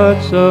our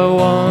hearts are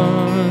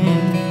one,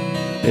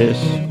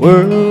 this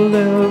world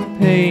of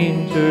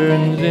pain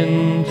turns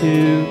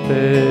into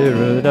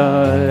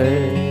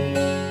paradise.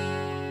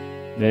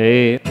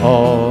 May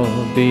all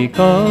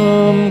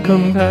become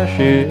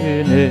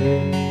compassionate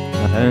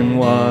and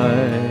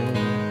wise.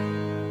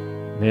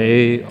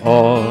 May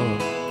all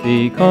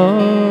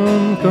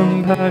become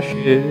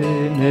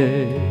compassionate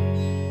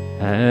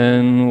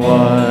and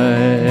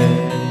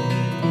wise.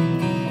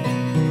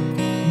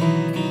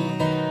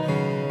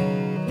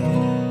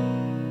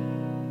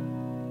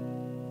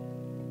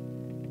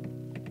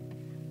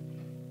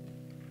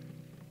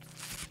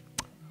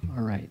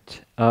 All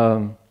right.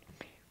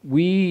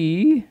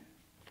 We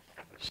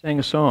sang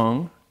a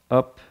song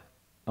up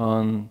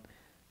on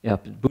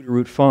Buddha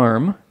Root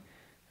Farm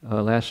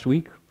last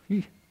week.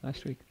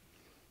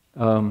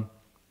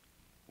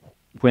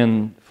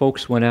 When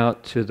folks went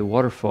out to the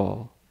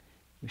waterfall,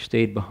 we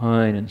stayed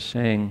behind and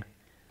sang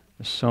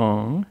a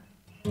song.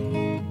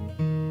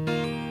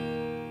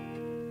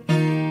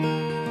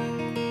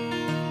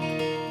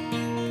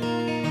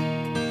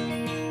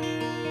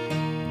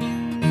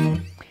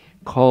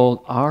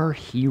 Called Our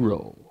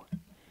Hero.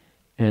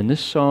 And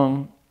this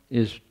song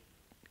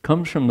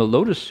comes from the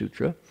Lotus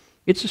Sutra.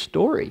 It's a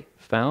story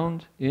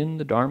found in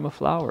the Dharma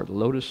Flower, the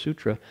Lotus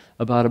Sutra,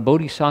 about a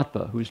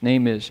Bodhisattva whose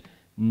name is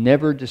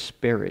Never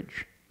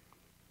Disparage,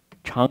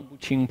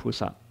 Changbuching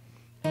Pusa.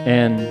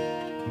 And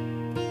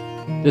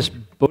this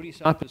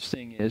Bodhisattva's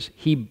thing is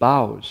he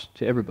bows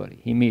to everybody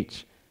he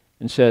meets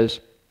and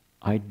says,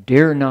 I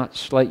dare not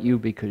slight you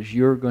because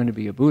you're going to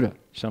be a Buddha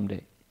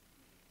someday.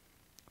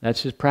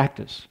 That's his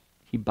practice.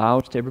 He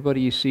bows to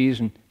everybody he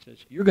sees and says,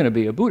 you're going to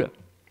be a Buddha.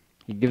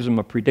 He gives them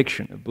a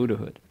prediction of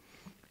Buddhahood.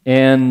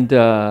 And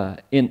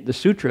in the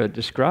sutra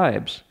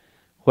describes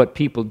what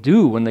people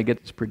do when they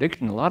get this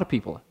prediction. A lot of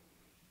people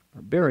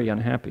are very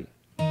unhappy.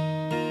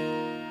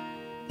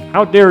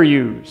 How dare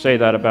you say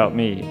that about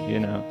me, you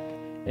know?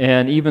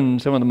 And even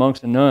some of the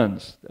monks and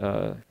nuns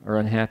are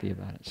unhappy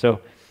about it.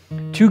 So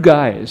 2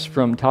 guys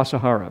from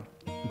Tassajara,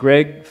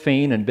 Greg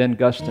Fain and Ben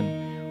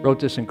Guston, wrote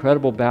this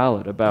incredible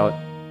ballad about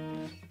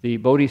the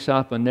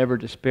Bodhisattva Never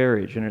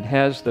Disparage, and it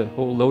has the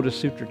whole Lotus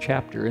Sutra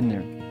chapter in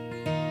there.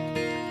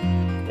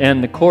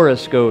 And the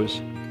chorus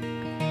goes,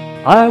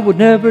 I would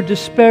never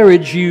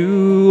disparage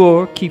you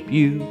or keep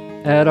you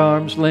at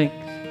arm's length,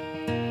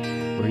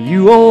 where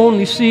you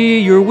only see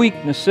your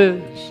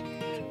weaknesses,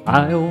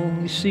 I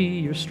only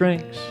see your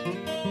strengths.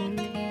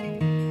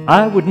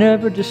 I would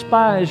never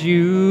despise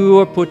you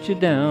or put you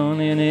down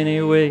in any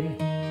way,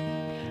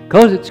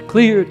 'cause it's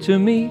clear to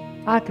me,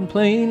 I can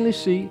plainly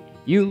see,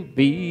 you'll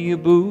be a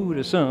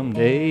Buddha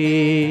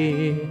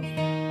someday.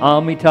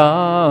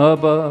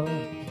 Amitabha.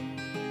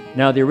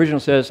 Now the original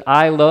says,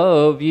 I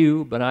love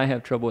you, but I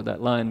have trouble with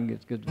that line.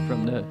 It's good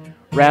from the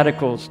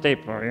radical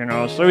stapler, you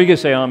know. So we can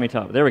say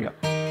Amitabha. There we go.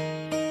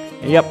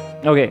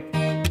 Yep. Okay.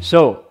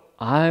 So,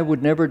 I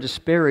would never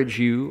disparage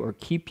you or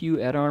keep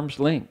you at arm's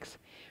length.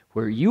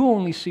 Where you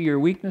only see your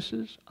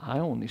weaknesses, I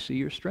only see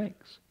your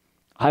strengths.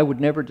 I would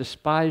never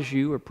despise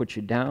you or put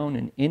you down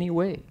in any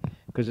way,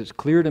 because it's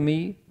clear to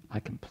me, I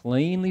can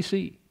plainly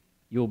see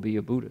you'll be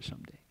a Buddha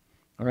someday.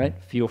 All right?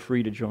 Feel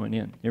free to join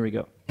in. Here we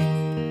go.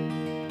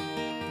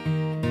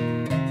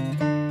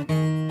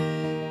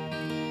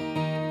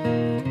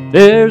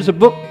 There's a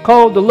book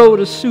called the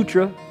Lotus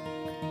Sutra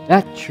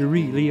that you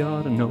really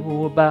ought to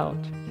know about.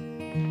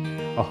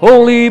 A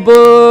holy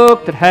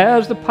book that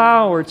has the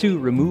power to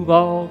remove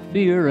all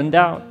fear and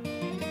doubt.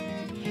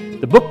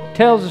 The book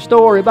tells a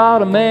story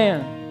about a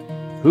man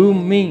who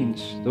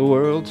means the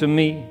world to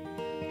me,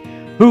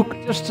 who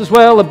could just as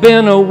well have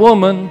been a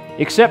woman,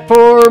 except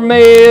for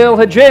male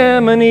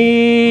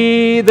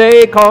hegemony.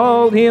 They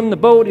called him the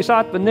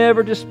Bodhisattva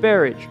Never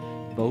Disparage,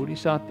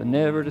 Bodhisattva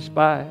Never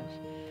Despise.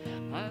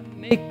 I'm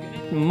making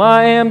it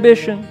my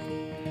ambition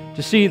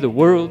to see the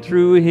world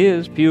through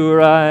his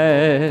pure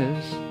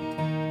eyes.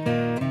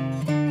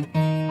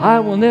 I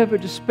will never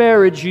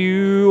disparage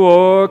you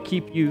or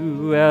keep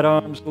you at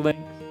arm's length.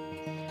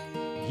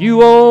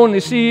 You only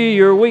see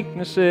your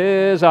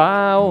weaknesses,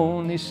 I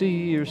only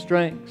see your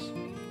strengths.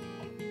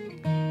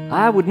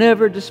 I would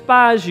never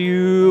despise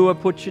you or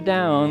put you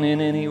down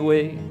in any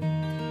way,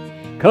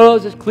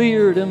 'Cause it's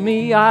clear to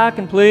me, I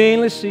can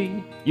plainly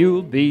see,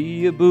 you'll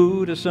be a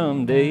Buddha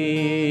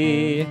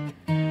someday.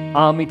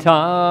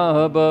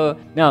 Amitabha.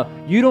 Now,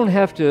 you don't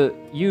have to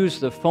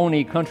use the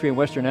phony country and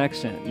western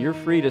accent. You're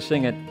free to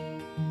sing it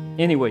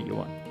any way you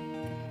want.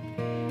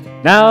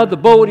 Now, the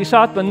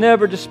Bodhisattva,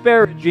 never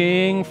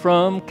disparaging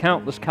from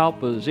countless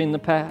kalpas in the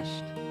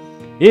past,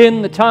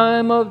 in the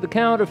time of the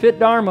counterfeit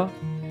Dharma,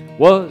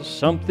 was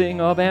something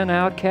of an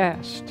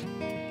outcast.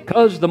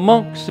 'Cause the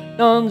monks and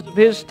nuns of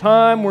his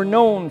time were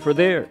known for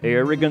their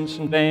arrogance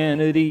and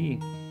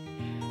vanity.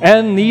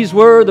 And these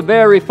were the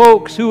very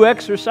folks who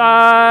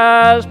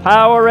exercised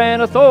power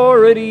and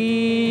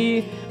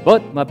authority.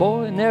 But my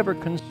boy never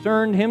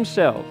concerned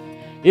himself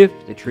if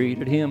they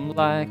treated him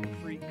like a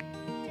freak,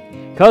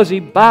 'cause he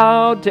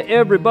bowed to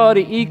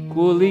everybody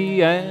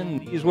equally,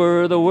 and these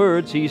were the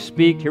words he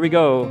speak. Here we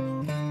go.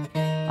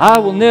 I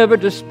will never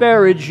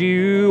disparage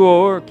you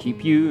or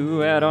keep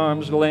you at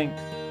arm's length.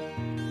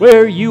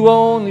 Where you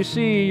only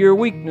see your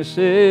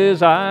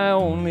weaknesses, I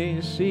only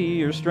see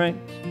your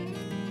strengths.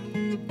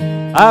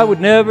 I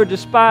would never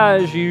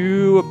despise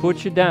you or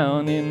put you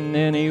down in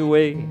any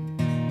way.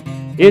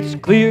 It's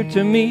clear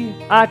to me,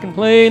 I can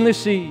plainly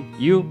see,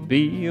 you'll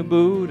be a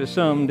Buddha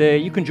someday.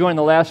 You can join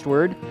the last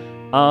word,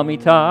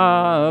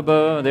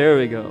 Amitabha. There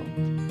we go.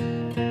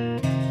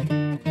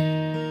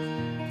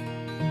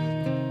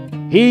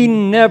 He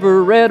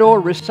never read or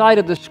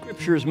recited the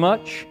scriptures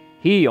much.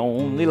 He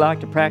only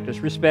liked to practice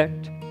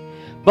respect.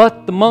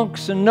 But the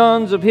monks and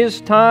nuns of his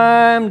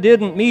time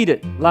didn't meet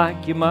it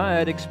like you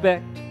might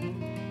expect.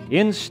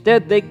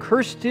 Instead, they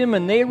cursed him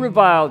and they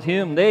reviled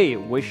him. They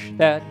wished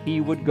that he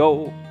would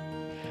go.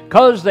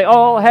 'Cause they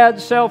all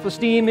had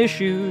self-esteem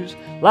issues,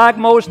 like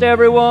most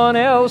everyone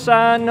else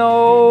I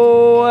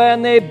know.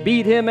 And they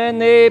beat him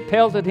and they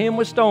pelted him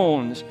with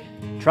stones,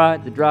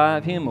 tried to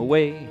drive him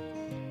away.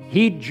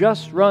 He'd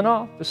just run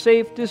off a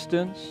safe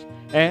distance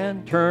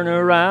and turn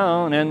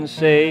around and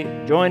say,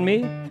 join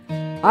me,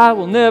 I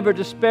will never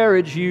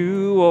disparage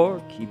you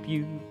or keep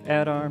you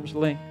at arm's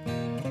length.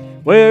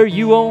 Where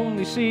you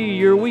only see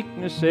your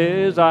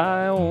weaknesses,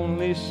 I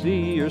only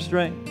see your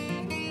strength.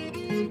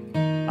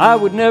 I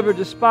would never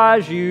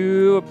despise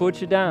you or put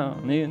you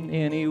down in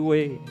any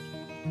way.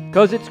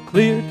 'Cause it's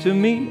clear to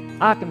me,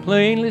 I can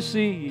plainly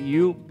see,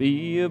 you'll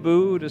be a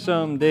Buddha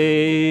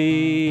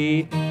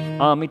someday.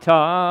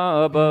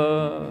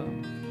 Amitabha.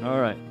 All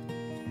right.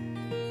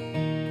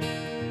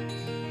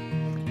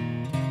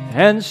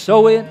 And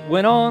so it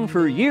went on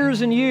for years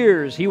and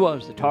years. He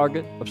was the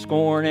target of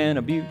scorn and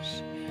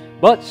abuse.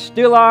 But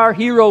still our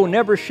hero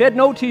never shed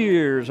no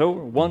tears or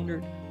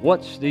wondered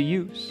what's the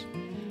use.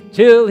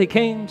 Till he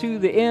came to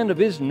the end of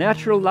his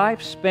natural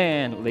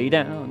lifespan, lay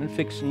down and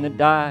fixing to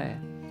die.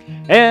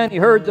 And he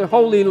heard the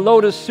Holy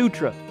Lotus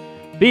Sutra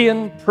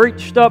being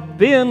preached up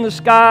in the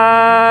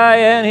sky.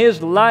 And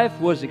his life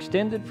was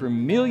extended for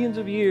millions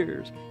of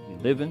years,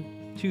 living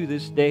to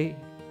this day.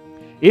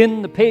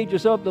 In the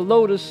pages of the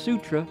Lotus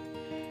Sutra,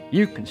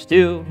 you can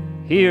still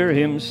hear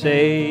him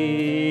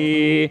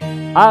say,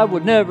 I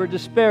would never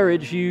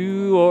disparage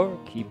you or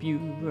keep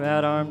you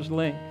at arm's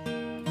length.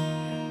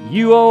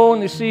 You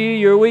only see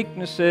your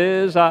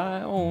weaknesses,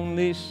 I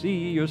only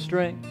see your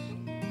strengths.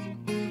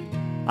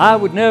 I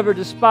would never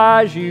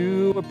despise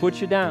you or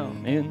put you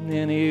down in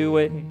any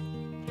way.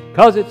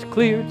 'Cause it's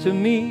clear to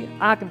me,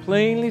 I can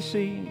plainly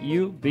see,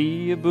 you'll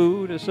be a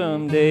Buddha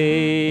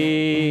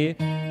someday.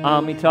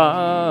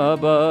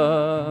 Amitabha.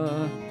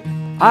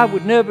 I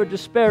would never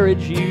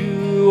disparage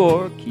you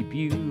or keep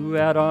you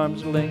at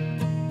arm's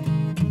length.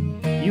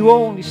 You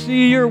only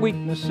see your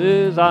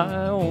weaknesses,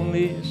 I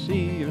only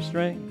see your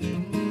strength.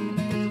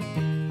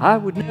 I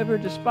would never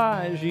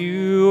despise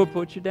you or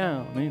put you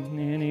down in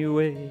any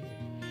way.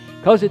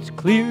 'Cause it's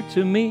clear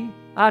to me,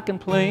 I can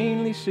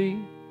plainly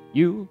see,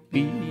 you'll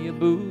be a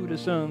Buddha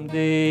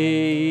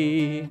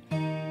someday.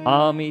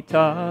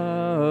 Amitabha.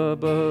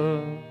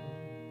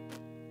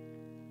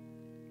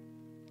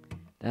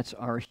 That's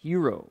our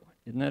hero.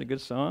 Isn't that a good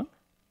song?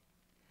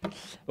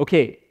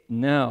 Okay,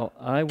 now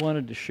I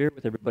wanted to share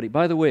with everybody.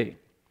 By the way,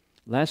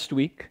 last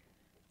week,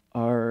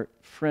 our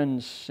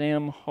friend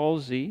Sam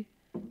Halsey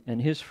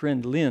and his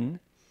friend Lynn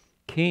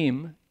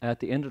came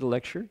at the end of the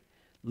lecture.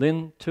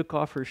 Lynn took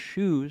off her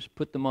shoes,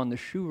 put them on the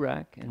shoe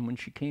rack, and when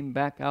she came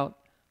back out,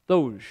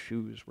 those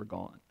shoes were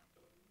gone.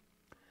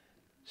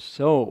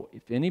 So,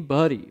 if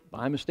anybody,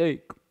 by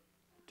mistake,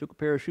 took a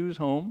pair of shoes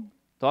home,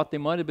 thought they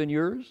might have been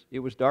yours, it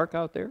was dark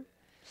out there,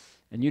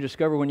 and you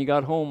discover when you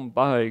got home,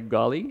 by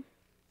golly,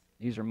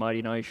 these are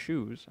mighty nice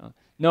shoes.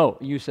 No,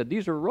 you said,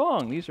 these are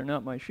wrong, these are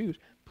not my shoes.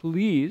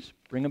 Please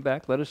bring them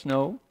back, let us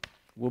know.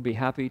 We'll be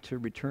happy to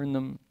return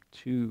them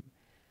to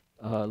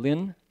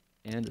Lynn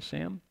and to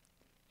Sam.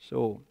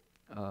 So,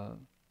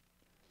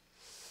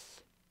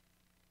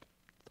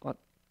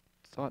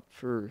 thought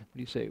for, what do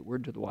you say,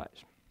 word to the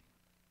wise.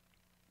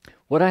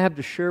 What I have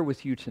to share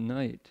with you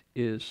tonight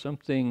is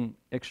something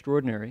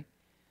extraordinary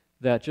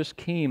that just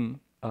came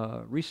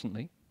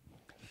recently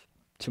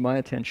to my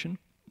attention.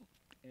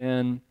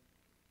 And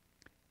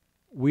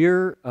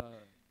we're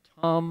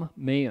Tom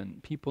Mahan.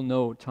 People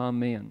know Tom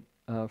Mahan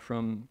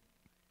from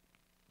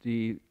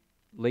the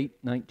late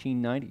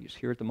 1990s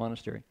here at the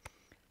monastery.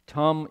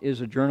 Tom is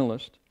a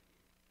journalist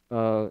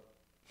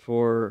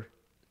for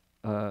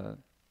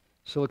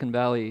Silicon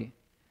Valley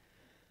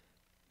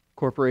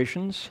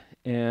corporations,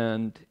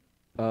 and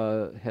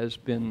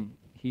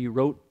he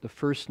wrote the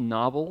first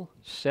novel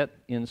set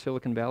in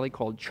Silicon Valley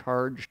called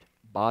Charged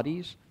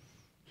Bodies.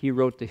 He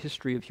wrote the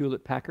history of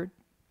Hewlett-Packard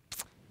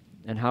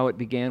and how it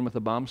began with a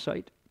bomb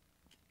site,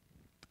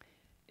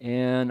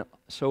 and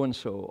so and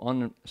so,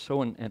 on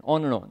and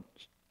on.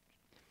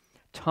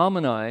 Tom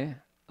and I,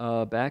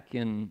 back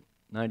in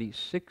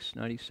 96,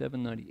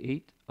 97,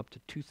 98, up to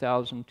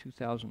 2000,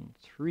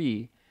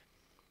 2003,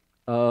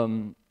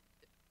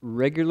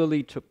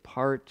 regularly took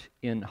part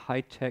in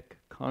high-tech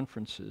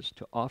conferences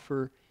to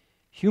offer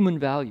human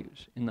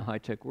values in the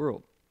high-tech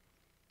world,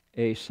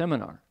 a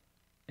seminar.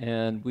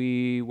 And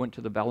we went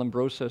to the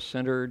Vallombrosa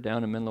Center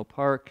down in Menlo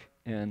Park,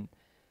 and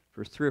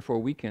for 3 or 4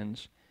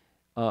 weekends,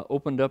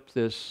 opened up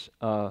this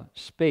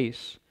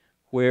space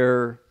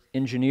where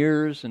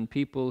engineers and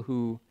people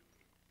who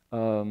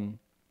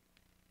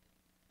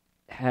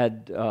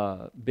had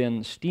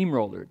been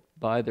steamrollered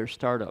by their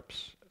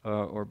startups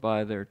or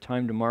by their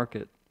time to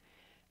market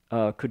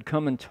could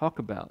come and talk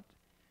about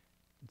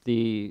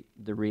the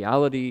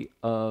reality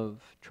of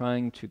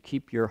trying to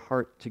keep your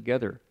heart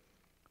together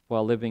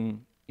while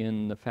living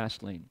in the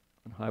fast lane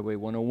on Highway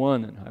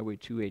 101 and Highway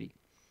 280.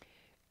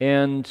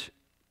 And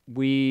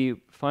we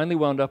finally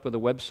wound up with a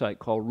website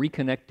called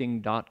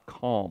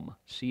reconnecting.com,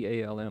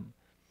 C-A-L-M,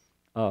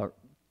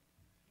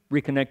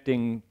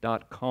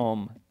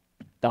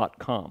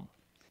 reconnecting.com.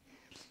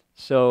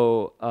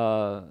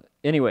 So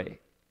anyway,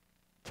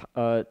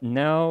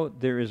 now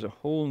there is a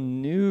whole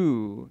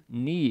new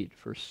need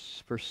for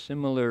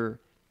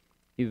similar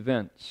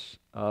events.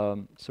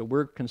 So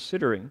we're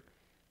considering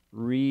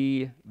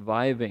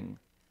reviving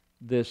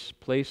this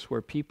place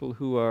where people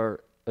who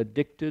are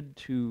addicted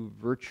to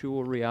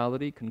virtual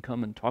reality can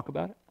come and talk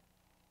about it.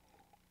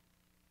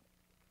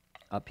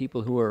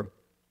 People who are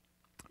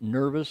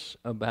nervous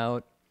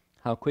about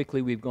how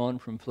quickly we've gone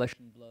from flesh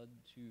and blood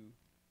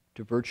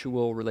to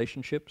virtual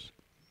relationships,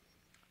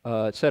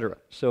 etc.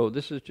 So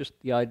this is just,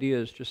 the idea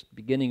is just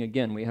beginning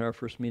again. We had our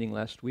first meeting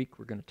last week.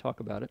 We're going to talk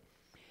about it.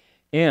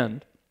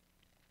 And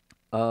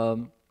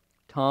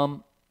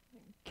Tom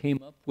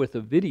came up with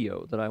a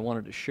video that I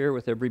wanted to share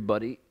with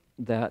everybody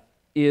that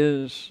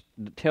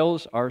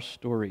tells our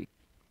story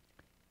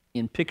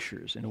in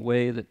pictures in a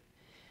way that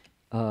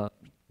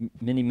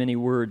many, many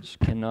words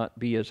cannot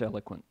be as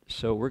eloquent.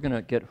 So we're going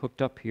to get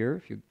hooked up here,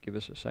 if you give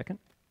us a second.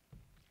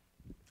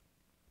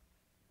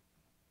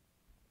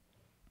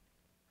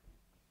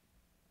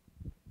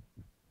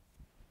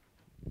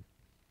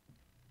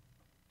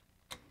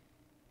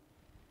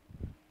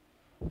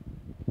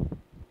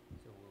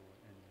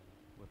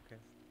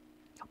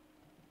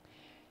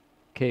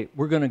 Okay,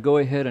 we're going to go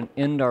ahead and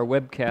end our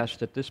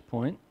webcast at this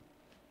point.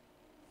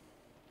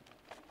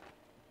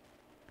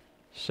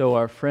 So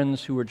our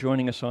friends who are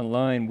joining us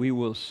online, we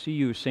will see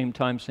you same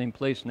time, same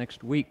place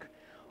next week.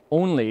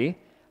 Only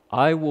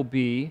I will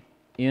be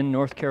in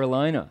North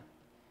Carolina.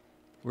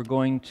 We're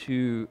going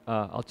to,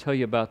 I'll tell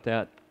you about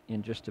that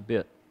in just a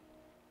bit.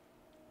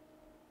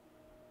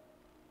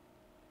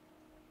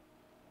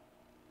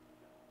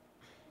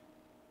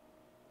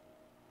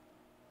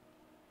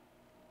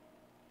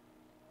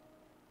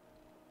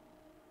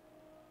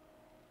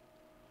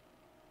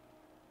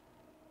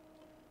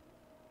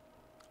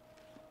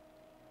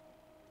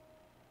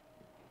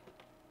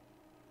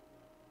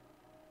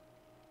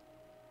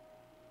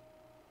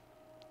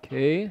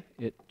 Okay,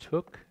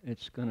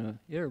 it's gonna,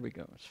 there we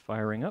go, it's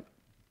firing up.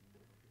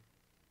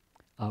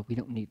 We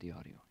don't need the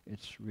audio.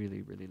 It's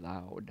really, really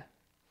loud.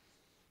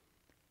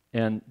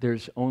 And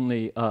there's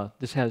only,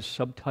 this has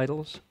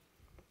subtitles,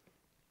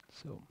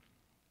 so